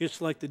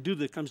 It's like the dew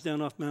that comes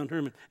down off Mount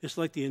Hermon. It's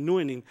like the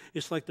anointing.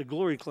 It's like the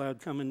glory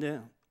cloud coming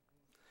down.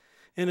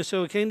 "And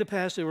so it came to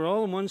pass, they were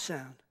all in one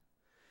sound.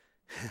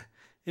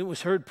 It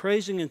was heard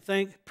praising and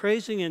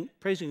thanking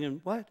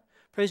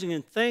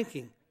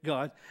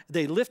God.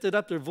 They lifted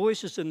up their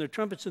voices and their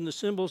trumpets and the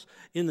cymbals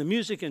in the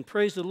music and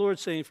praised the Lord,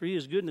 saying, for he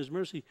is good and his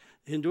mercy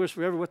endures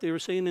forever." What they were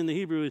saying in the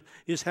Hebrew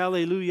is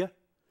hallelujah,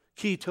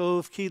 ki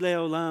tov, ki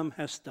leolam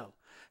hasto.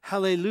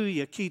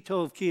 Hallelujah, ki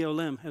tov, ki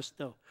olam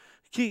hasto.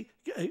 Ki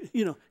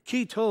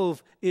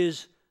tov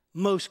is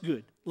most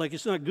good. Like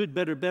it's not good,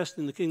 better, best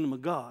in the kingdom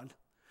of God.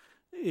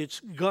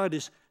 God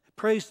is,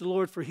 praise the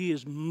Lord, for he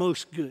is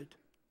most good.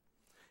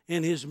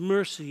 And his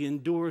mercy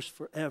endures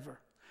forever.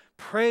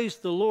 Praise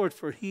the Lord,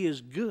 for he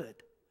is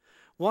good.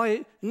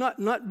 Why?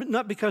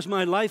 Not because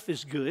my life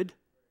is good.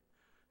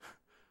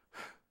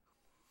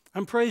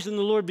 I'm praising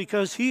the Lord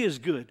because he is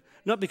good,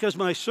 not because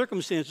my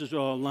circumstances are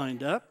all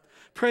lined up.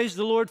 Praise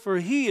the Lord, for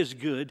he is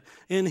good,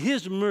 and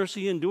his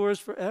mercy endures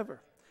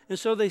forever. And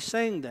so they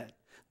sang that.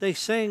 They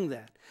sang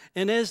that.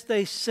 And as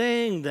they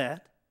sang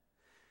that,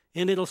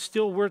 and it'll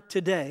still work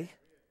today,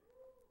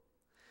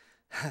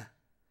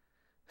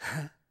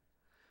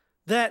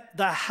 that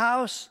the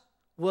house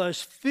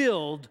was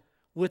filled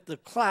with the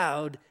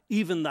cloud,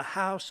 even the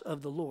house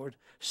of the Lord,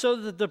 so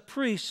that the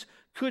priests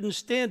couldn't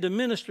stand to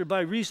minister by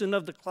reason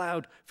of the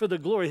cloud, for the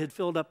glory had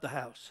filled up the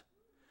house.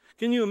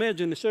 Can you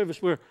imagine a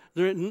service where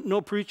there ain't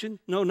no preaching,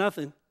 no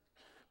nothing?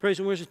 Praise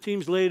and worship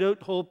team's laid out,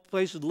 the whole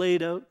place is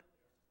laid out.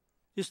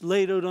 Just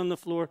laid out on the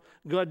floor,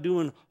 God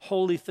doing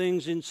holy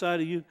things inside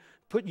of you,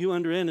 put you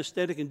under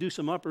anesthetic and do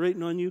some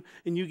operating on you,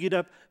 and you get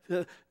up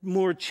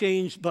more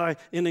changed by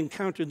an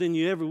encounter than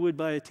you ever would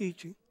by a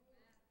teaching.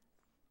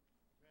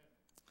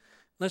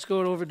 Let's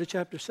go over to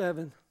chapter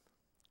 7.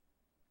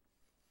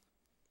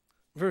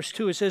 Verse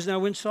 2, it says,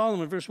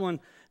 verse 1,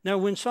 now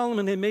when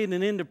Solomon had made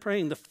an end of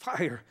praying, the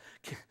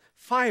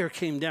fire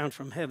came down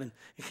from heaven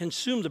and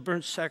consumed the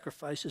burnt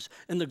sacrifices,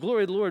 and the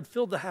glory of the Lord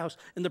filled the house,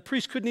 and the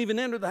priest couldn't even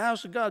enter the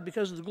house of God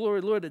because the glory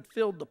of the Lord had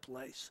filled the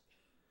place.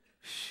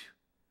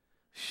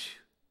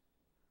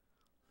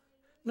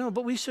 No,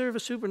 but we serve a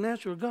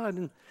supernatural God,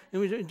 and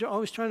we're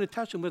always trying to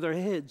touch him with our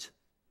heads,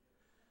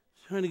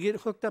 trying to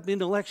get hooked up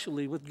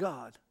intellectually with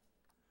God.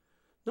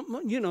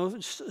 You know,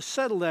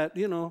 settle that.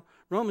 You know,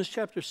 Romans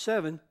chapter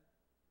 7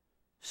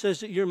 says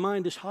that your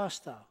mind is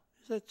hostile.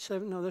 Is that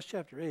 7? No, that's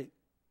chapter 8. It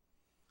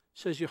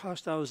says your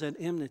hostile is at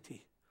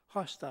enmity,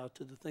 hostile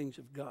to the things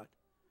of God.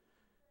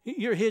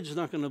 Your head's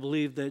not going to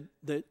believe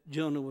that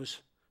Jonah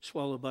was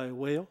swallowed by a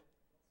whale.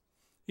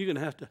 You're going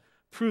to have to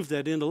prove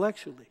that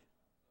intellectually.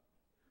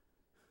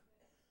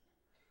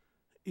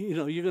 You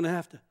know, you're going to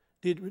have to.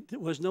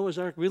 Was Noah's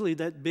Ark really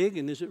that big,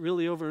 and is it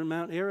really over in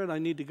Mount Ararat? I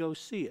need to go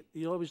see it.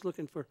 You're always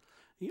looking for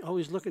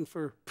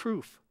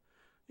proof.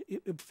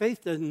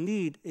 Faith doesn't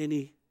need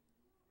any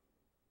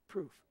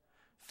proof.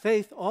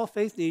 All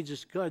faith needs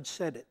is God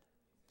said it.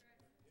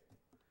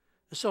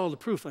 That's all the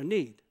proof I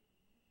need.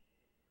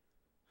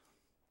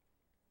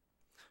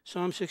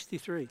 Psalm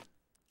 63.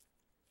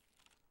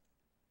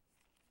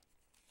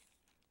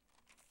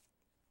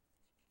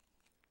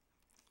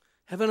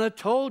 Haven't I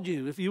told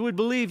you, if you would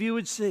believe, you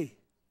would see?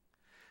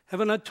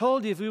 Haven't I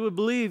told you, if you would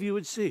believe, you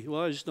would see?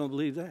 Well, I just don't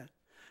believe that.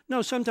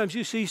 No, sometimes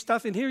you see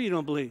stuff in here you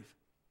don't believe.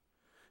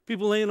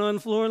 People laying on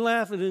the floor and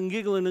laughing and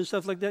giggling and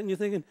stuff like that, and you're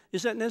thinking,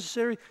 is that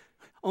necessary?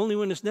 Only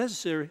when it's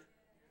necessary.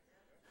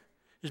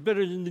 It's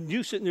better than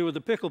you sitting there with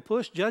a pickle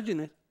push judging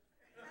it.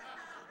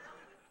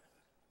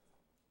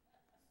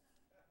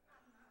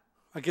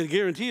 I can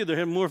guarantee you they're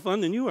having more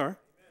fun than you are.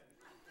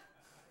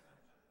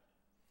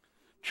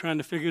 Trying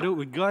to figure it out,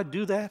 would God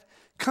do that?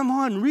 Come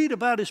on, read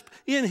about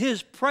in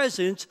his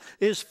presence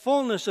is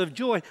fullness of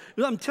joy.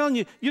 I'm telling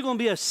you, you're going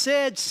to be a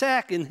sad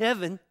sack in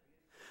heaven.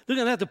 They're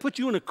going to have to put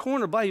you in a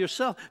corner by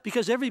yourself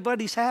because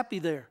everybody's happy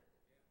there.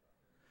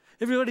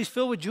 Everybody's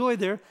filled with joy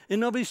there,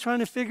 and nobody's trying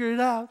to figure it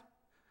out.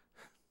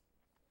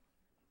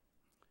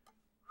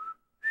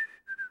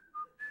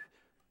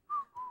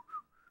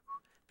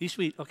 Be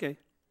sweet, okay.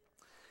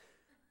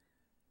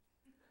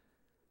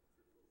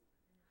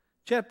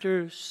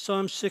 Chapter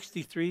Psalm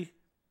 63,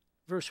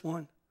 verse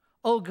 1.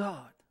 Oh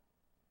God.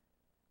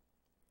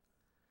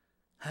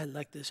 I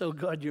like this. Oh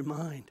God, you're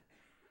mine.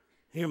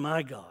 You're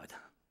my God.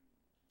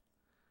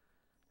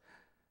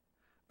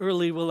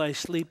 Early will I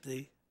sleep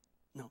thee.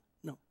 No.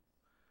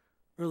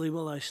 Early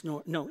will I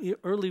snore. No,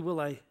 early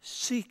will I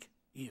seek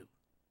you.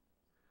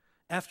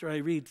 After I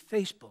read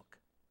Facebook.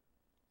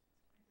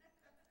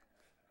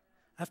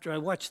 After I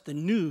watch the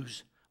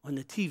news on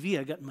the TV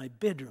I got in my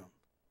bedroom.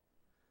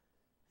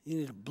 You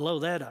need to blow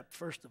that up,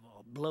 first of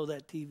all. Blow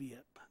that TV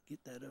up.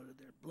 Get that out of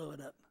there. Blow it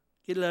up.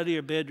 Get it out of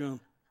your bedroom.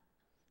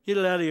 Get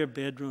it out of your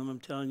bedroom, I'm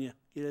telling you.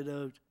 Get it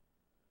out.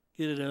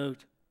 Get it out.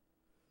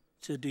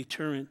 It's a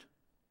deterrent.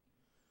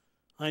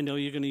 I know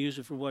you're going to use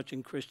it for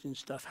watching Christian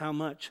stuff. How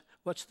much?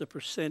 What's the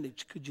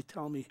percentage? Could you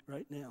tell me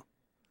right now?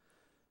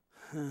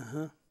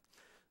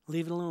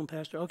 Leave it alone,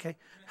 Pastor. Okay.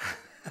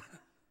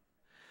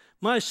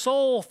 My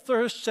soul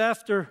thirsts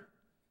after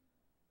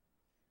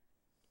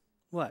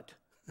what?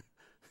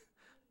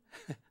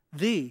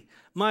 Thee.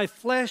 My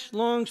flesh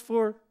longs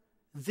for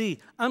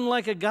thee. I'm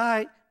like a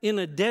guy in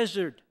a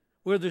desert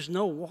where there's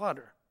no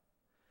water.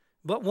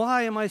 But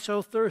why am I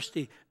so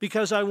thirsty?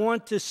 Because I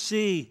want to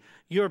see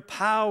your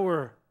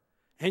power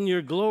and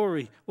your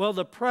glory. Well,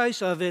 the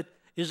price of it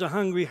is a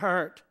hungry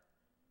heart.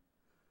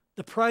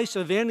 The price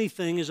of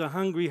anything is a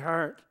hungry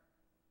heart.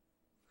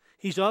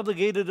 He's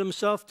obligated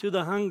himself to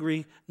the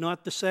hungry,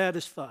 not the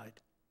satisfied.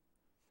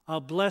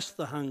 I'll bless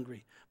the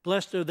hungry.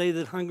 Blessed are they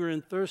that hunger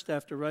and thirst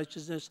after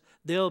righteousness.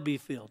 They'll be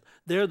filled.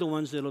 They're the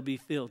ones that'll be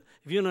filled.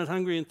 If you're not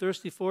hungry and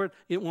thirsty for it,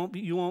 you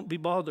won't be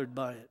bothered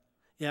by it.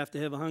 You have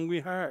to have a hungry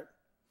heart.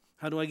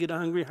 How do I get a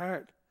hungry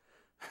heart?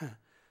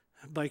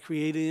 By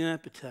creating an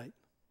appetite.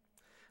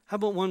 How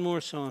about one more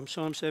psalm?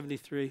 Psalm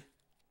 73,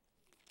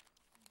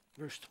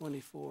 verse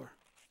 24.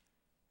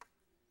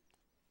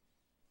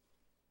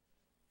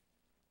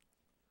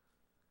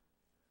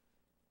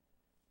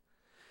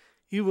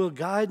 You will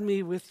guide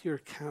me with your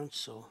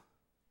counsel,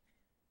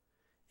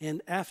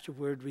 and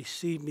afterward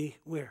receive me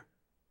where?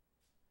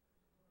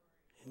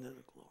 Into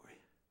the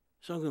glory.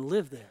 So I'm going to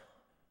live there.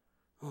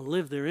 I'm going to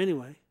live there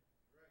anyway.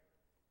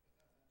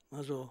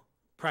 Might as well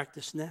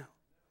practice now.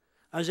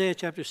 Isaiah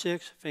chapter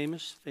 6,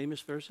 famous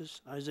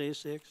verses. Isaiah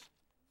 6.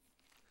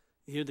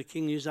 You hear the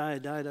king Uzziah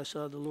died, I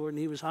saw the Lord, and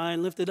he was high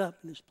and lifted up,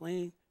 and his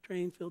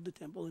train filled the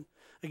temple. And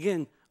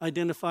again,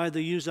 identify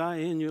the Uzziah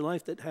in your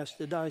life that has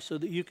to die so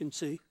that you can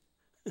see.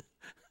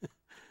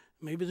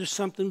 Maybe there's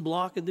something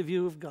blocking the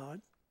view of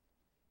God.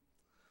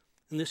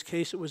 In this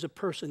case, it was a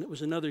person. It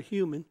was another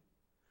human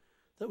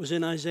that was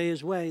in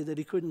Isaiah's way, that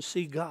he couldn't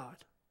see God.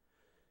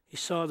 He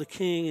saw the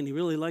king, and he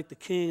really liked the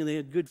king, and they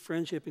had good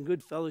friendship and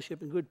good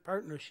fellowship and good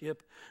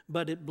partnership,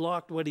 but it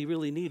blocked what he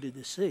really needed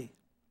to see.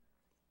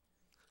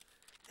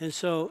 And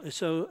so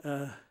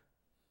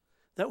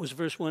that was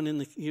verse 1 in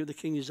the year the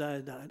king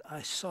Uzziah died.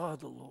 I saw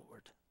the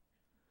Lord.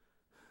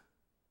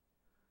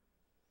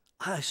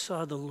 I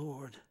saw the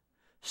Lord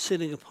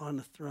sitting upon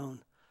the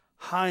throne,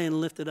 high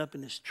and lifted up,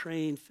 and his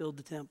train filled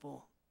the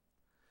temple.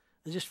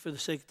 And just for the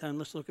sake of time,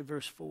 let's look at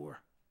verse 4.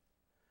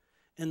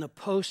 And the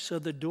posts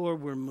of the door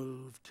were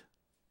moved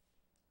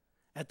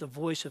at the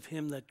voice of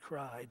him that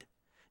cried,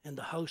 and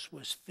the house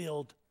was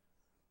filled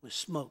with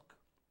smoke.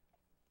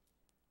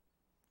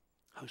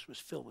 The house was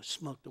filled with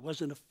smoke. There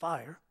wasn't a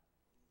fire,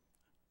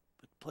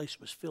 but the place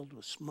was filled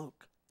with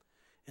smoke.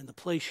 And the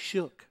place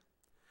shook.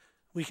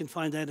 We can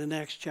find that in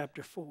Acts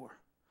chapter 4.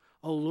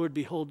 O Lord,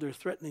 behold their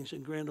threatenings,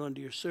 and grant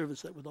unto your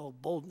servants that with all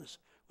boldness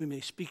we may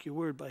speak your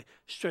word by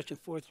stretching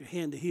forth your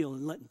hand to heal,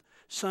 and letting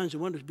signs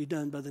and wonders be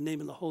done by the name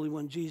of the Holy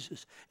One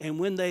Jesus. And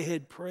when they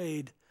had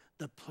prayed,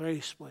 the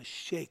place was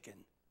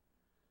shaken.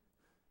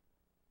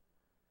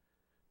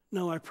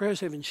 No, our prayers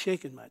haven't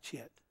shaken much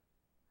yet,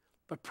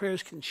 but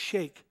prayers can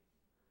shake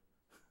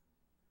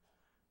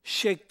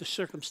the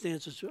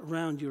circumstances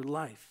around your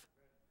life.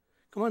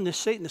 Come on, this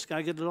Satanist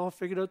guy got it all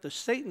figured out. The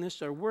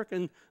Satanists are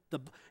working.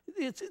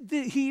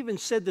 He even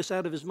said this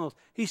out of his mouth.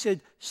 He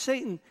said,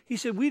 Satan, he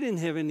said, we didn't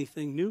have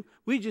anything new.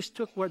 We just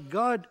took what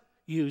God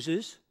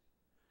uses,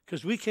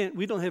 because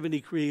we don't have any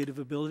creative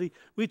ability.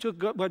 We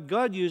took what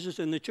God uses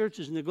and the church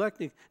is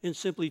neglecting and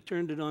simply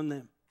turned it on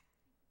them.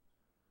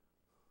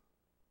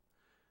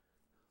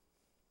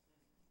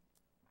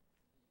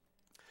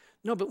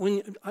 No, but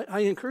I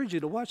encourage you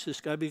to watch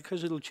this guy,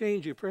 because it'll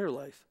change your prayer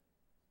life.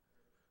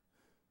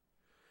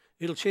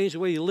 It'll change the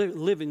way you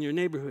live in your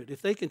neighborhood.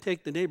 If they can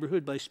take the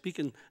neighborhood by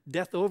speaking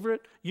death over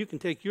it, you can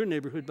take your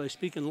neighborhood by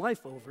speaking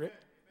life over it.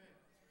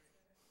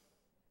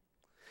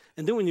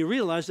 And then when you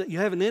realize that you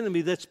have an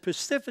enemy that's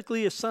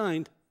specifically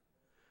assigned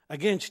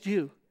against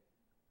you,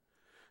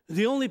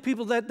 the only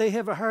people that they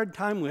have a hard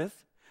time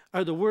with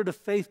are the word of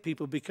faith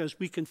people, because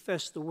we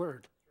confess the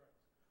word.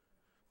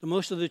 The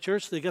most of the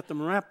church, they got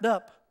them wrapped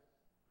up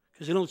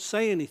because they don't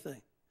say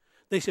anything.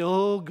 They say,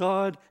 oh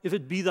God, if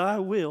it be thy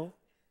will.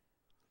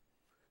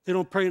 They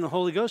don't pray in the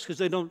Holy Ghost because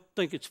they don't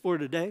think it's for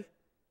today.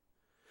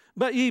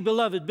 But ye,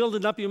 beloved,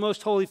 building up your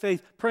most holy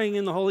faith, praying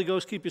in the Holy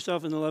Ghost, keep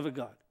yourself in the love of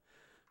God.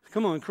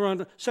 Come on,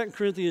 2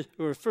 Corinthians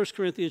or 1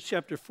 Corinthians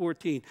chapter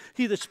 14.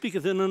 He that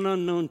speaketh in an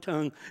unknown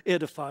tongue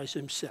edifies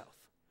himself.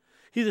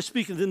 He that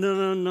speaketh in an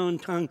unknown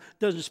tongue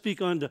doesn't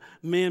speak unto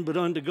man, but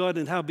unto God,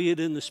 and howbeit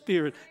in the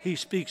Spirit he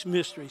speaks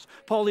mysteries.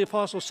 Paul the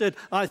Apostle said,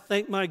 I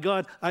thank my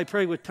God, I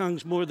pray with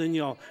tongues more than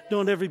y'all.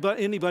 Don't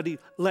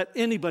let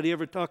anybody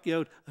ever talk you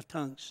out of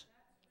tongues.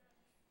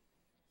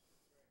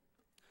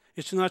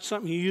 It's not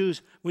something you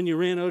use when you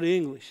ran out of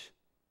English.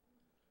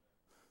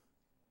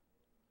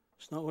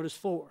 It's not what it's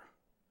for.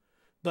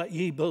 But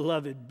ye,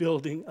 beloved,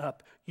 building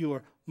up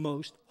your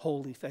most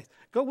holy faith.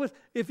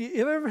 If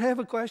you ever have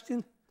a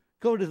question,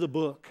 go to the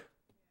book.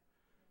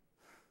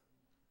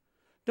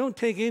 Don't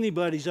take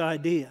anybody's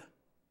idea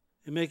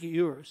and make it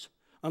yours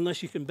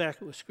unless you can back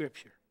it with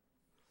Scripture.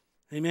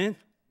 Amen?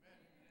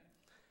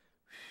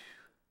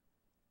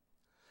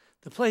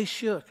 The place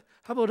shook.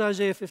 How about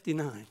Isaiah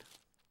 59?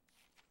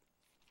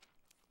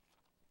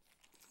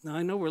 Now,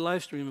 I know we're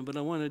live streaming, but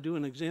I want to do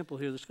an example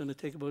here that's going to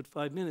take about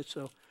 5 minutes.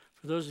 So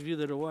for those of you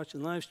that are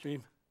watching live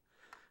stream,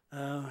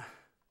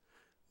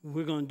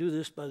 we're going to do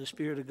this by the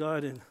Spirit of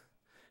God, and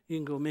you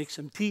can go make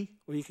some tea,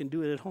 or you can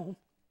do it at home,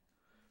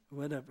 or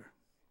whatever.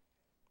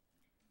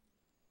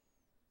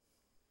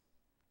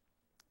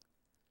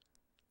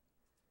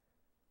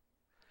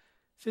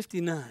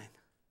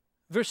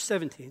 Verse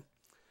 17.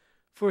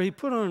 For he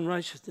put on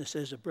righteousness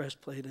as a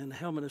breastplate and a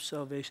helmet of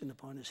salvation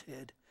upon his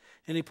head.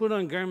 And he put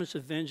on garments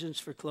of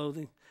vengeance for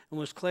clothing, and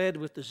was clad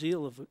with the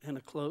zeal and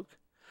a cloak.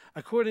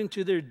 According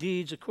to their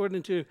deeds,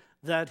 according to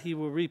that he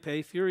will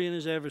repay fury in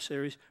his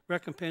adversaries,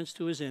 recompense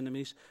to his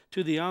enemies.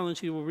 To the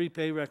islands he will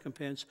repay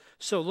recompense.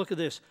 So look at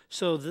this.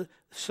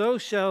 So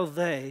shall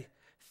they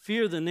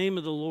fear the name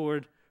of the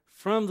Lord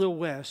from the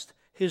west,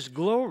 his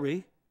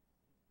glory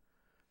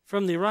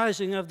from the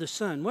rising of the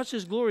sun. What's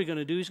his glory going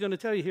to do? He's going to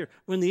tell you here.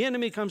 When the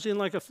enemy comes in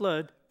like a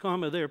flood,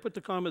 comma there, put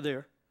the comma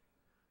there.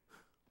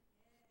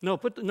 No,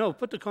 put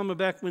the comma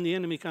back when the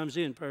enemy comes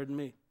in, pardon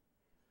me.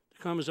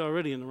 The comma's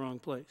already in the wrong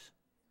place.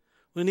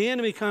 When the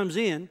enemy comes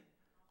in,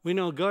 we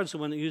know God's the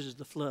one that uses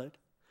the flood.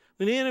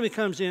 When the enemy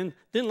comes in,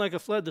 then like a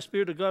flood, the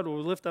Spirit of God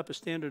will lift up a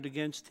standard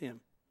against him.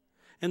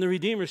 And the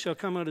Redeemer shall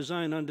come out of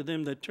Zion unto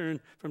them that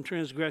turn from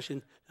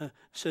transgression,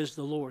 says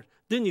the Lord.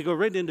 Then you go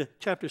right into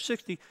chapter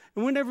 60.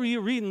 And whenever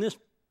you're reading this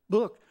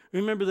book,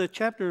 remember that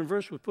chapter and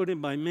verse was put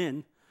in by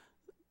men.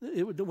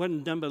 It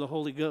wasn't done by the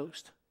Holy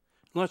Ghost.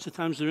 Lots of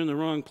times they're in the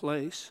wrong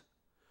place.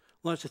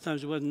 Lots of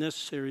times it wasn't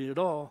necessary at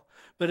all.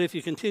 But if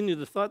you continue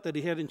the thought that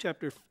he had in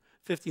chapter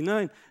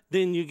 59,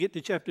 then you get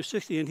to chapter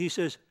 60, and he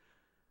says,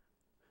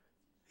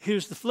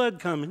 here's the flood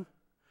coming.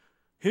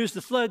 Here's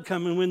the flood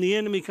coming when the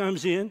enemy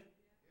comes in.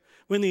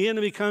 When the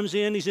enemy comes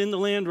in, he's in the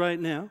land right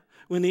now.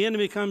 When the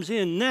enemy comes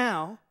in,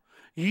 now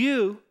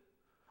you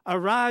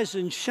arise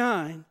and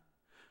shine.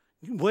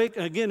 Wake,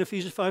 again,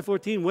 Ephesians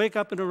 5:14, wake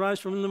up and arise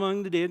from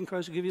among the dead, and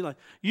Christ will give you life.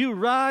 You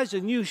rise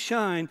and you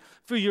shine,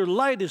 for your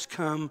light is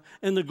come,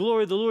 and the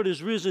glory of the Lord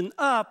is risen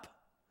up.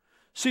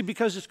 See,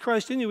 because it's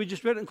Christ in you. We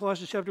just read it in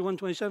Colossians chapter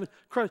 1:27.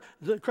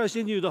 Christ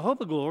in you, the hope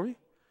of glory.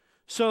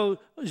 So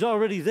he's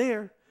already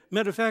there.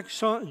 Matter of fact,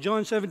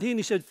 John 17,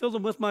 he said, fill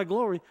them with my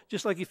glory,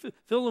 just like you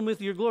fill them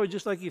with your glory,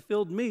 just like you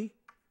filled me.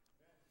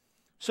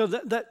 So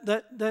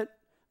that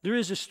there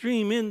is a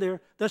stream in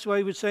there. That's why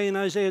he would say in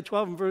Isaiah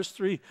 12 and verse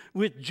 3,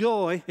 with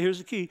joy, here's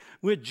the key,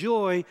 with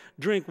joy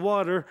drink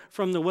water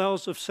from the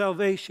wells of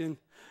salvation.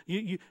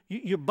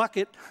 Your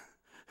bucket,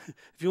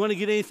 if you want to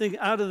get anything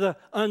out of the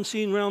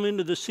unseen realm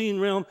into the seen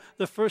realm,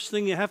 the first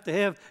thing you have to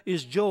have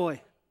is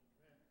joy.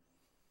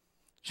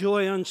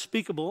 Joy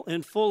unspeakable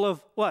and full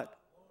of what?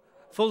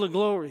 Full of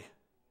glory.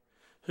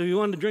 So if you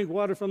want to drink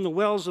water from the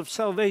wells of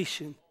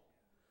salvation,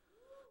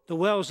 the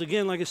wells,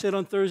 again, like I said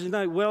on Thursday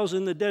night, wells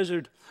in the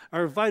desert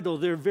are vital.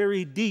 They're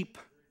very deep.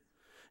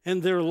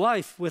 And their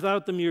life,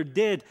 without them, you're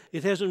dead.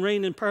 It hasn't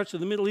rained in parts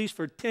of the Middle East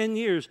for 10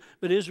 years,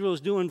 but Israel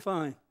is doing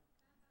fine.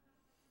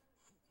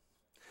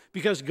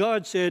 Because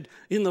God said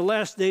in the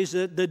last days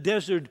that the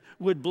desert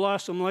would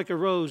blossom like a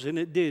rose, and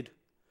it did.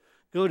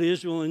 Go to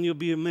Israel and you'll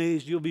be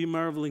amazed. You'll be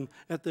marveling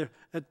at the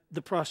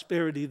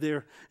prosperity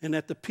there, and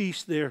at the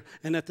peace there,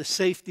 and at the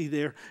safety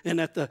there, and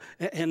at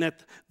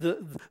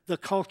the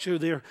culture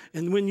there.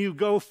 And when you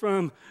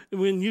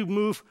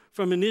move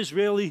from an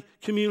Israeli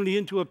community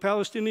into a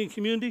Palestinian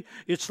community,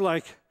 it's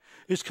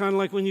kind of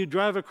like when you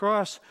drive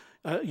across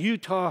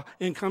Utah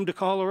and come to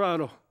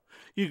Colorado.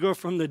 You go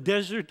from the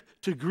desert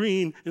to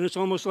green, and it's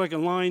almost like a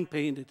line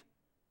painted.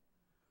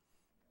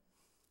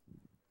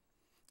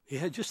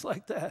 Yeah, just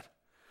like that.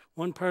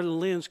 One part of the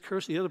land's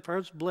cursed, the other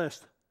part's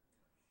blessed.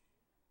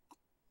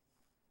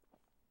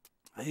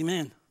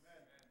 Amen.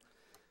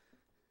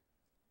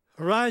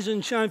 Arise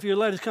and shine, for your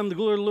light has come. The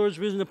glory of the Lord is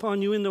risen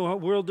upon you. In the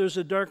world there's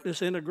a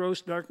darkness and a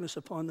gross darkness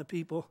upon the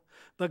people.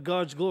 But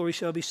God's glory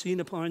shall be seen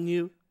upon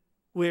you.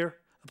 Where?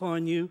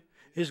 Upon you.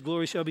 His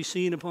glory shall be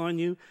seen upon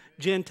you.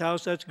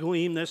 Gentiles, that's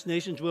goyim, that's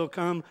nations, will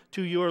come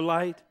to your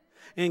light.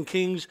 And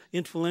kings,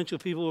 influential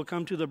people will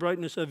come to the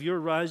brightness of your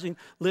rising.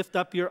 Lift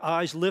up your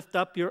eyes, lift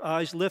up your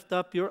eyes, lift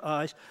up your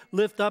eyes,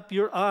 lift up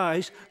your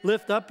eyes,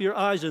 lift up your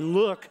eyes and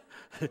look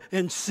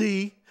and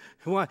see.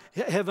 Why?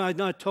 Have I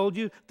not told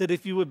you that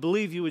if you would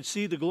believe, you would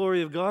see the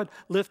glory of God?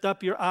 Lift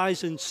up your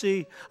eyes and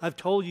see. I've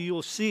told you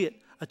you'll see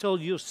it. I told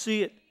you you'll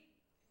see it.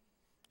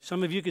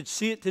 Some of you could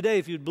see it today.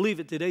 If you'd believe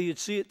it today, you'd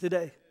see it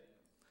today.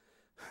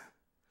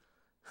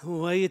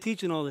 Why are you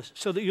teaching all this?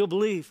 So that you'll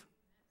believe.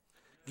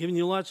 Giving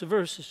you lots of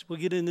verses. We'll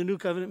get in the new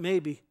covenant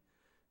maybe.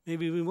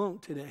 Maybe we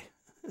won't today.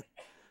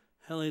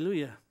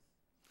 Hallelujah.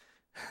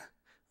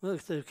 Well,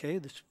 it's okay.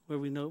 That's where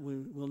we'll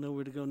know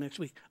where to go next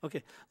week.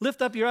 Okay.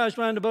 Lift up your eyes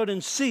round about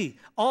and see.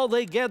 All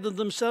they gather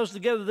themselves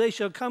together, they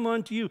shall come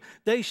unto you.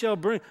 They shall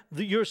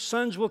your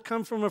sons will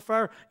come from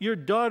afar. Your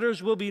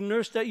daughters will be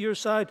nursed at your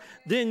side.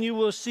 Then you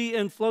will see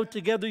and float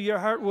together. Your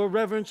heart will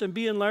reverence and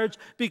be enlarged,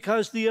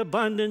 because the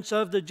abundance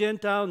of the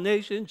Gentile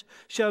nations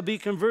shall be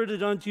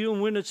converted unto you.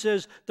 And when it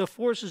says the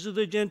forces of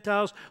the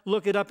Gentiles,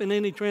 look it up in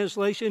any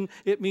translation.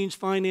 It means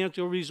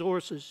financial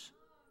resources.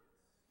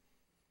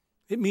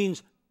 It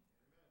means,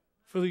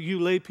 for you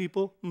lay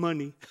people,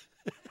 money.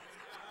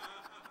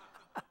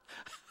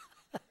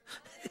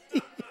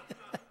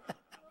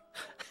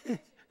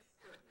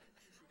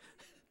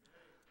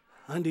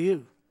 Unto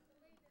you.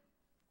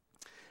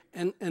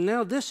 And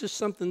now this is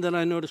something that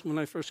I noticed when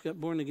I first got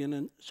born again,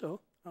 and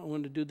so I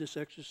wanted to do this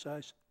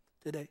exercise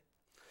today.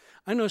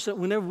 I noticed that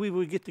whenever we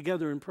would get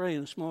together and pray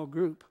in a small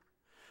group,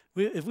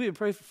 if we would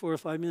pray for 4 or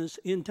 5 minutes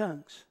in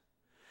tongues,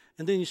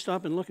 and then you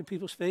stop and look at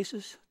people's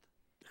faces,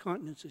 the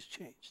countenance has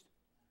changed.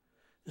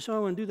 And so I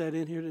want to do that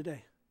in here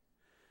today.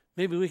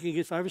 Maybe we can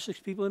get 5 or 6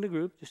 people in a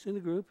group, just in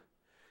a group,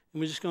 and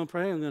we're just going to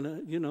pray. I'm going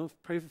to,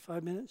 pray for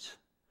 5 minutes.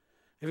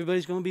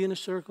 Everybody's going to be in a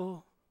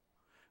circle.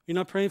 You're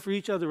not praying for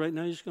each other right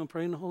now. You're just going to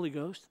pray in the Holy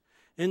Ghost.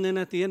 And then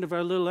at the end of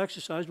our little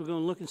exercise, we're going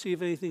to look and see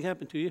if anything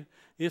happened to you.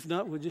 If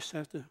not, we'll just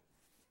have to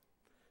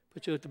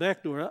put you at the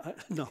back door.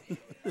 No.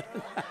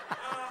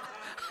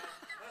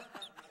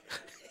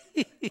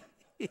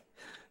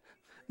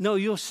 No,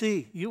 you'll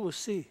see. You will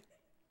see.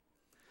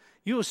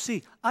 You will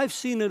see. I've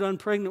seen it on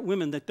pregnant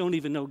women that don't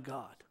even know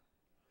God,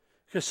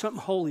 because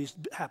something holy is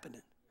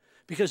happening,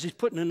 because he's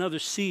putting another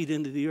seed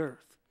into the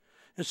earth.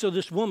 And so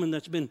this woman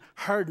that's been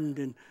hardened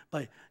and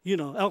by,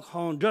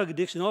 alcohol and drug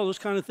addiction, all those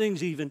kind of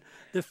things even,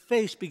 the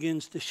face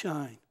begins to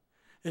shine,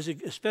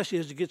 especially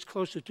as it gets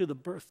closer to the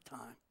birth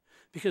time.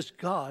 Because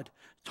God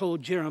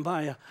told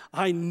Jeremiah,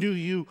 I knew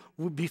you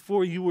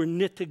before you were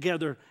knit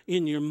together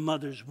in your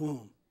mother's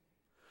womb.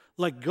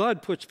 Like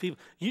God puts people,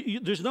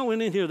 there's no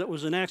one in here that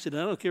was an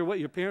accident. I don't care what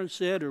your parents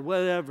said or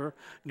whatever.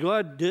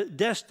 God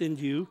destined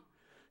you.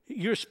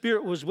 Your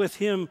spirit was with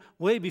him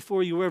way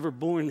before you were ever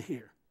born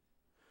here.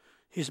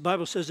 His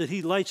Bible says that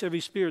he lights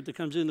every spirit that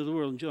comes into the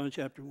world in John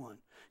chapter 1.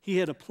 He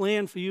had a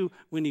plan for you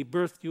when he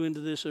birthed you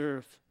into this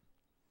earth.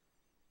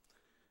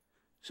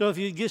 So if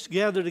you just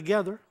gather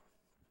together,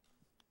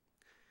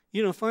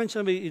 find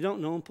somebody you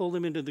don't know and pull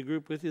them into the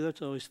group with you.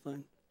 That's always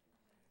fun.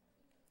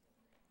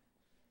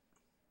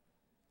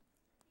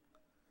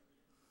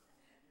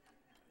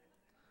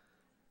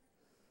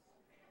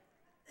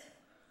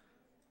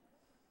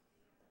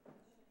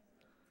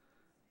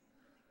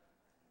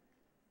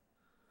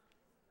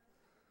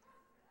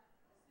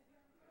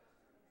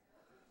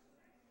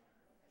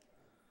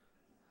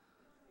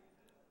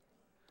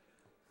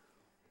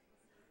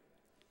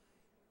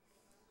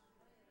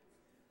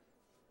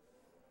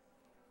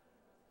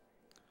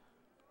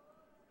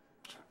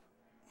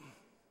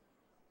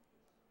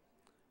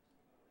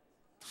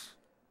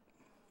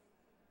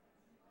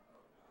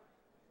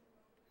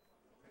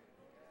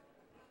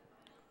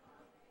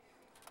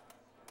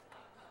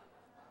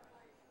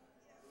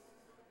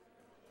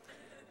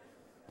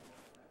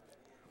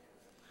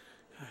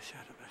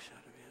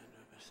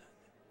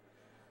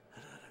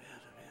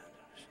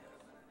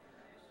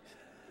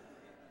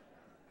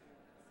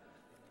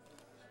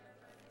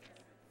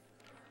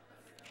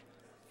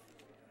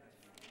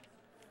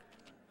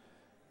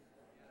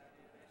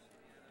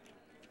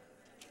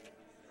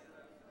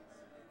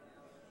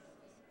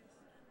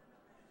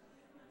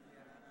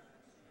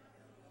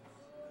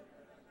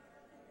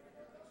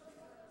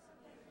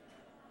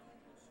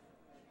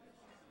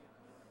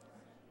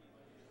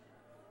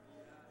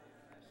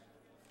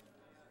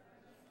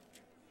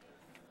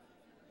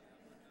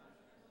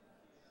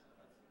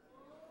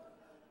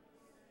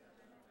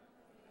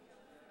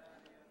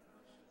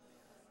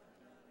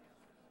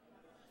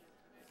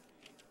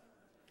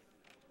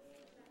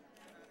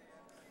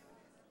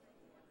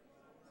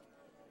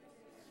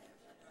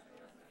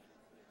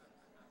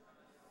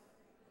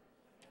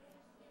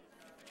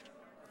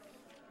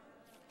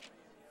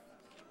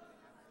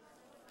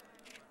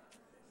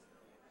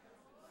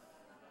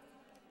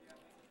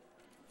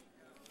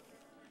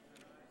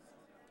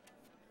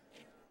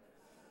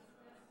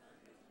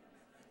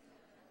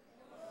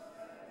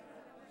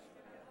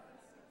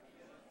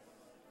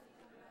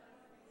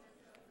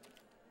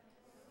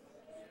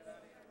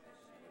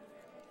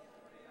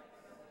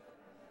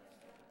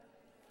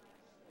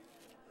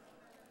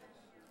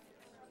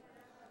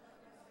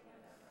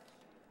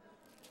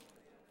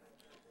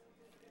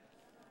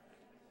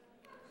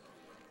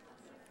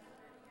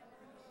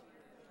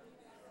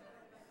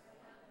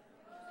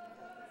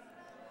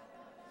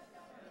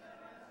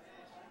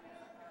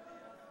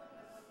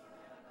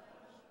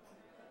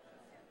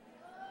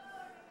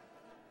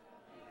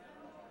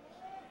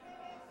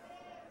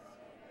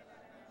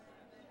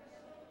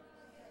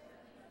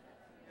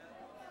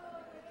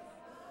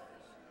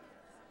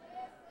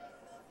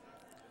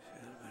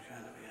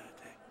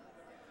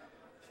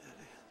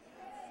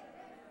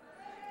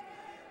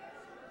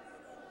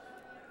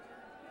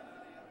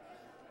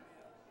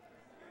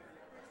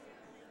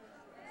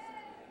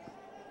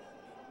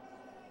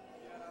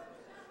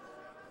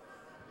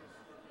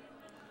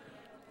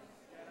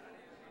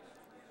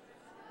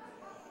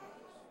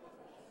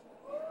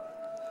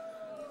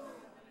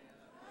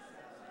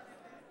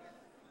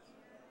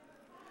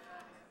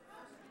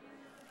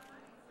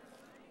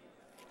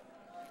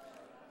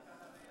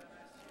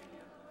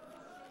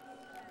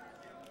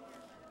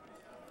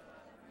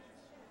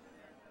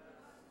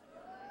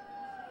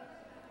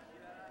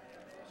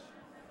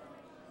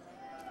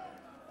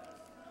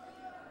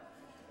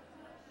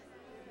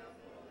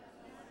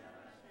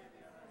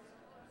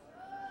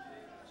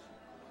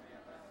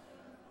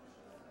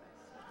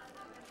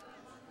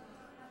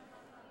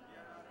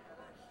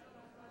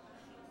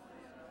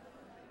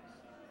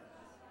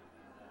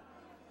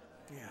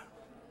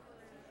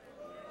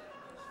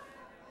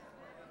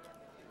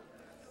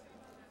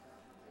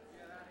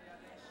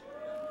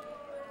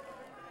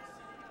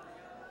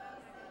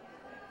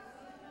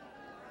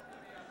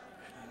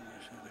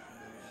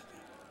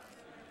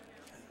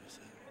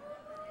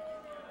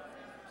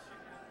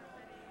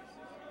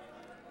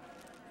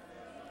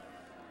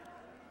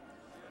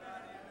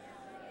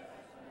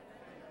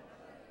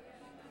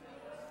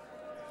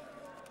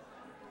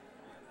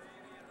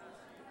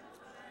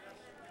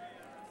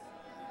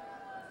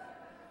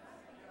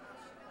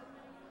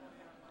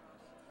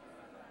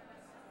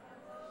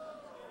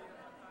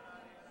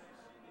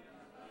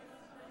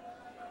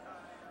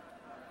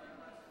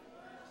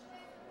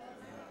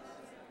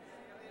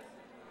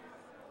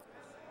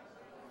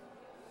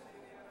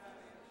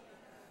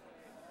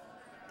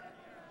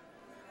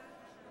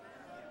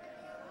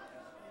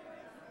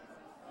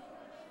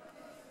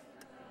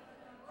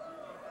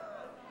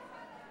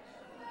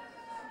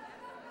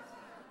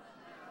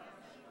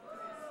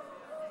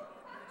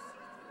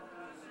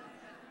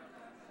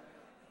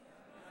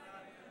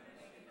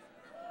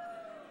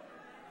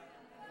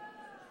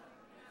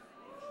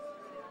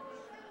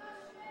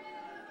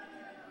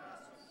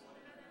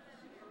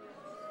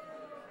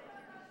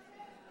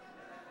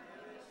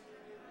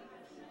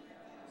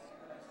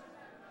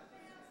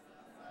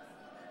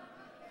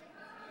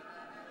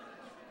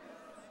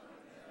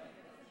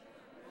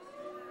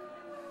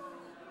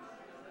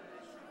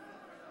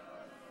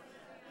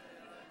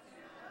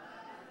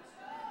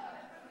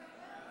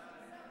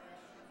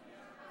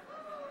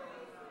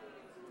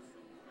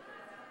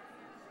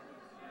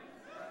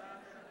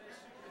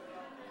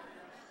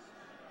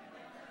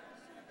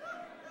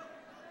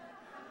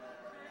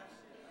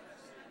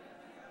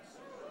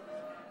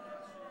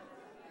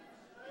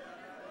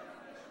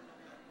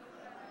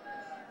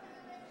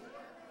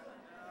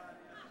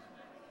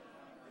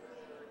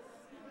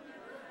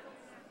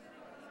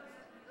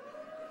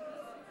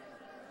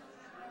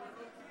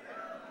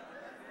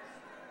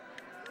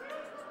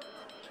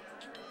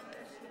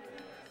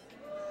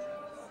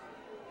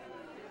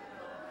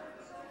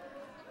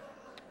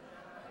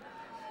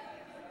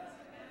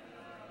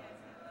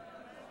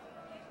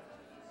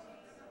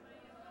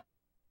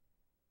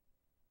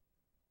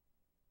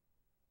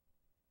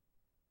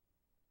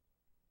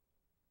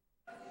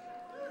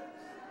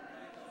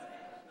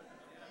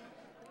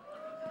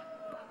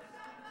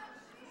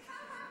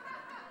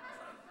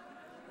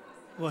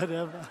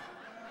 whatever.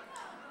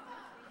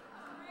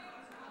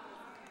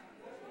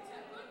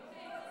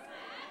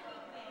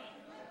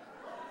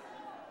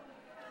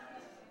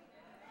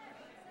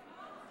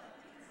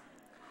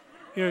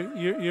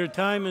 Your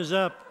time is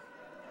up.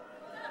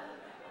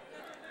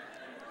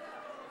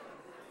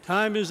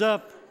 Time is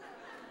up.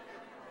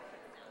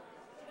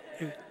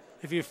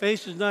 If your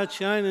face is not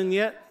shining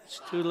yet,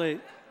 it's too late.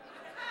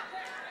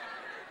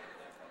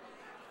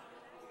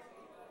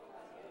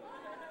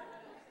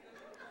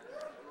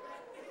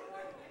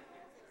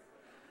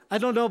 I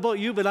don't know about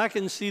you, but I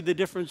can see the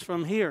difference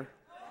from here.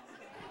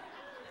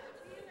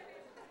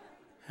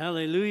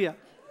 Hallelujah.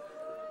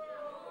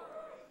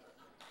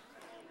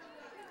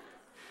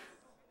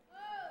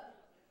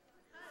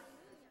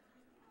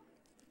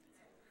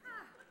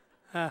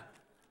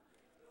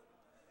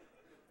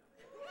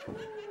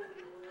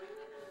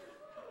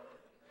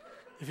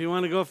 If you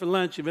want to go for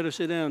lunch, you better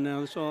sit down now.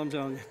 That's all I'm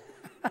telling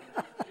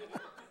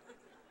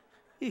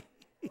you.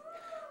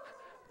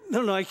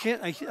 No, I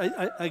can't.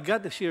 I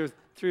got to share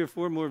 3 or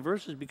 4 more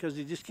verses because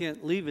you just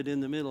can't leave it in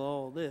the middle of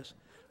all this.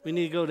 We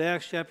need to go to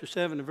Acts chapter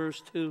 7 and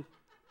verse 2.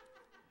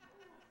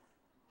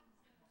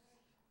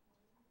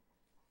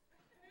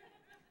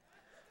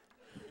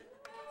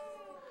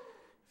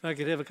 If I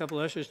could have a couple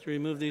ushers to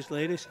remove these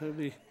ladies, I'd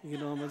be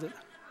get on with it.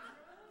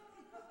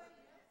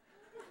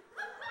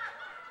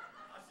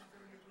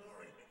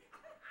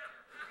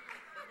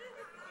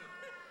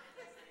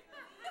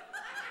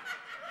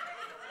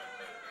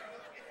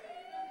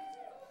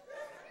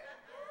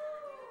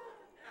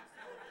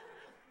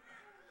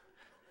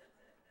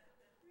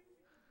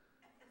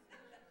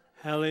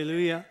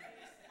 Hallelujah.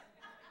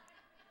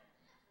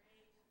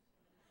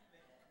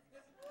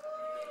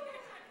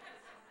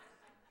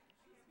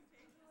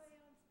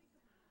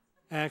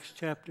 Acts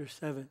chapter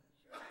 7.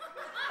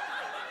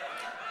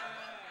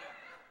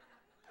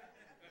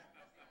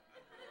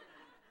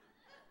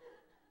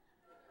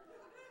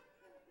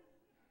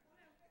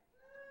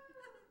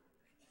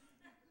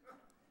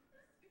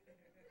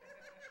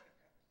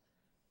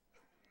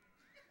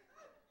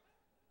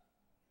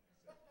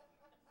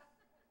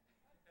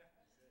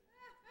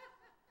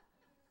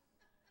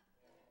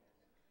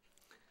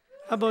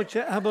 How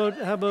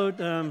about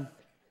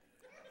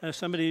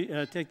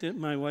somebody take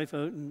my wife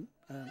out and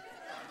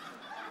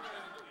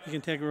you can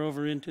take her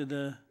over into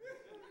the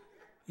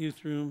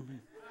youth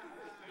room.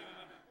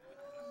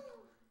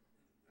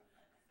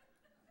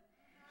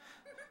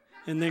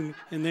 And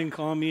then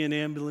call me an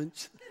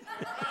ambulance.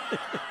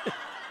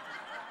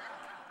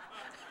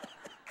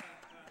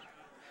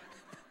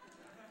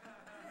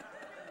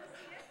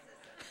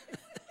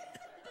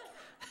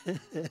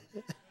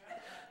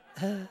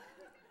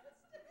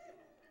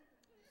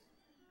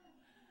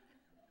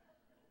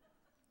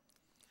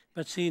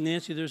 But see,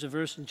 Nancy, there's a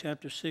verse in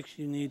chapter 6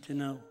 you need to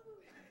know.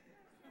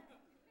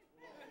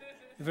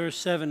 Verse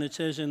 7, it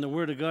says, and the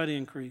word of God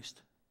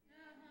increased.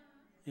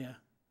 Yeah.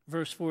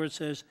 Verse 4, it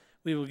says,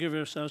 we will give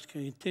ourselves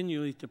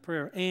continually to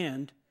prayer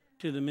and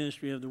to the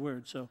ministry of the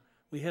word. So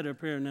we had our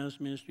prayer, now it's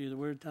ministry of the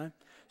word time.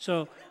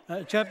 So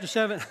chapter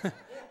 7,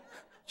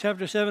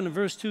 chapter 7 and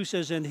verse 2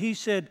 says, and he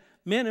said,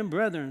 men and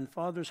brethren,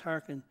 fathers,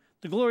 hearken.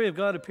 The glory of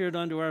God appeared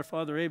unto our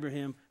father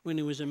Abraham when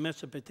he was in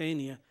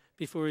Mesopotamia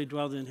before he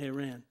dwelled in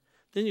Haran.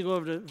 Then you go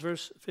over to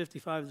verse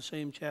 55 of the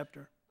same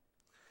chapter.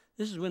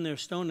 This is when they're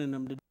stoning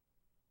them to death.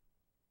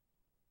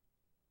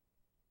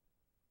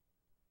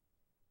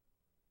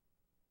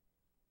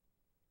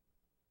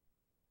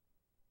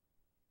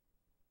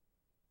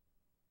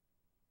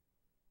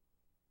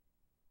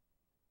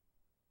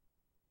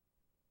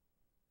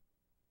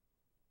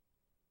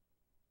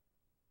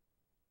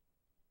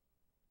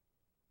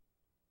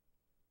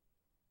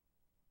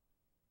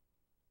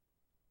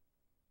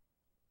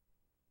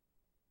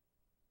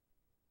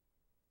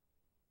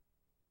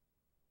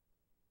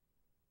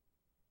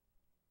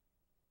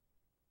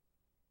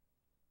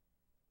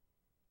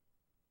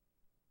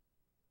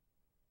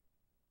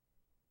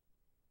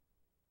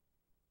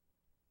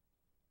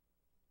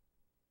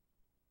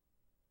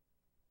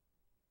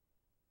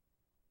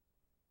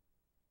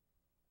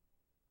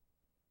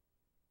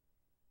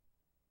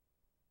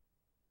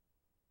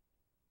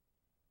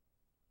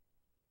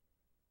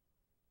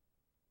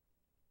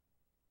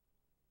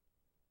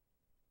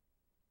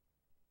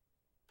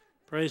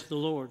 Praise the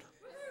Lord.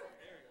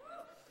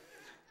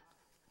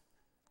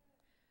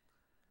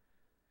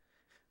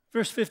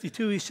 Verse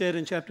 52, he said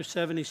in chapter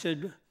 7, he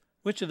said,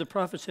 which of the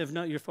prophets have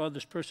not your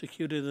fathers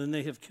persecuted, and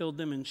they have killed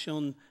them and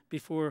shown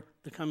before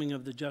the coming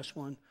of the just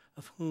one,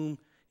 of whom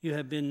you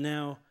have been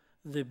now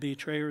the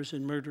betrayers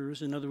and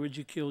murderers? In other words,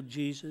 you killed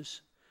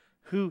Jesus,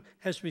 who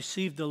has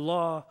received the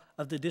law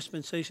of the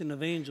dispensation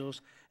of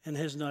angels and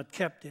has not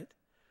kept it.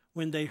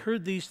 When they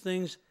heard these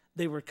things,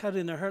 they were cut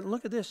in their heart.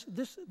 Look at this.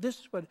 This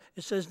is what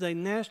it says. They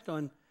gnashed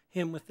on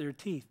him with their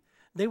teeth.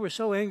 They were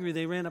so angry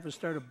they ran up and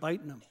started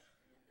biting him.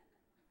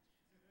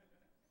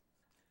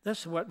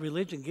 That's what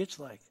religion gets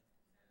like.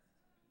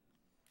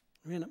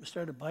 Ran up and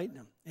started biting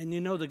him. And you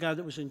know the guy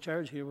that was in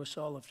charge here was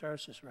Saul of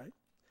Tarsus, right?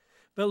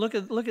 But look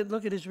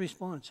at his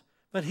response.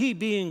 But he,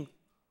 being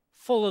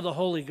full of the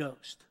Holy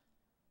Ghost,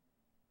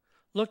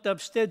 looked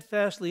up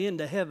steadfastly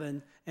into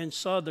heaven and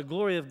saw the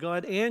glory of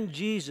God and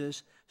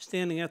Jesus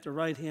standing at the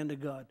right hand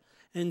of God.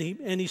 And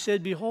he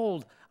said,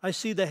 behold, I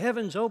see the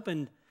heavens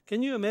opened.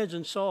 Can you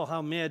imagine Saul,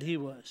 how mad he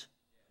was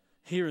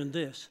hearing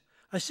this?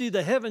 I see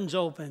the heavens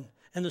open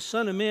and the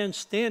Son of Man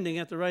standing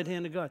at the right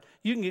hand of God.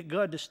 You can get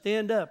God to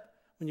stand up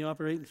when you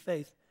operate in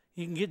faith.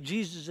 You can get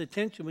Jesus'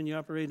 attention when you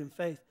operate in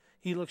faith.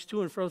 He looks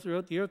to and fro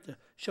throughout the earth to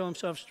show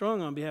himself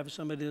strong on behalf of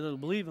somebody that will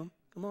believe him.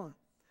 Come on.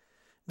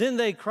 Then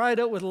they cried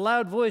out with a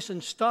loud voice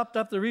and stopped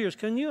up their ears.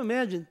 Can you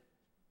imagine?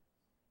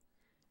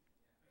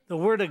 The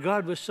word of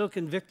God was so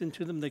convicting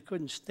to them they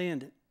couldn't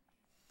stand it.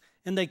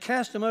 And they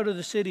cast him out of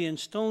the city and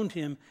stoned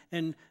him.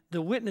 And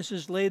the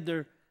witnesses laid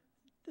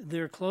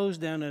their clothes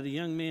down at a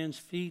young man's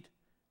feet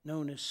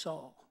known as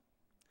Saul.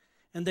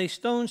 And they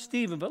stoned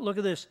Stephen. But look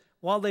at this.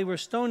 While they were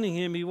stoning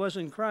him, he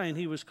wasn't crying.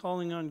 He was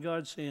calling on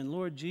God, saying,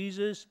 Lord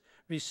Jesus,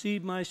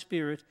 receive my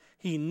spirit.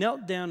 He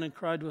knelt down and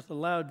cried with a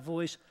loud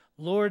voice,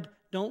 Lord,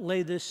 don't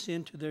lay this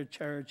sin to their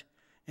charge.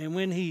 And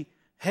when he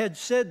had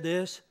said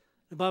this,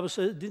 the Bible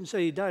says, it didn't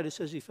say he died, it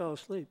says he fell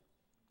asleep.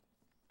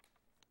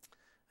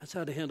 That's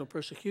how to handle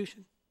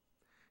persecution.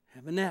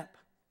 Have a nap.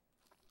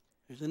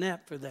 There's a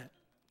nap for that.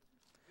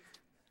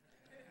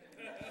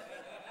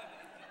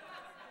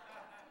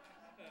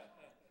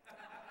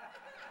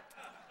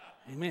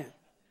 Amen.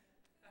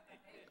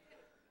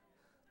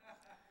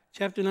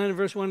 Chapter 9 and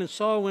verse 1, and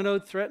Saul went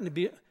out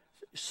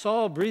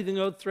Saul, breathing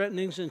out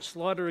threatenings and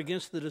slaughter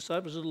against the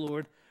disciples of the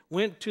Lord,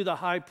 went to the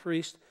high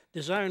priest,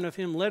 desiring of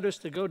him letters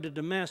to go to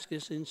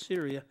Damascus in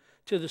Syria,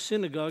 to the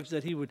synagogues,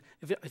 that he would,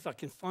 if I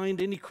can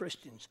find any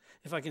Christians,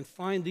 if I can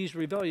find these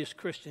rebellious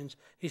Christians,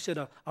 he said,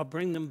 I'll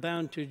bring them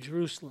bound to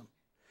Jerusalem.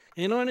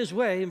 And on his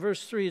way, in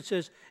verse 3, it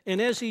says,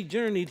 and as he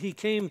journeyed, he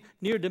came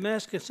near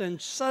Damascus, and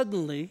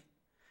suddenly,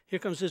 here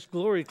comes this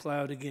glory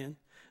cloud again,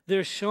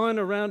 there shone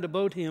around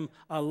about him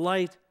a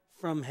light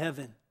from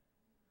heaven.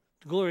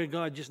 The glory of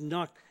God just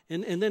knocked.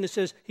 And then it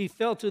says, he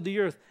fell to the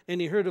earth,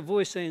 and he heard a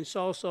voice saying,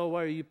 Saul, Saul,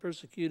 why are you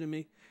persecuting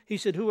me? He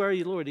said, who are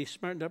you, Lord? He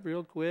smartened up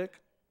real quick.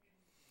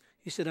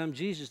 He said, I'm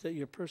Jesus that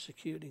you're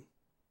persecuting.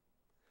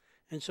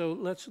 And so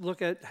let's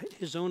look at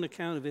his own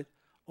account of it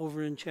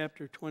over in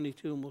chapter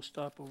 22, and we'll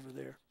stop over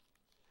there.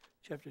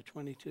 Chapter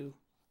 22.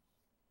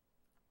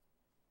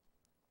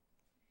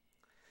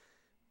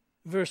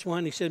 Verse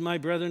 1, he said, my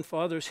brethren,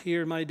 fathers,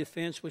 hear my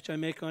defense, which I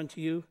make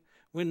unto you.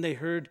 When they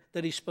heard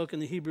that he spoke in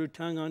the Hebrew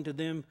tongue unto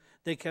them,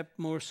 they kept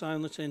more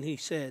silence, and he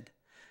said,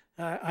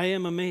 I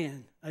am a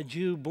man, a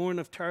Jew, born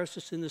of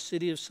Tarsus in the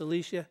city of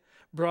Cilicia,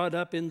 brought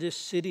up in this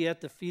city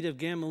at the feet of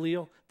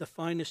Gamaliel, the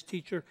finest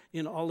teacher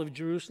in all of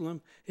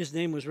Jerusalem. His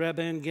name was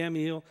Rabban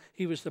Gamaliel.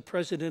 He was the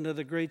president of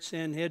the great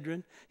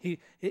Sanhedrin.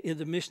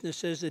 The Mishnah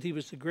says that he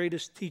was the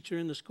greatest teacher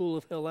in the school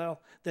of Hillel,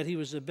 that he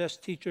was the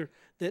best teacher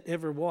that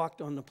ever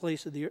walked on the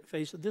face of the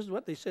face. This is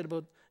what they said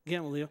about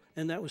Gamaliel,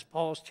 and that was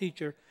Paul's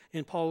teacher,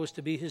 and Paul was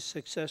to be his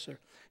successor.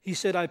 He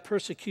said, I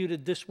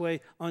persecuted this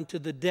way unto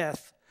the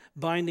death,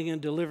 binding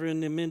and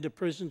delivering them into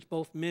prisons,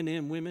 both men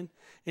and women.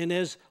 And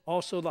as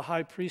also the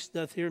high priest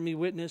doth hear me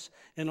witness,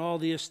 and all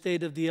the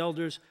estate of the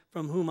elders,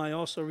 from whom I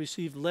also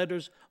received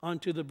letters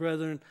unto the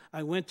brethren,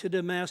 I went to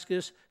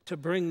Damascus to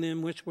bring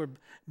them which were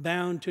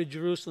bound to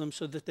Jerusalem,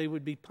 so that they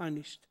would be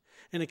punished.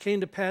 And it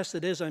came to pass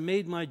that as I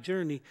made my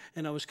journey,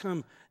 and I was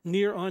come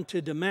near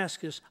unto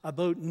Damascus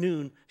about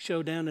noon,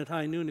 showdown at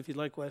high noon if you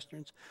like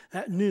Westerns,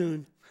 at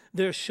noon,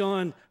 there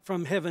shone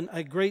from heaven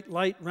a great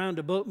light round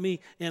about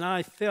me, and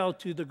I fell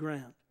to the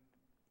ground.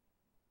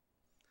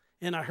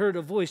 And I heard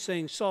a voice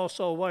saying, Saul,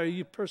 Saul, why are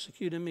you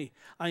persecuting me?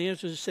 I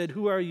answered and said,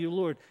 who are you,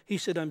 Lord? He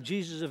said, I'm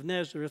Jesus of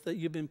Nazareth that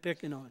you've been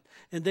picking on.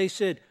 And they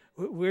said,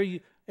 where you?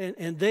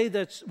 And they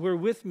that were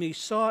with me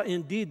saw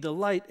indeed the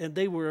light, and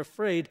they were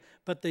afraid,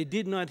 but they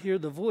did not hear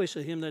the voice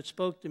of him that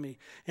spoke to me.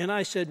 And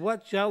I said,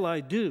 what shall I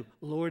do,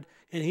 Lord?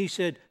 And he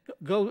said,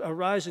 go,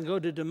 arise and go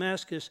to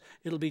Damascus.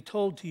 It'll be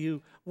told to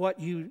you what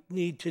you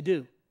need to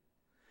do.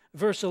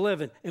 Verse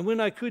 11, and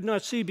when I could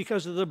not see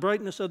because of the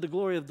brightness of the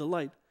glory of the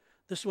light.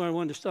 This is why I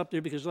wanted to stop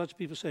there, because lots of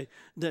people say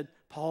that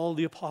Paul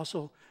the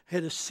apostle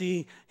had a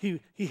see. He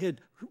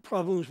had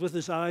problems with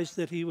his eyes,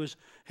 that he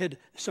had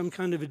some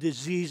kind of a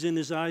disease in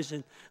his eyes,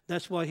 and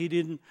that's why he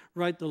didn't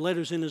write the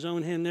letters in his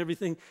own hand and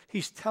everything.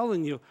 He's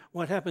telling you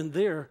what happened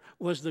there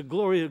was the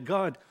glory of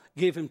God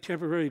gave him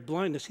temporary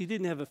blindness. He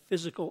didn't have a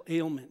physical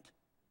ailment,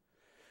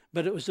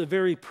 but it was the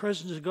very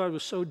presence of God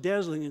was so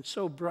dazzling and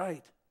so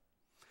bright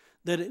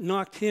that it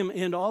knocked him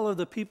and all of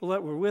the people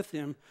that were with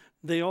him,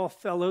 they all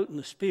fell out in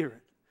the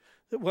spirit.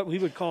 What we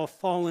would call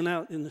falling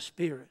out in the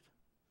spirit.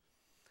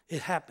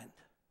 It happened.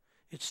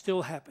 It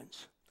still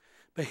happens.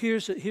 But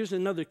here's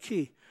another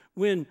key.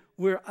 When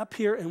we're up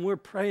here and we're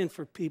praying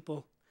for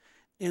people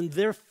and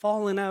they're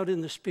falling out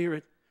in the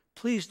spirit,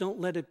 please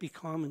don't let it be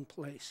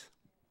commonplace.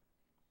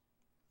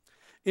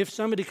 If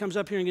somebody comes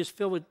up here and gets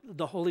filled with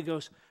the Holy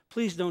Ghost,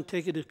 please don't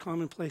take it as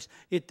commonplace.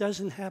 It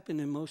doesn't happen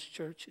in most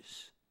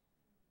churches.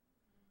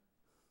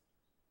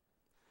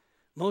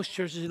 Most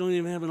churches don't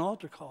even have an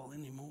altar call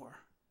anymore.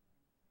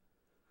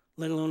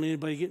 let alone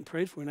anybody getting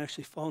prayed for and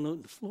actually falling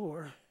on the floor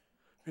or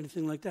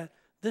anything like that.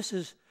 This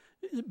is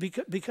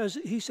because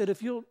he said,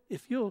 if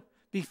you'll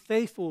be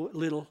faithful at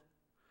little,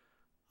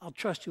 I'll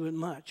trust you in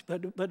much.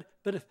 But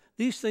if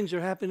these things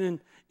are happening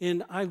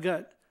and I've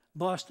got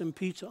Boston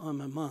pizza on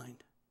my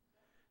mind,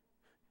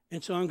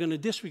 and so I'm going to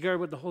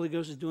disregard what the Holy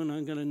Ghost is doing, and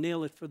I'm going to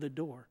nail it for the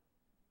door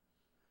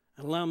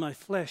and allow my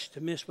flesh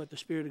to miss what the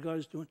Spirit of God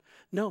is doing.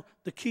 No,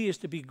 the key is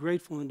to be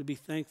grateful and to be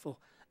thankful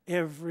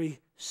every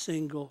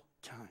single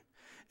time.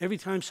 Every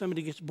time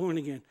somebody gets born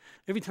again,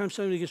 every time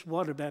somebody gets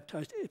water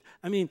baptized.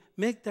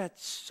 Make that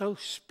so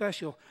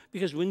special,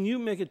 because when you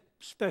make it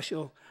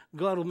special,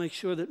 God will make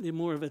sure that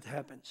more of it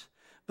happens.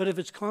 But if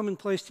it's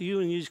commonplace to you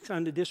and you just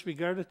kind of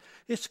disregard it,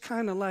 it's just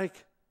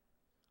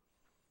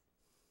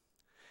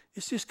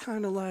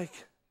kind of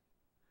like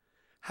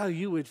how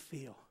you would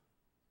feel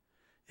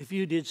if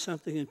you did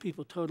something and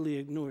people totally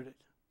ignored it.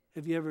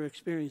 Have you ever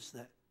experienced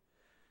that?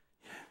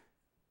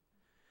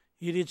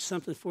 You did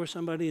something for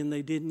somebody and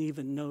they didn't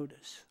even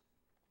notice.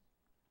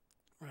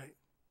 Right.